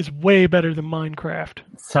is way better than Minecraft.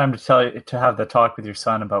 It's time to tell you to have the talk with your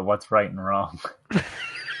son about what's right and wrong.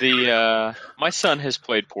 My son has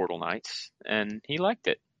played Portal Knights, and he liked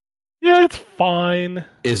it. Yeah, it's fine.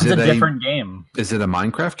 Is It's it a different game. Is it a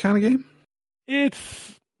Minecraft kind of game?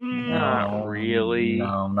 It's Not really.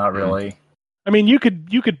 No, not really. I mean, you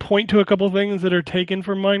could point to a couple things that are taken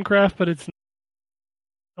from Minecraft, but it's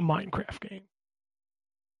not a Minecraft game.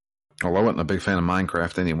 Well, I wasn't a big fan of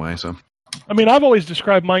Minecraft anyway, so I mean, I've always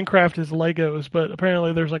described Minecraft as Legos, but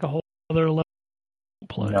apparently there's like a whole other level to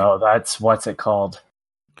play. No, that's what's it called?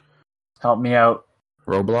 Help me out.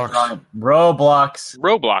 Roblox. Roblox.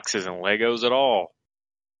 Roblox isn't Legos at all.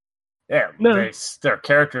 Yeah, No. their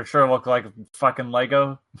characters sure look like fucking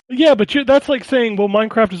Lego. Yeah, but that's like saying, well,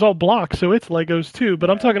 Minecraft is all blocks, so it's Legos too. But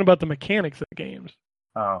I'm talking about the mechanics of the games.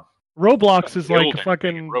 Oh, Roblox is like Building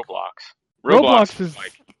fucking. Roblox. Roblox is is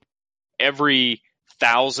like every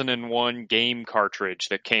 1001 game cartridge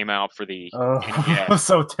that came out for the NES.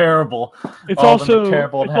 so terrible. It's all of them also are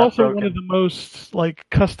terrible and it's also half-broken. one of the most like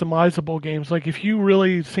customizable games. Like if you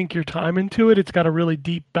really sink your time into it, it's got a really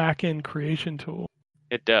deep back end creation tool.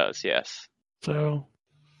 It does, yes. So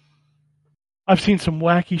I've seen some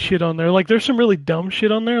wacky shit on there. Like there's some really dumb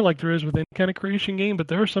shit on there, like there is with any kind of creation game. But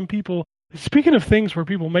there are some people. Speaking of things where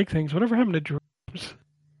people make things, whatever happened to Dreams?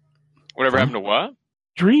 Whatever Huh? happened to what?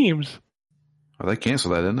 Dreams. Oh, they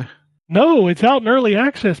canceled that, didn't they? No, it's out in early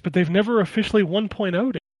access, but they've never officially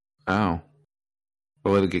 1.0'd it. Oh.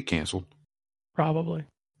 Well, it'll get canceled. Probably.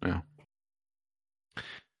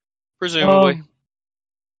 Presumably.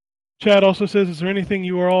 Chad also says, is there anything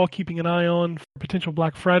you are all keeping an eye on for potential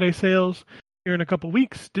Black Friday sales here in a couple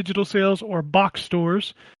weeks, digital sales or box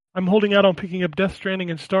stores? I'm holding out on picking up Death Stranding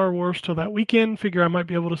and Star Wars till that weekend. Figure I might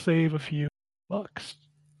be able to save a few bucks.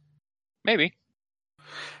 Maybe.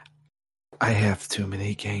 I have too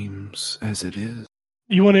many games as it is.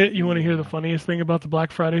 You want to hear the funniest thing about the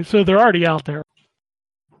Black Friday? So they're already out there.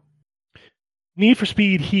 Need for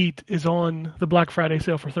Speed Heat is on the Black Friday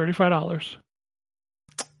sale for $35.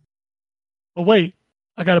 Oh wait,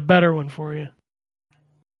 I got a better one for you.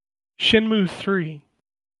 Shenmue 3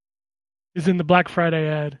 is in the Black Friday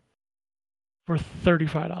ad for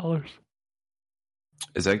 $35.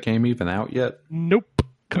 Is that game even out yet? Nope.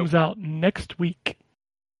 Comes out next week.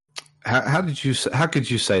 How could you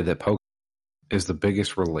say that Pokemon is the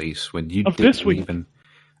biggest release when you Of didn't this week. even?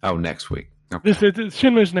 Oh, next week. Okay. This is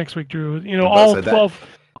Shenmue's next week, Drew. You know, I was about to say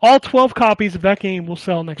all 12 copies of that game will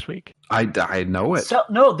sell next week. I know it. So,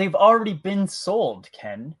 no, they've already been sold,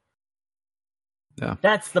 Ken. Yeah.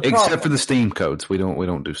 That's the problem. Except for the Steam codes, we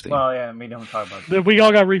don't do Steam. Well, yeah, we don't talk about that. We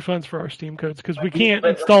all got refunds for our Steam codes because we can't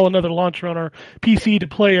But- install another launcher on our PC to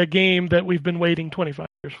play a game that we've been waiting 25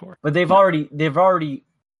 years for. But they've already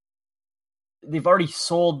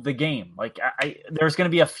sold the game. Like, there's going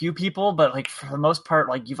to be a few people, but like for the most part,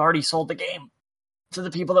 like you've already sold the game to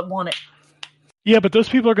the people that want it. Yeah, but those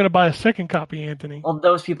people are going to buy a second copy, Anthony. Well,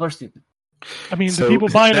 those people are stupid. I mean, So the people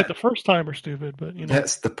buying that- it the first time are stupid, but you know.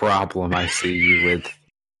 That's the problem I see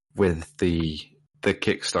with the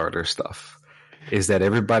Kickstarter stuff. Is that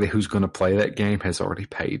everybody who's going to play that game has already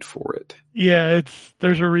paid for it, Yeah,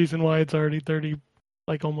 there's a reason why it's already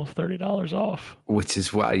almost $30 off. which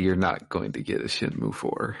is why you're not going to get a Shenmue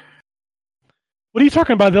 4. What are you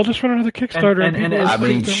talking about? They'll just run another Kickstarter. And- people and- will I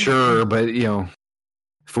mean, freak them. sure, but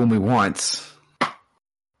fool me once.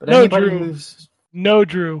 But No, anybody Drew. who's No,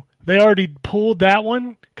 Drew. They already pulled that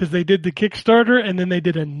one because they did the Kickstarter and then they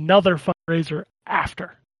did another fundraiser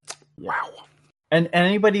after. Wow. and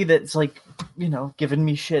anybody that's like, giving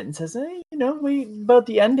me shit and says, hey, about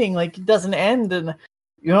the ending, like it doesn't end, and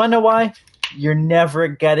you wanna know why? You're never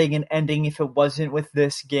getting an ending if it wasn't with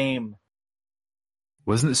this game.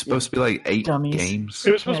 Wasn't it supposed to be like 8 Dummies. games?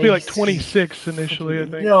 It was supposed to be like 26 initially, I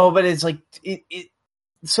think. No, but it's like it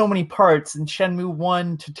so many parts, and Shenmue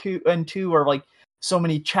 1 to 2 and 2 are like so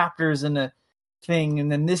many chapters in a thing,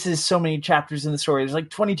 and then this is so many chapters in the story. There's like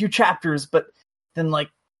 22 chapters, but then like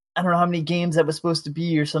I don't know how many games that was supposed to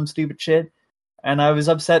be or some stupid shit. And I was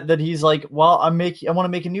upset that he's like, well, I want to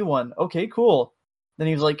make a new one. Okay, cool. Then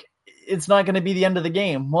he was like, it's not going to be the end of the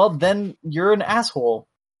game. Well, then you're an asshole.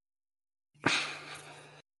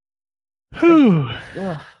 Whew.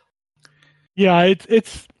 Ugh. Yeah,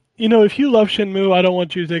 it's if you love Shenmue, I don't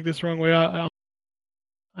want you to take this the wrong way. I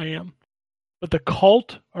am. But the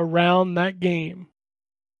cult around that game,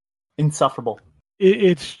 Insufferable.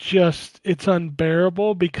 it's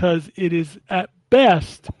unbearable because it is at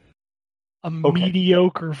best a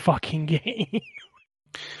mediocre fucking game.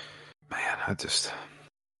 Man,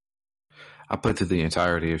 I played through the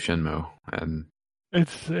entirety of Shenmue, and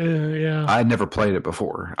It's yeah. I had never played it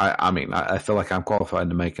before. I feel like I'm qualified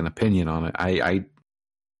to make an opinion on it. I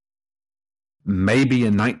maybe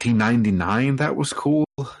in 1999 that was cool.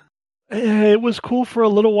 It was cool for a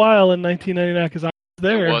little while in 1999 because I was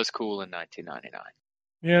there. It was cool in 1999.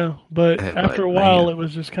 Yeah, but But, after a while, man. it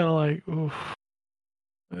was just kind of like, oof,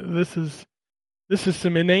 this is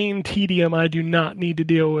some inane tedium I do not need to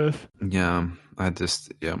deal with. Yeah, And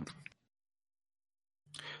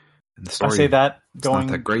the I story, say that it's not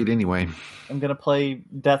that great anyway. I'm gonna play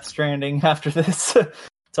Death Stranding after this.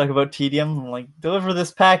 Talk about tedium. I'm like, deliver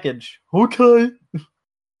this package. Okay.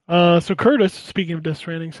 So Curtis, speaking of Death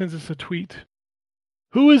Stranding, sends us a tweet.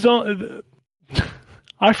 Who is on?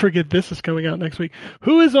 I forget this is coming out next week.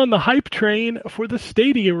 Who is on the hype train for the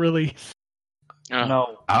Stadia release?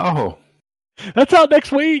 No. Oh, That's out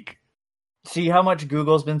next week. See how much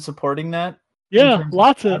Google's been supporting that? Yeah, terms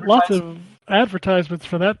of lots of advertisements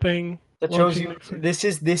for that thing. That shows launching you next week.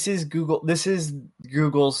 this is Google. This is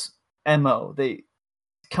Google's MO. They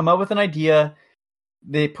come up with an idea,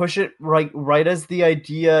 they push it right as the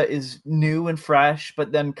idea is new and fresh,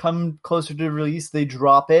 but then come closer to release, they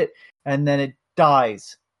drop it, and then it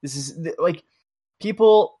dies. This is like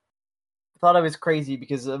people thought I was crazy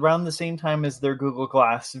because around the same time as their Google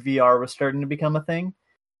Glass, VR was starting to become a thing.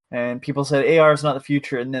 And people said AR is not the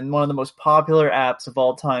future. And then one of the most popular apps of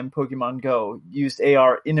all time, Pokemon Go, used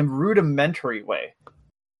AR in a rudimentary way.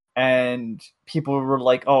 And people were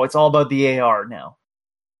like, oh, it's all about the AR now.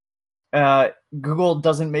 Google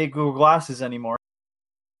doesn't make Google Glasses anymore.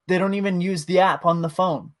 They don't even use the app on the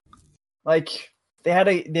phone. Like, they had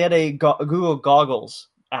a Google Goggles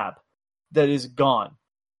app that is gone.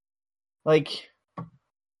 Like,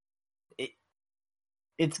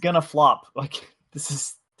 it's gonna flop. Like, this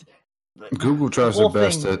is... Google tries their whole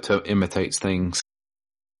best thing- to imitate things.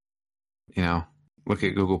 Look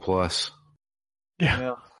at Google Plus. Yeah.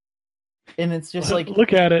 Yeah. and it's just like,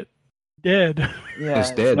 look at it, dead. yeah,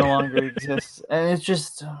 It's it dead. no longer exists, and it's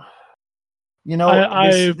just, you know,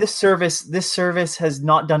 I- this service has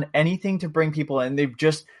not done anything to bring people in. They've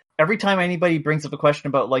just, every time anybody brings up a question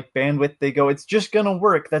about like bandwidth, they go, "It's just gonna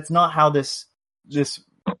work." That's not how this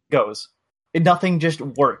goes. Nothing just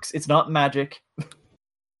works. It's not magic.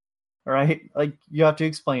 All right, like you have to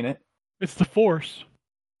explain it. It's the Force.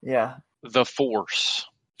 Yeah, The Force.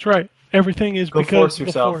 That's right. Everything is Go because force of the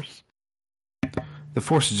yourself. Force. The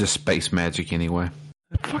Force is just space magic anyway.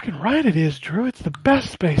 Fucking right it is, Drew. It's the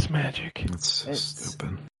best space magic. It's so It's-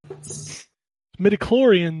 stupid.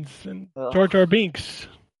 Midichlorians and Ugh. Jar Jar Binks.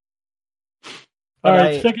 But All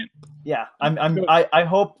right, I- second. yeah. I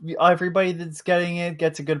hope everybody that's getting it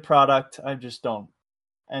gets a good product. I just don't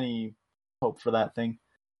any hope for that thing.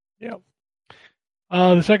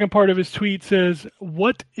 The second part of his tweet says,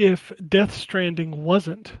 "What if Death Stranding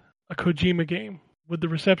wasn't a Kojima game? Would the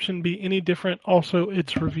reception be any different? Also,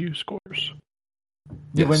 its review scores." You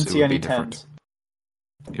Yes, wouldn't it see would any be different.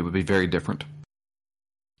 tens. It would be very different.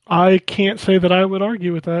 I can't say that I would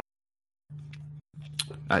argue with that.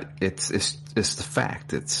 It's the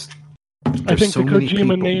fact. I There's think so the many Kojima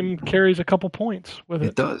people. name carries a couple points with It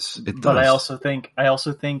it. does. It does. But I also think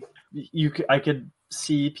I could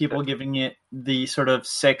see people giving it the sort of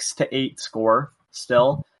 6 to 8 score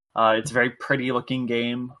still. It's a very pretty looking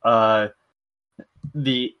game.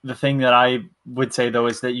 The thing that I would say though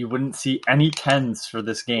is that you wouldn't see any 10s for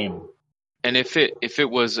this game. And if it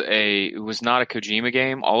was not a Kojima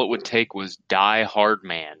game, all it would take was Die Hard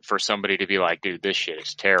Man for somebody to be like, dude, this shit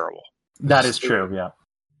is terrible. That is true, yeah.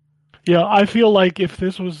 Yeah, I feel like if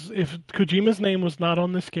Kojima's name was not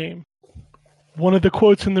on this game, one of the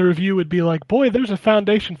quotes in the review would be like, "Boy, there's a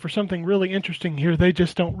foundation for something really interesting here. They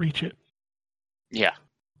just don't reach it." Yeah.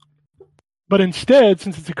 But instead,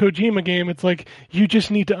 since it's a Kojima game, it's like you just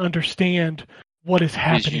need to understand what is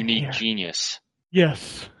His happening unique here. genius.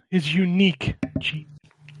 Yes, his unique genius.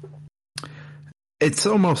 It's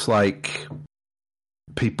almost like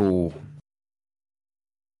people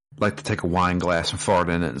like to take a wine glass and fart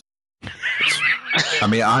in it. I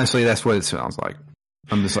mean, honestly, that's what it sounds like.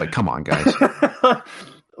 I'm just like, come on, guys.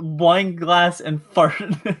 Wine glass and fart.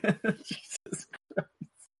 Jesus.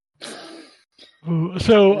 Ooh,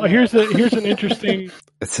 so here's an interesting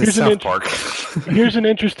It's in Here's an South int- Park. here's an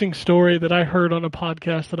interesting story that I heard on a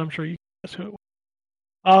podcast that I'm sure you guys who it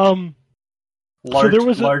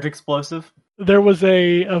was. Large explosive. There was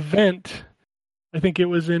a event, I think it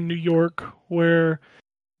was in New York, where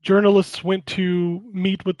journalists went to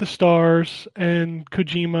meet with the stars and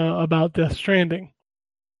Kojima about Death Stranding.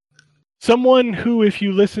 Someone who, if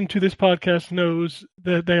you listen to this podcast, knows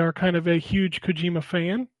that they are kind of a huge Kojima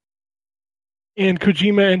fan. And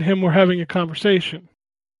Kojima and him were having a conversation.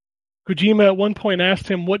 Kojima at one point asked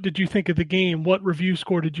him, "What did you think of the game? What review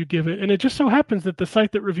score did you give it?" And it just so happens that the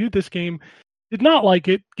site that reviewed this game did not like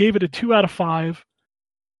it, gave it a 2 out of 5.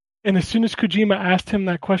 And as soon as Kojima asked him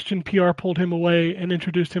that question, PR pulled him away and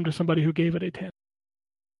introduced him to somebody who gave it a 10.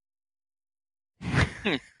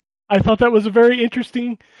 I thought that was a very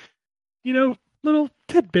interesting, little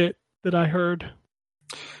tidbit that I heard.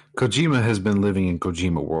 Kojima has been living in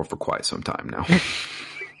Kojima world for quite some time now.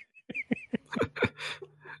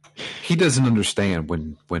 He doesn't understand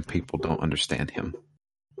when people don't understand him.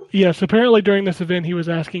 Yes, apparently during this event he was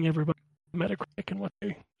asking everybody Metacritic and what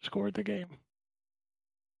they scored the game.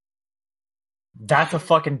 That's a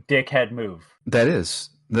fucking dickhead move. That is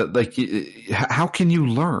like, how can you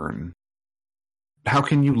learn? How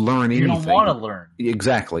can you learn You anything? don't want to learn.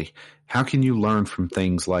 Exactly. How can you learn from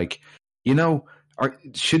things like,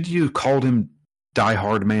 should you have called him Die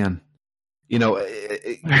Hard Man? No,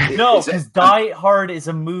 is because it- Die Hard is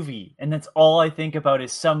a movie, and that's all I think about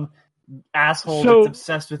is some asshole So- that's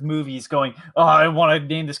obsessed with movies going, "Oh, I want to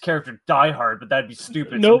name this character Die Hard, but that'd be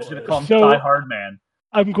stupid. No, so I'm just going to call him so- Die Hard Man."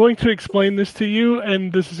 I'm going to explain this to you,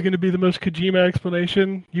 and this is going to be the most Kojima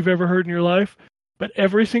explanation you've ever heard in your life. But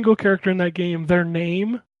every single character in that game, their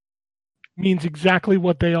name means exactly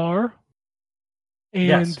what they are. And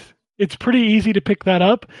Yes. it's pretty easy to pick that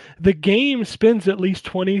up. The game spends at least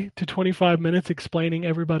 20 to 25 minutes explaining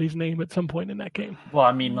everybody's name at some point in that game. Well,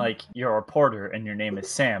 I mean, like, you're a reporter, and your name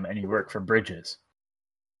is Sam, and you work for Bridges.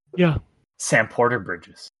 Yeah. Sam Porter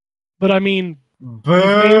Bridges. But I mean,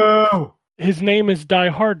 Boo! his name is Die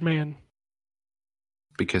Hard Man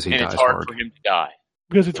because he And dies it's hard hard. for him to die.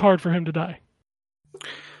 because it's hard for him to die.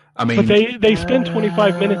 I mean, But they spend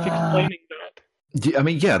 25 minutes explaining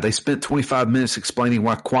that. yeah, they spent 25 minutes explaining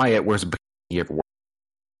why Quiet wears a bikini everywhere.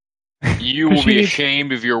 You will She be needs-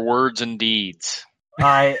 ashamed of your words and deeds.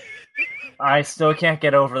 I I still can't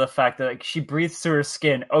get over the fact that like, she breathes through her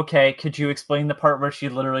skin. Okay, could you explain the part where she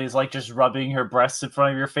literally is like just rubbing her breasts in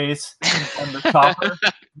front of your face on the chopper?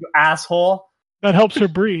 You asshole. That helps her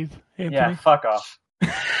breathe, Anthony. Yeah, fuck off.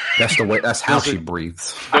 That's the way. That's how Those she are-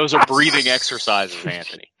 breathes. Those are breathing exercises,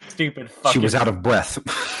 Anthony. Stupid fucking. She was out of breath.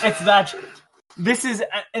 It's that. This is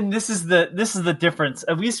the difference.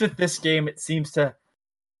 At least with this game, it seems to.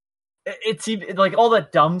 It seems like all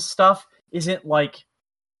that dumb stuff isn't like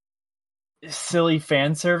silly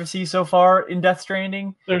fan servicey so far in Death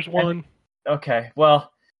Stranding. There's one. Okay,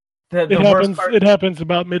 well, the It worst happens. part, It happens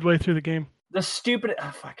about midway through the game. the stupid. Oh,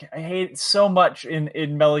 fuck, I hate it so much. In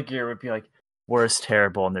Metal Gear, would be like, war is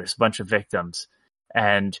terrible, and there's a bunch of victims,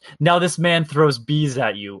 and now this man throws bees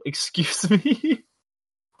at you. Excuse me.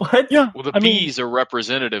 What? Yeah. Well, the I mean, bees are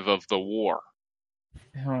representative of the war.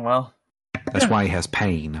 Oh, well, That's why he has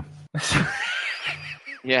pain.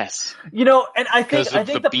 Yes, you know, and I think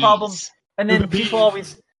because of the bees. problem, and then The bees. people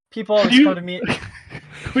always You- come to me.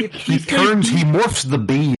 He turns. He morphs the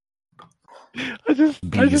bee. I just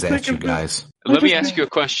Bees think at you of the- guys. Let me just- ask you a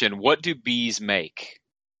question. What do bees make?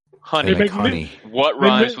 They Honey. make make honey. What They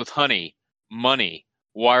rhymes make- with honey? Money.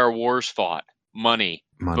 Why are wars fought? Money.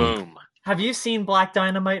 Money. Boom. Have you seen Black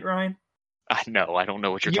Dynamite, Ryan? I know. I don't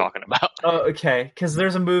know what you're You- talking about. Oh, okay. Because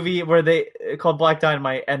there's a movie where they called Black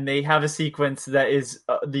Dynamite, and they have a sequence that is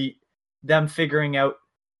them figuring out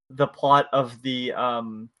the plot of the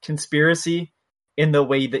conspiracy in the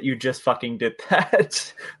way that you just fucking did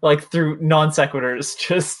that, like through non sequiturs,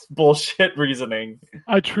 just bullshit reasoning.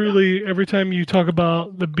 I truly, every time you talk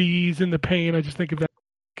about the bees and the pain, I just think of that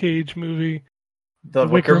Cage movie. The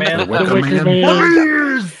Wicker Man. The The Wicker Wicker Man.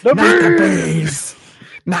 Man. Bees! The Not the bees! bees!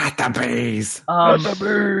 Not the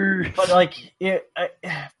bees! But like,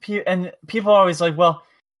 and people are always like, well,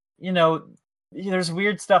 you know, there's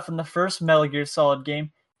weird stuff in the first Metal Gear Solid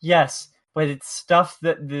game. Yes, but it's stuff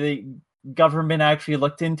that the government actually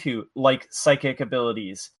looked into, like psychic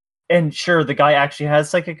abilities. And sure, the guy actually has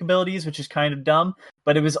psychic abilities, which is kind of dumb,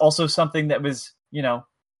 but it was also something that was, you know,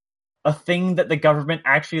 a thing that the government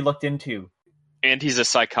actually looked into. And he's a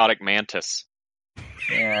psychotic mantis.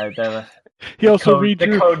 Yeah, He also code- reads the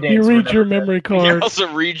your, code he names were reads your never memory He card.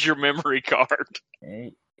 also reads your memory card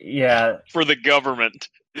yeah, for the government.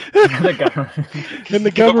 the government. And the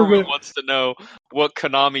government government, wants to know what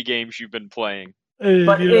Konami games you've been playing.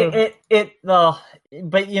 But you know,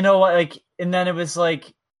 but you know what? Like, and then it was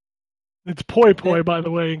like it's poi poi, by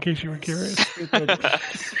the way, in case you were curious. stupid.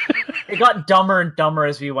 It got dumber and dumber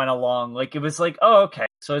as we went along. Like, it was like, oh, okay,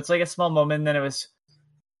 so it's like a small moment, and then it was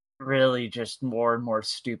really just more and more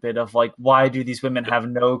stupid. Of like, why do these women have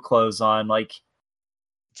no clothes on? Like,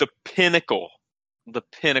 the pinnacle,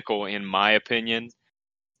 in my opinion,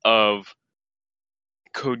 of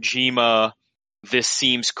Kojima, this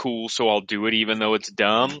seems cool, so I'll do it even though it's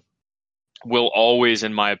dumb, will always,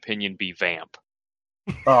 in my opinion, be Vamp.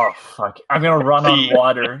 oh fuck, I'm gonna run on The-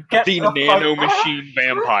 water. Get The fuck- nano machine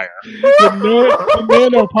vampire. The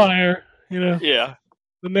nanopire, you know, Yeah.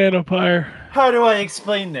 the nanopire. How do I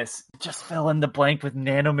explain this? Just fill in the blank with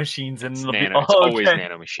nanomachines and It's, it'll be nano, it's oh, always okay.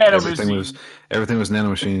 nano machine. Nano Everything was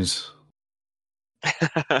nanomachines.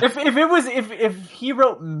 If he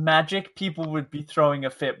wrote magic, people would be throwing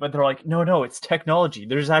a fit, but they're like, no, it's technology.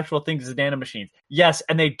 There's actual things as nanomachines. Yes,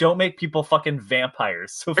 and they don't make people fucking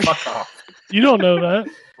vampires, so fuck off. You don't know that.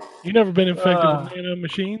 You've never been infected Uh, with nano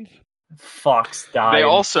machines. Fox died. They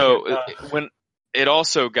also Uh, when it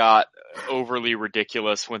also got overly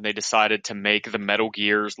ridiculous when they decided to make the Metal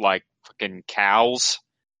Gears like fucking cows,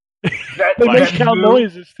 that, They make that cow move-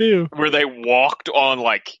 noises too. where they walked on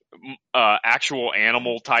like actual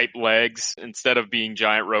animal type legs instead of being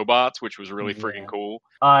giant robots, which was really Yeah. freaking cool.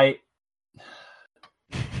 I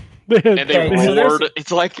They had- And they Okay, so there's- roared.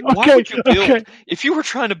 It's like, why Okay, would you build? okay. If you were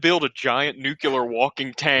trying to build a giant nuclear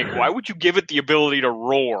walking tank, why would you give it the ability to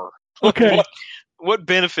roar? Okay. What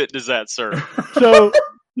benefit does that serve?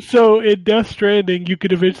 So in Death Stranding, you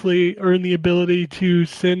could eventually earn the ability to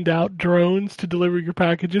send out drones to deliver your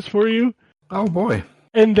packages for you, Oh boy!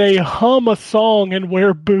 and they hum a song and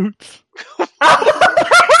wear boots.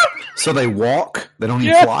 So they walk. They don't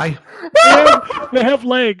even Yeah. fly. They have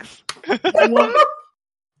legs. What?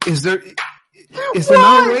 Is there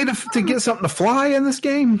not a way to get something to fly in this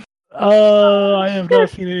game? I have not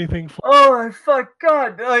seen anything. oh my fuck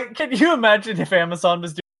god! Like, can you imagine if Amazon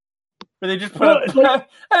was doing where they just put Well, up it's like-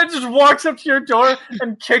 and it just walks up to your door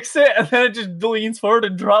and kicks it, and then it just leans forward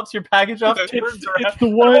and drops your package off. It's the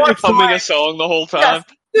one. It's the, Humming a song the whole time. Yes,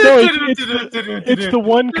 No, it's the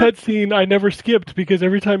one cutscene I never skipped because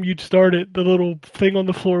every time you'd start it, the little thing on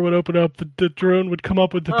the floor would open up. The drone would come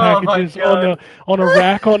up with the Oh my packages God. on a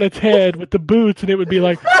rack on its head with the boots, and it would be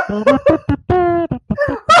like.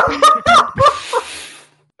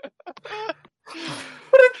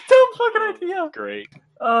 What a dumb fucking idea. Great.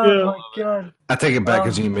 Oh Yeah. my God. I take it back. Oh.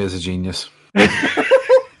 Kojima is a genius.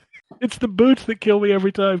 It's the boots that kill me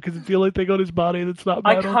every time because it's the only thing on his body that's not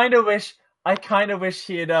I metal. kind of wish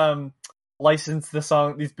he had licensed the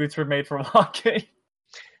song "These Boots Were Made for Walking."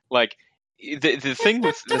 Like the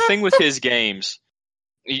thing with his games,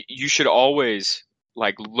 you should always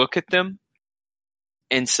like look at them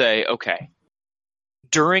and say, okay,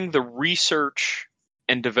 during the research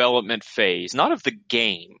and development phase, not of the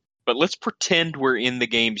game, but let's pretend we're in the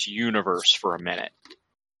game's universe for a minute.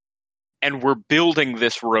 And we're building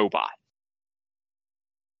this robot.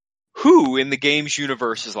 Who in the game's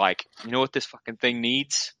universe is like, you know what this fucking thing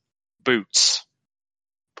needs? Boots.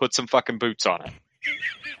 Put some fucking boots on it.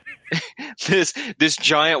 This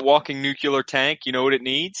giant walking nuclear tank, you know what it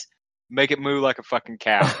needs? Make it move like a fucking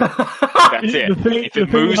cow. That's it. If it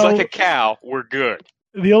moves like a cow, we're good.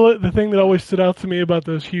 The thing that always stood out to me about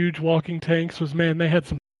those huge walking tanks was, man, they had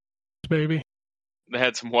some baby. They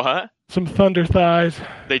had some what? Some thunder thighs.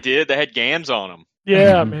 They did. They had gams on them.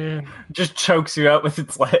 Yeah, man. Just chokes you out with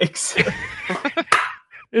its legs.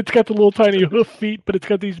 It's got the little tiny hoof feet, but it's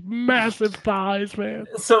got these massive thighs, man.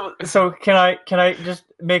 So can I just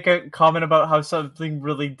make a comment about how something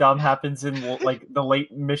really dumb happens in like the late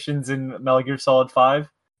missions in Metal Gear Solid 5?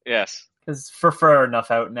 Yes. Because for enough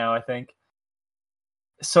out now, I think.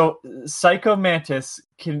 So Psycho Mantis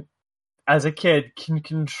can, as a kid, can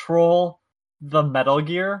control the Metal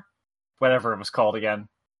Gear, whatever it was called again,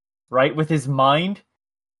 right, with his mind.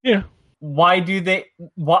 Yeah. Why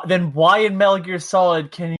in Metal Gear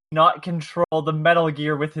Solid can he not control the Metal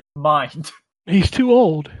Gear with his mind? He's too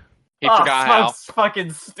old. He forgot how. That's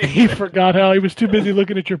fucking stupid. He forgot how. He was too busy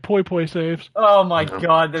looking at your poi poi saves. Oh my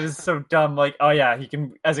God, that is so dumb. Like, oh yeah, he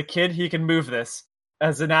can. As a kid, he can move this.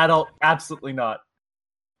 As an adult, absolutely not.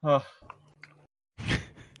 Ugh.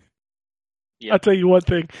 Yeah. I'll tell you one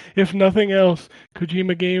thing. If nothing else,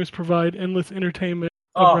 Kojima games provide endless entertainment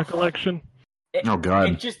of Oh. recollection. Oh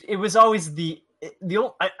God. It was always the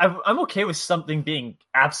I'm okay with something being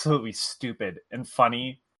absolutely stupid and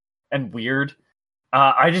funny and weird.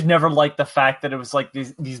 I just never liked the fact that it was like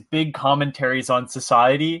these big commentaries on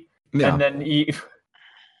society, Yeah.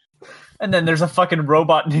 and then there's a fucking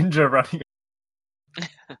robot ninja running.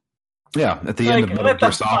 Yeah, at the Like, end of Metal what the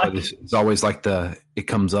Gear Solid, fuck? it's always like it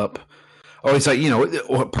comes up. Oh, it's like,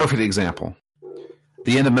 a perfect example.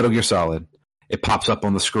 The end of Metal Gear Solid, it pops up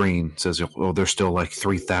on the screen, says, oh, there's still like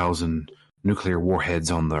 3,000 nuclear warheads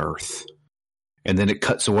on the Earth. And then it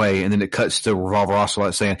cuts away, and then it cuts to Revolver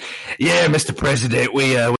Ocelot saying, yeah, Mr. President,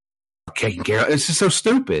 we're taking care of it. It's just so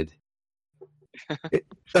stupid.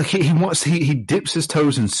 He dips his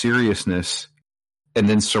toes in seriousness and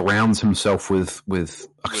then surrounds himself with a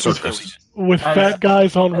circus. With fat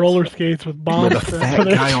guys on roller skates with bombs. With a fat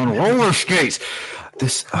guy on roller skates.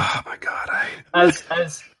 Oh my God. As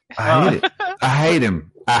I hate it. I hate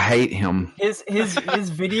him. I hate him. his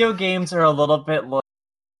video games are a little bit like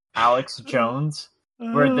Alex Jones,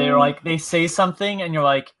 where they say something and you're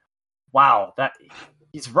like, wow, that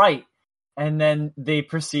he's right. And then they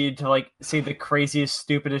proceed to like say the craziest,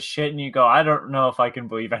 stupidest shit, and you go, I don't know if I can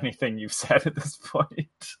believe anything you've said at this point.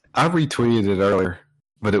 I retweeted it earlier,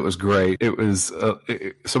 but it was great. It was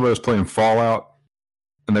somebody was playing Fallout,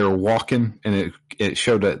 and they were walking, and it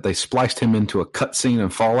showed that they spliced him into a cutscene in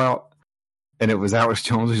Fallout, and it was Alex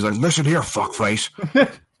Jones. He's like, "Listen here, fuckface,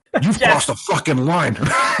 you've crossed a fucking line."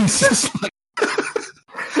 It's just like,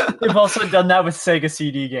 They've also done that with Sega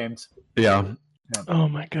CD games. yeah. Oh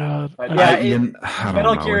my God. But I- yeah, I don't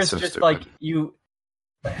Metal know, Gear it's is so just stupid. like you,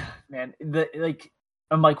 man.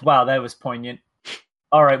 I'm like, wow, that was poignant.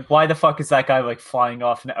 All right, why the fuck is that guy like flying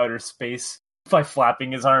off in outer space by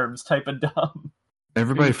flapping his arms? Type of dumb.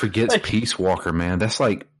 Everybody forgets Like- Peace Walker, man. That's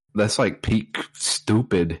like peak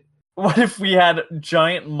stupid. What if we had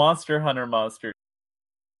giant Monster Hunter monsters?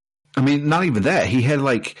 I mean, not even that. He had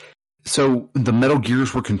so the Metal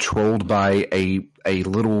Gears were controlled by a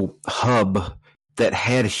little hub that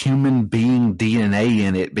had human being DNA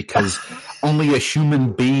in it because only a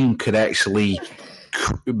human being could actually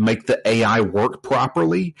make the AI work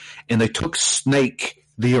properly. And they took Snake,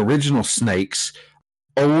 the original Snake's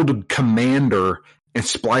old commander, and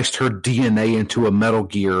spliced her DNA into a Metal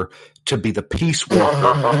Gear to be the Peace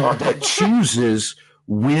Walker that chooses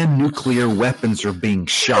when nuclear weapons are being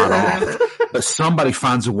shot off. but somebody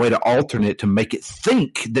finds a way to alternate it to make it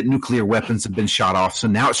think that nuclear weapons have been shot off. So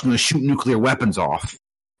now it's going to shoot nuclear weapons off.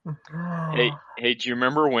 Hey, do you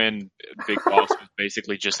remember when Big Boss was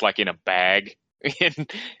basically just like in a bag?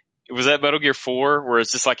 Was that Metal Gear 4, where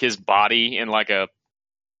it's just like his body in like a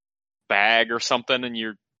bag or something, and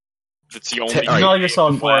that's the only. Metal Gear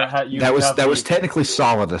Solid 4. That was technically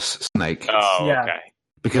Solidus Snake Oh, Yeah. okay.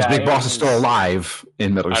 because Big Boss is still alive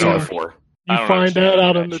in Metal Gear I don't Solid 4. You I don't find understand that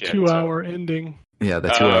out that in the shit, 2-hour ending. Yeah, the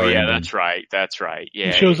 2 hour. Oh, yeah, ending. that's right. That's right. Yeah,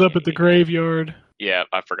 He shows yeah, up at the yeah. graveyard. Yeah,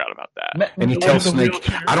 I forgot about that. And he In tells the Snake,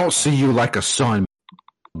 wheelchair. "I don't see you like a son."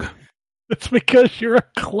 It's because you're a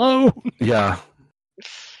clone. Yeah,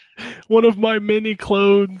 One of my many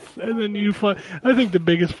clones. And then you find... I think the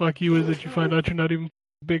biggest fuck you is that you find out you're not even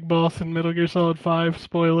Big Boss in Metal Gear Solid 5.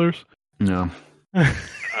 Spoilers. no,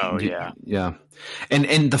 Oh, yeah. yeah,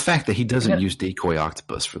 and the fact that he doesn't use Decoy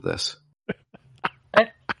Octopus for this.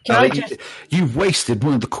 You've wasted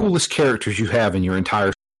one of the coolest characters you have in your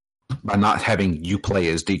entire by not having you play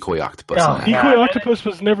as Decoy Octopus. Oh, in that. Decoy Yeah. Octopus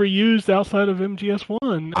was never used outside of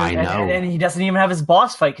MGS1. I know. And he doesn't even have his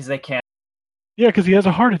boss fight because they can't. Yeah, because he has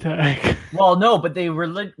a heart attack. Well, no, but they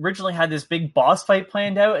originally had this big boss fight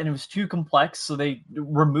planned out, and it was too complex, so they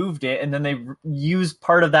removed it, and then they used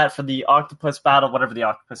part of that for the octopus battle, whatever the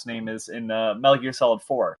octopus name is, in Metal Gear Solid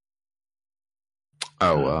 4.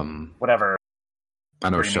 Whatever. I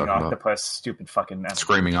know what you're Screaming talking about. octopus, stupid fucking.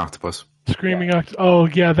 Screaming Octopus. Screaming Octopus. Oh,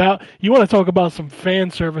 yeah, that... You want to talk about some fan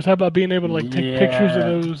service. How about being able to, take pictures of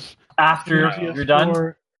those... After MGS4? you're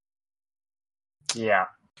done? Yeah.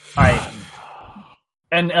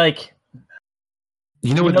 And,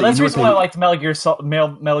 You know what? that's the you know reason what why I liked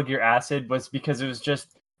Metal Gear Acid was because it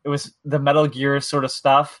was the Metal Gear sort of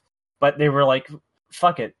stuff, but they were like,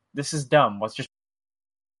 "Fuck it, this is dumb. Let's just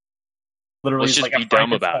literally Let's just like a be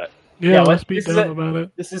dumb about Frankenstein- it. Yeah, Yeah, let's be this is dumb a- about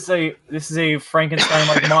it. This is a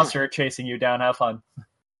Frankenstein-like monster chasing you down. Have fun."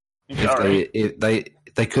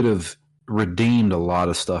 they could have redeemed a lot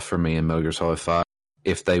of stuff for me in Metal Gear Solid 5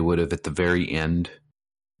 if they would have at the very end.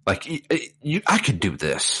 Like, I could do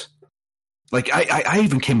this. Like, I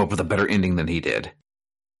even came up with a better ending than he did.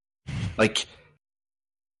 Like,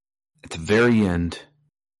 at the very end,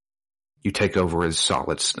 you take over as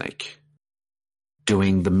Solid Snake,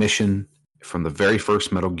 doing the mission from the very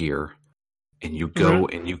first Metal Gear, and you go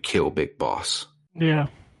and you kill Big Boss. Yeah.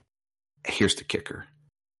 Here's the kicker.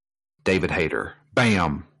 David Hayter.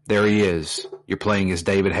 Bam! There he is. You're playing as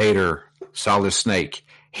David Hayter, Solid Snake.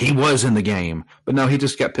 He was in the game, but no, he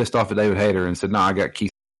just got pissed off at David Hayter and said, "No, I got Keith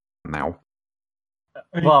now."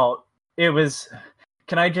 Well, it was.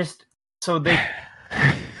 Can I just? So they.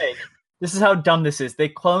 This is how dumb this is. They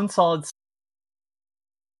clone Solid.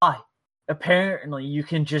 Apparently, you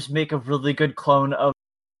can just make a really good clone of.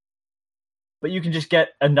 But you can just get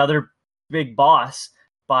another big boss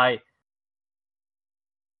by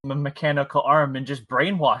a mechanical arm and just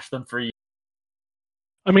brainwash them for you.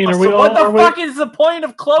 I mean, So what the fuck is the point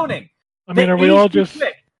of cloning? I mean, They are we all aged too just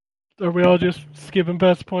quick. skipping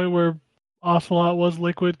past the point where Ocelot was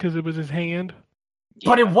liquid because it was his hand?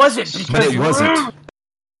 But it wasn't. But because it wasn't.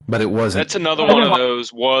 But it wasn't. That's another one of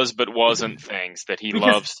those was but wasn't things that he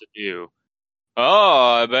Because- loves to do.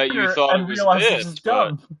 Oh, I bet you thought and it was realized this, is but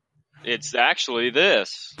dumb. it's actually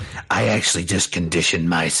this. I actually just conditioned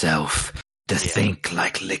myself to think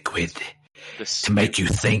like liquid. This To make you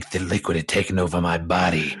think that liquid had taken over my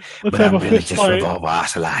body. Let's But have I'm a really fist just fight. Revolver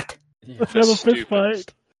Ocelot. Let's have a fist Stupid.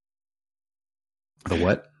 fight. The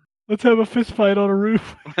what? Let's have a fist fight on a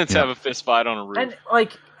roof. Let's have a fist fight on a roof. And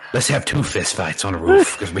like, Let's have 2 fist fights on a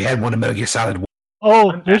roof because we had one in Metal Gear Solid.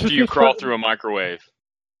 Oh, there's After a you fist crawl fight. through a microwave.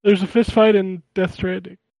 There's a fist fight in Death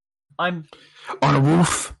Stranding. I'm On a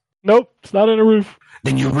roof? Nope, it's not in a roof.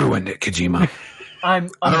 Then you ruined it, Kojima. I don't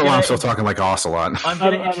know why I'm gonna- still talking like Ocelot. I'm I going don't- to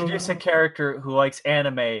I don't introduce know. a character who likes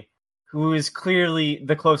anime, who is clearly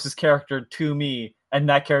the closest character to me, and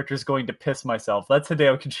that character is going to piss myself. That's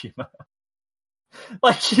Hideo Kojima.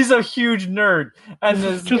 Like, he's a huge nerd, and This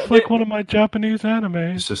this is just like one of my Japanese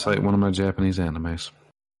animes. It's just like one of my Japanese animes.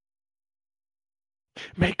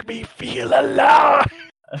 Make me feel alive.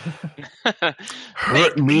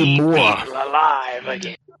 Hurt me more. alive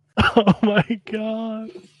again. Oh my god.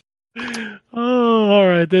 Oh, all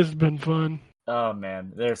right. This has been fun. Oh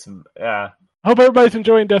man, there's some. Yeah, Hope everybody's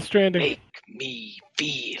enjoying Death Stranding. Make me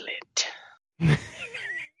feel it.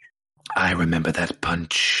 I remember that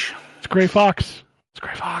punch. It's Gray Fox. It's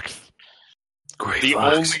Gray Fox. Great The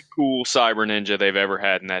Fox. only cool cyber ninja they've ever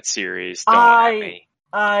had in that series. Don't at me.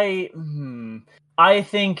 I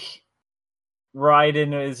think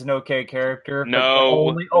Raiden is an okay character. but No,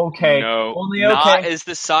 only okay. no, only not okay. as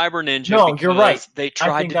the Cyber Ninja. No, because you're right. They I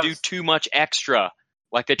tried think to that do was- too much extra.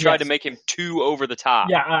 Like they tried to Yes. make him too over the top.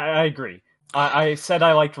 Yeah, I agree. I said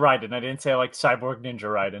I liked Raiden. I didn't say I liked Cyborg Ninja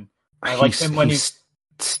Raiden. I liked him when he's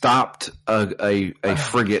stopped a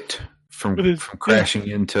frigate from With his- crashing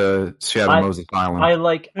into Shadow I- Moses Island. I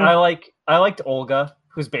liked Olga,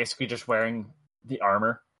 who's basically just wearing the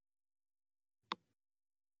armor.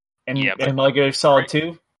 And Yeah, but- and Metal Gear Solid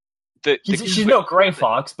 2. She's no Gray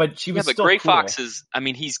Fox, but she Yeah, was but still Gray cool. Fox is. I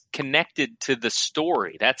mean, he's connected to the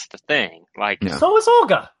story. That's the thing. Like, Yeah. So is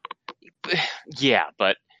Olga. yeah,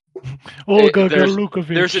 but Olga there's- Galukovich.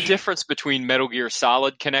 there's a difference between Metal Gear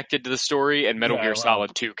Solid connected to the story and Metal Yeah, Gear well,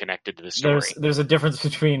 Solid 2 connected to the story. There's a difference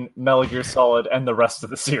between Metal Gear Solid and the rest of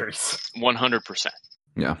the series. 100%.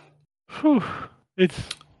 yeah. Whew. It's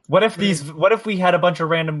What if we had a bunch of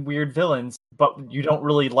random weird villains, but you don't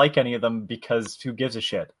really like any of them because who gives a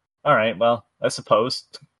shit? All right, well, I suppose.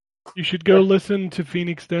 you should go listen to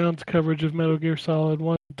Phoenix Down's coverage of Metal Gear Solid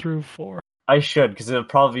 1 through 4. I should, because it'll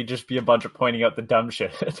probably just be a bunch of pointing out the dumb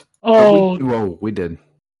shit. Oh, We did.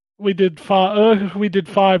 we did 5. We did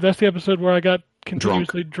 5. That's the episode where I got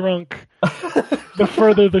continuously drunk. The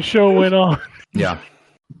further the show went on. Yeah.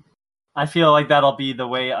 I feel like that'll be the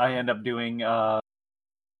way I end up doing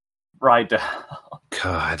Ride to Hell.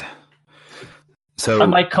 God. So I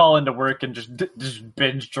might call into work and just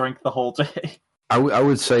binge drink the whole day. I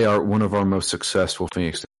would say one of our most successful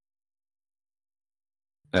Phoenix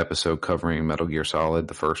episode covering Metal Gear Solid,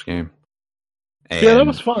 the first game. And Yeah, that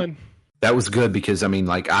was fun. that was good because, I mean,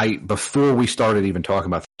 like, before we started even talking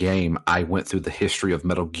about the game, I went through the history of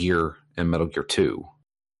Metal Gear and Metal Gear 2,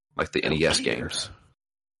 like the NES games.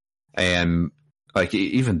 And, like,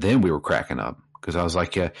 even then we were cracking up because I was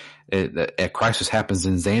like, a crisis happens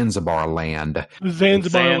in Zanzibar land.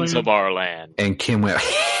 Zanzibar. Land. Zanzibar land. And Kim went,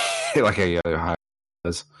 like a high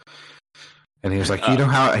was. And he was like, you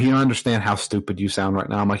don't understand how stupid you sound right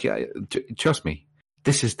now. I'm like, yeah, trust me.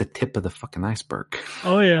 This is the tip of the fucking iceberg.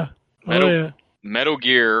 Oh, yeah. Metal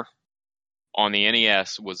Gear on the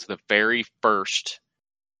NES was the very first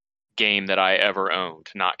game that I ever owned,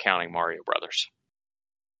 not counting Mario Brothers.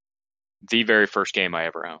 The very first game I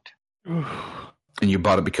ever owned. Oof. And you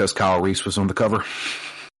bought it because Kyle Reese was on the cover?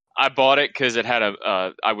 I bought it because it had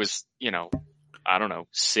I was, I don't know,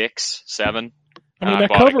 6, 7. I mean, I that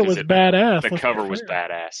bought it cover 'cause was badass. The let's cover be was fair.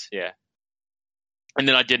 badass, yeah. And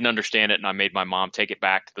then I didn't understand it, and I made my mom take it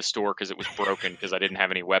back to the store because it was broken because I didn't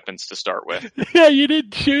have any weapons to start with. Yeah, you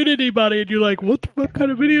didn't shoot anybody, and you're like, what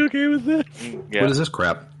kind of video game is this? Yeah. What is this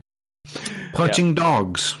crap? Punching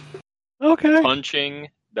dogs. Okay. Punching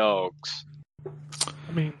dogs.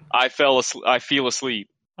 I mean, I feel asleep. I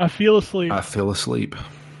feel asleep. I fell asleep.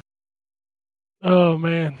 Oh,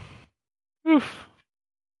 man. Oof.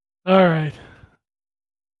 All right.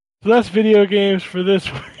 So that's video games for this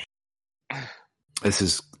week. This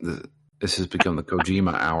has become the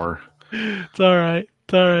Kojima hour. It's all right.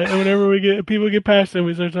 It's all right. And whenever people get past it,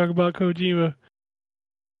 we start talking about Kojima.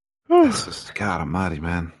 Whew. This is, God Almighty,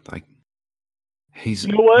 man. Like, he's.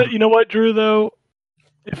 You know what? You know what, Drew? Though,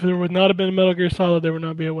 if there would not have been Metal Gear Solid, there would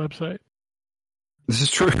not be a website. This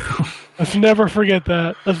is true. Let's never forget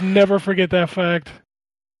that. Let's never forget that fact.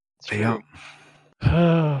 It's Yeah. true.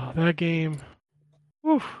 Oh, that game.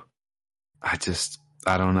 Oof.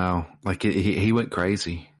 I don't know. Like, he went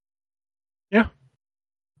crazy.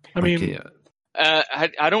 I mean, yeah.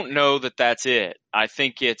 I don't know that that's it. I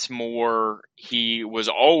think it's more he was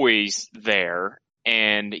always there,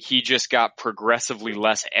 and he just got progressively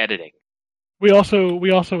less editing. we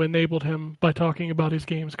also enabled him by talking about his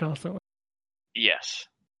games constantly. Yes.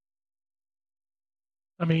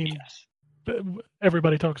 I mean, Yes.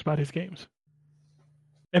 everybody talks about his games,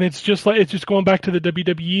 and it's just going back to the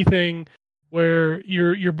WWE thing, where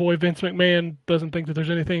your boy Vince McMahon doesn't think that there's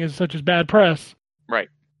anything as such as bad press. Right.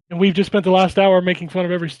 And we've just spent the last hour making fun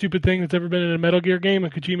of every stupid thing that's ever been in a Metal Gear game,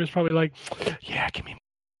 and Kojima's probably like, "Yeah, give me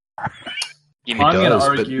more." Give He me I'm gonna does,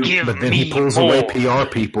 argue- but then he me pulls away more. PR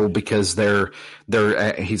people because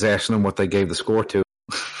he's asking them what they gave the score to.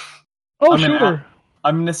 Oh, I mean, sure.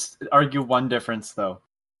 I'm going to argue one difference, though.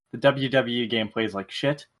 The WWE gameplay is like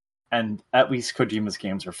shit, and at least Kojima's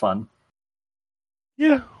games are fun.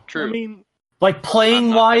 Yeah. True. I mean, Like, playing I'm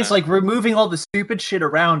not wise, gonna- like, removing all the stupid shit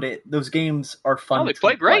around it, those games are fun. Oh, they to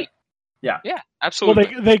play great. Yeah. Yeah, well,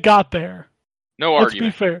 absolutely. they got there. No Let's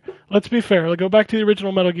argument. be fair. Let's be fair. Let's go back to the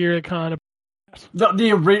original Metal Gear. It kind of But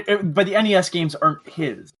the NES games aren't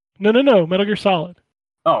his. no. Metal Gear Solid.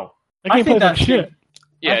 Oh. That I game think plays like that shit.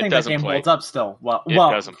 Yeah, I it think that doesn't game play. holds up still. Well, It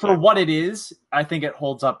well doesn't for play. what it is, I think it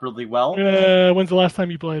holds up really well. When's the last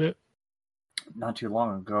time you played it? not too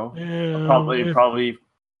long ago. Yeah, Probably.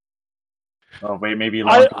 Oh wait, maybe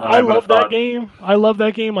longer than I would've love that thought. game. I love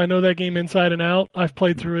that game. I know that game inside and out. I've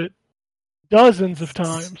played through it dozens of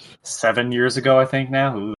times. 7 years ago, I think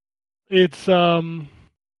now. Ooh. It's not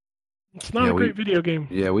Yeah, a great video game.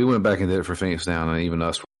 Yeah, we went back and did it for Phoenix Down, and even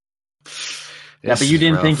us. Yeah, but you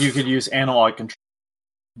didn't rough. think you could use analog control.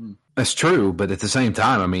 That's true, but at the same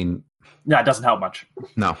time, I mean, Yeah, it doesn't help much.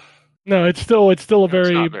 no. No, it's still a It's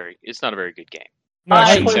very. not a very good game. No, I I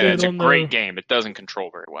shouldn't played say that. it It's a on the- great game. It doesn't control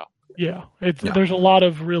very well. Yeah, Yeah. there's a lot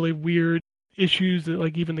of really weird issues that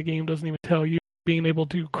like even the game doesn't even tell you. Being able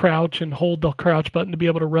to crouch and hold the crouch button to be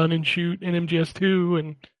able to run and shoot in MGS2,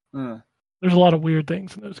 and there's a lot of weird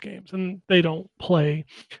things in those games, and they don't play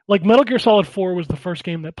like Metal Gear Solid 4 was the first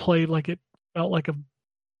game that played like it felt like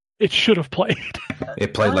it should have played.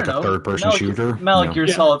 It played I like don't a know. third-person shooter. Metal you know. Gear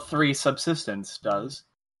Yeah. Solid 3 Subsistence does.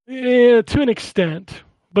 Yeah, to an extent,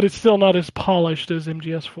 but it's still not as polished as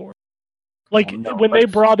MGS4. Like Oh, no, when but- they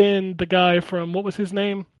brought in the guy from what was his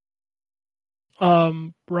name?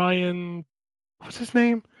 Ryan, what's his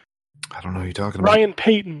name? I don't know who you're talking about. Ryan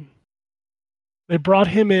Payton. They brought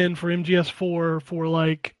him in for MGS4 for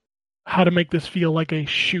like how to make this feel like a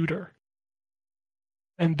shooter.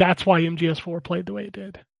 And that's why MGS4 played the way it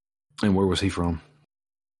did. And where was he from?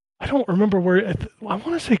 I don't remember where. I want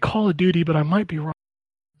to say Call of Duty, but I might be wrong.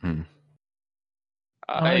 And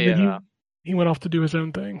then he went off to do his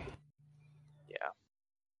own thing.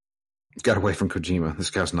 Got away from Kojima. This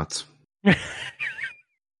guy's nuts.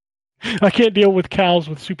 I can't deal with cows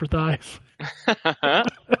with super thighs.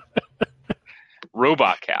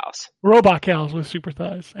 Robot cows. Robot cows with super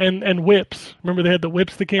thighs and whips. Remember they had the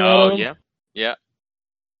whips that came out Oh of them?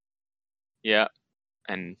 yeah.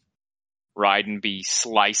 And Raiden be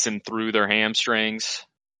slicing through their hamstrings.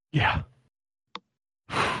 Yeah.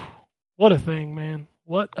 What a thing, man.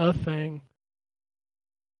 What a thing.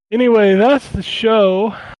 Anyway, that's the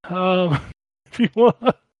show. If you want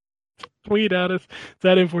to tweet at us, it's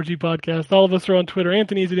at M4G Podcast. All of us are on Twitter.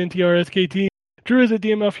 Anthony's at NTRSKT. Drew is at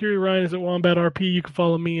DML Fury. Ryan is at Wombat RP. You can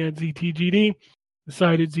follow me at ZTGD. The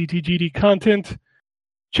site at ZTGD Content.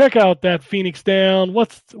 Check out that Phoenix Down.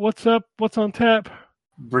 What's up? What's on tap?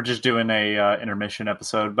 We're just doing a intermission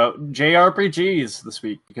episode about JRPGs this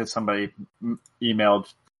week because somebody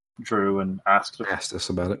emailed Drew and asked. Asked us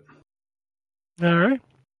about it. All right.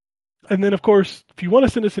 And then, of course, if you want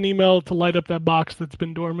to send us an email to light up that box that's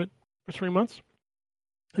been dormant for 3 months,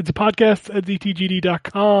 it's a podcast at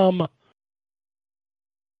ztgd.com.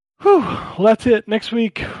 Whew. Well, that's it. Next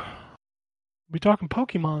week, we'll be talking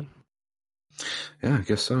Pokemon Yeah, I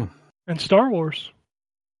guess so. and Star Wars.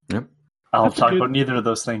 Yep. I'll That's a talk good- about neither of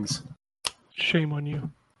those things. Shame on you.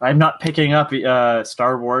 I'm not picking up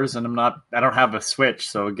Star Wars, and I don't have a Switch,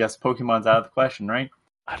 so I guess Pokemon's out of the question, right?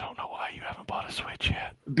 I don't know why you haven't bought a Switch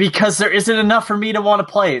yet. Because there isn't enough for me to want to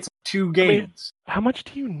play. It's 2 games. How much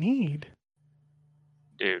do you need?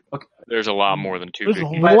 Dude, Okay. there's a lot more than 2 There's big a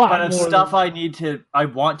games. But, lot but it's more stuff than- I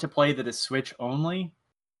want to play that is Switch only.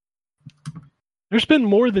 There's been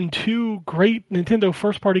more than 2 great Nintendo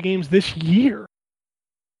first-party games this year,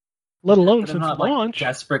 let alone But I'm since not launch.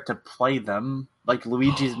 desperate to play them. Like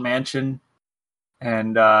Luigi's Mansion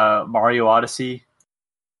and Mario Odyssey.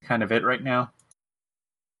 Kind of it right now.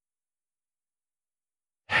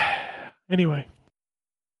 Anyway,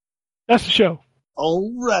 that's the show.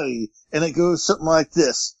 Alrighty. And it goes something like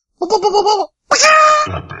this.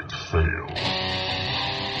 Epic fail.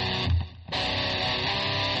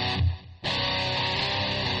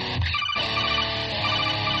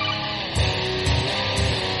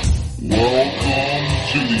 Welcome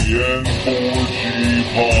to the N4G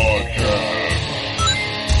podcast.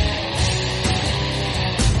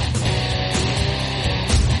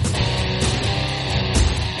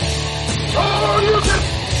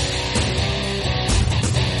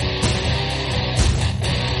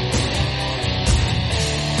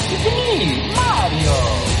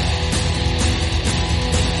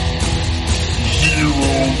 Zero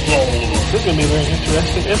tolerance. This is going to be a very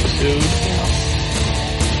interesting episode.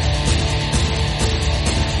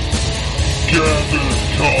 Gather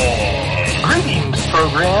time. Greetings,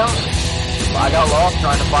 programs. I got lost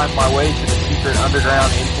trying to find my way to the secret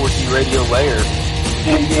underground N4G radio lair.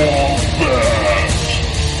 The Wombat.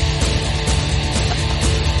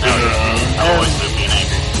 And Always with being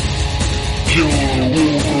angry. Killer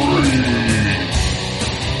Wolverine.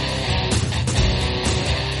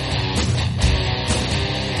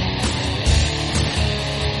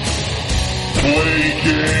 Play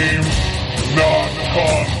games, not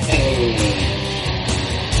consoles.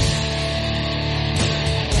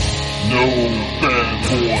 No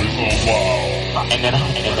fanboys allowed. And then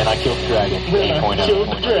I killed the dragon. 8.0. Killed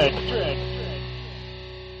the dragon.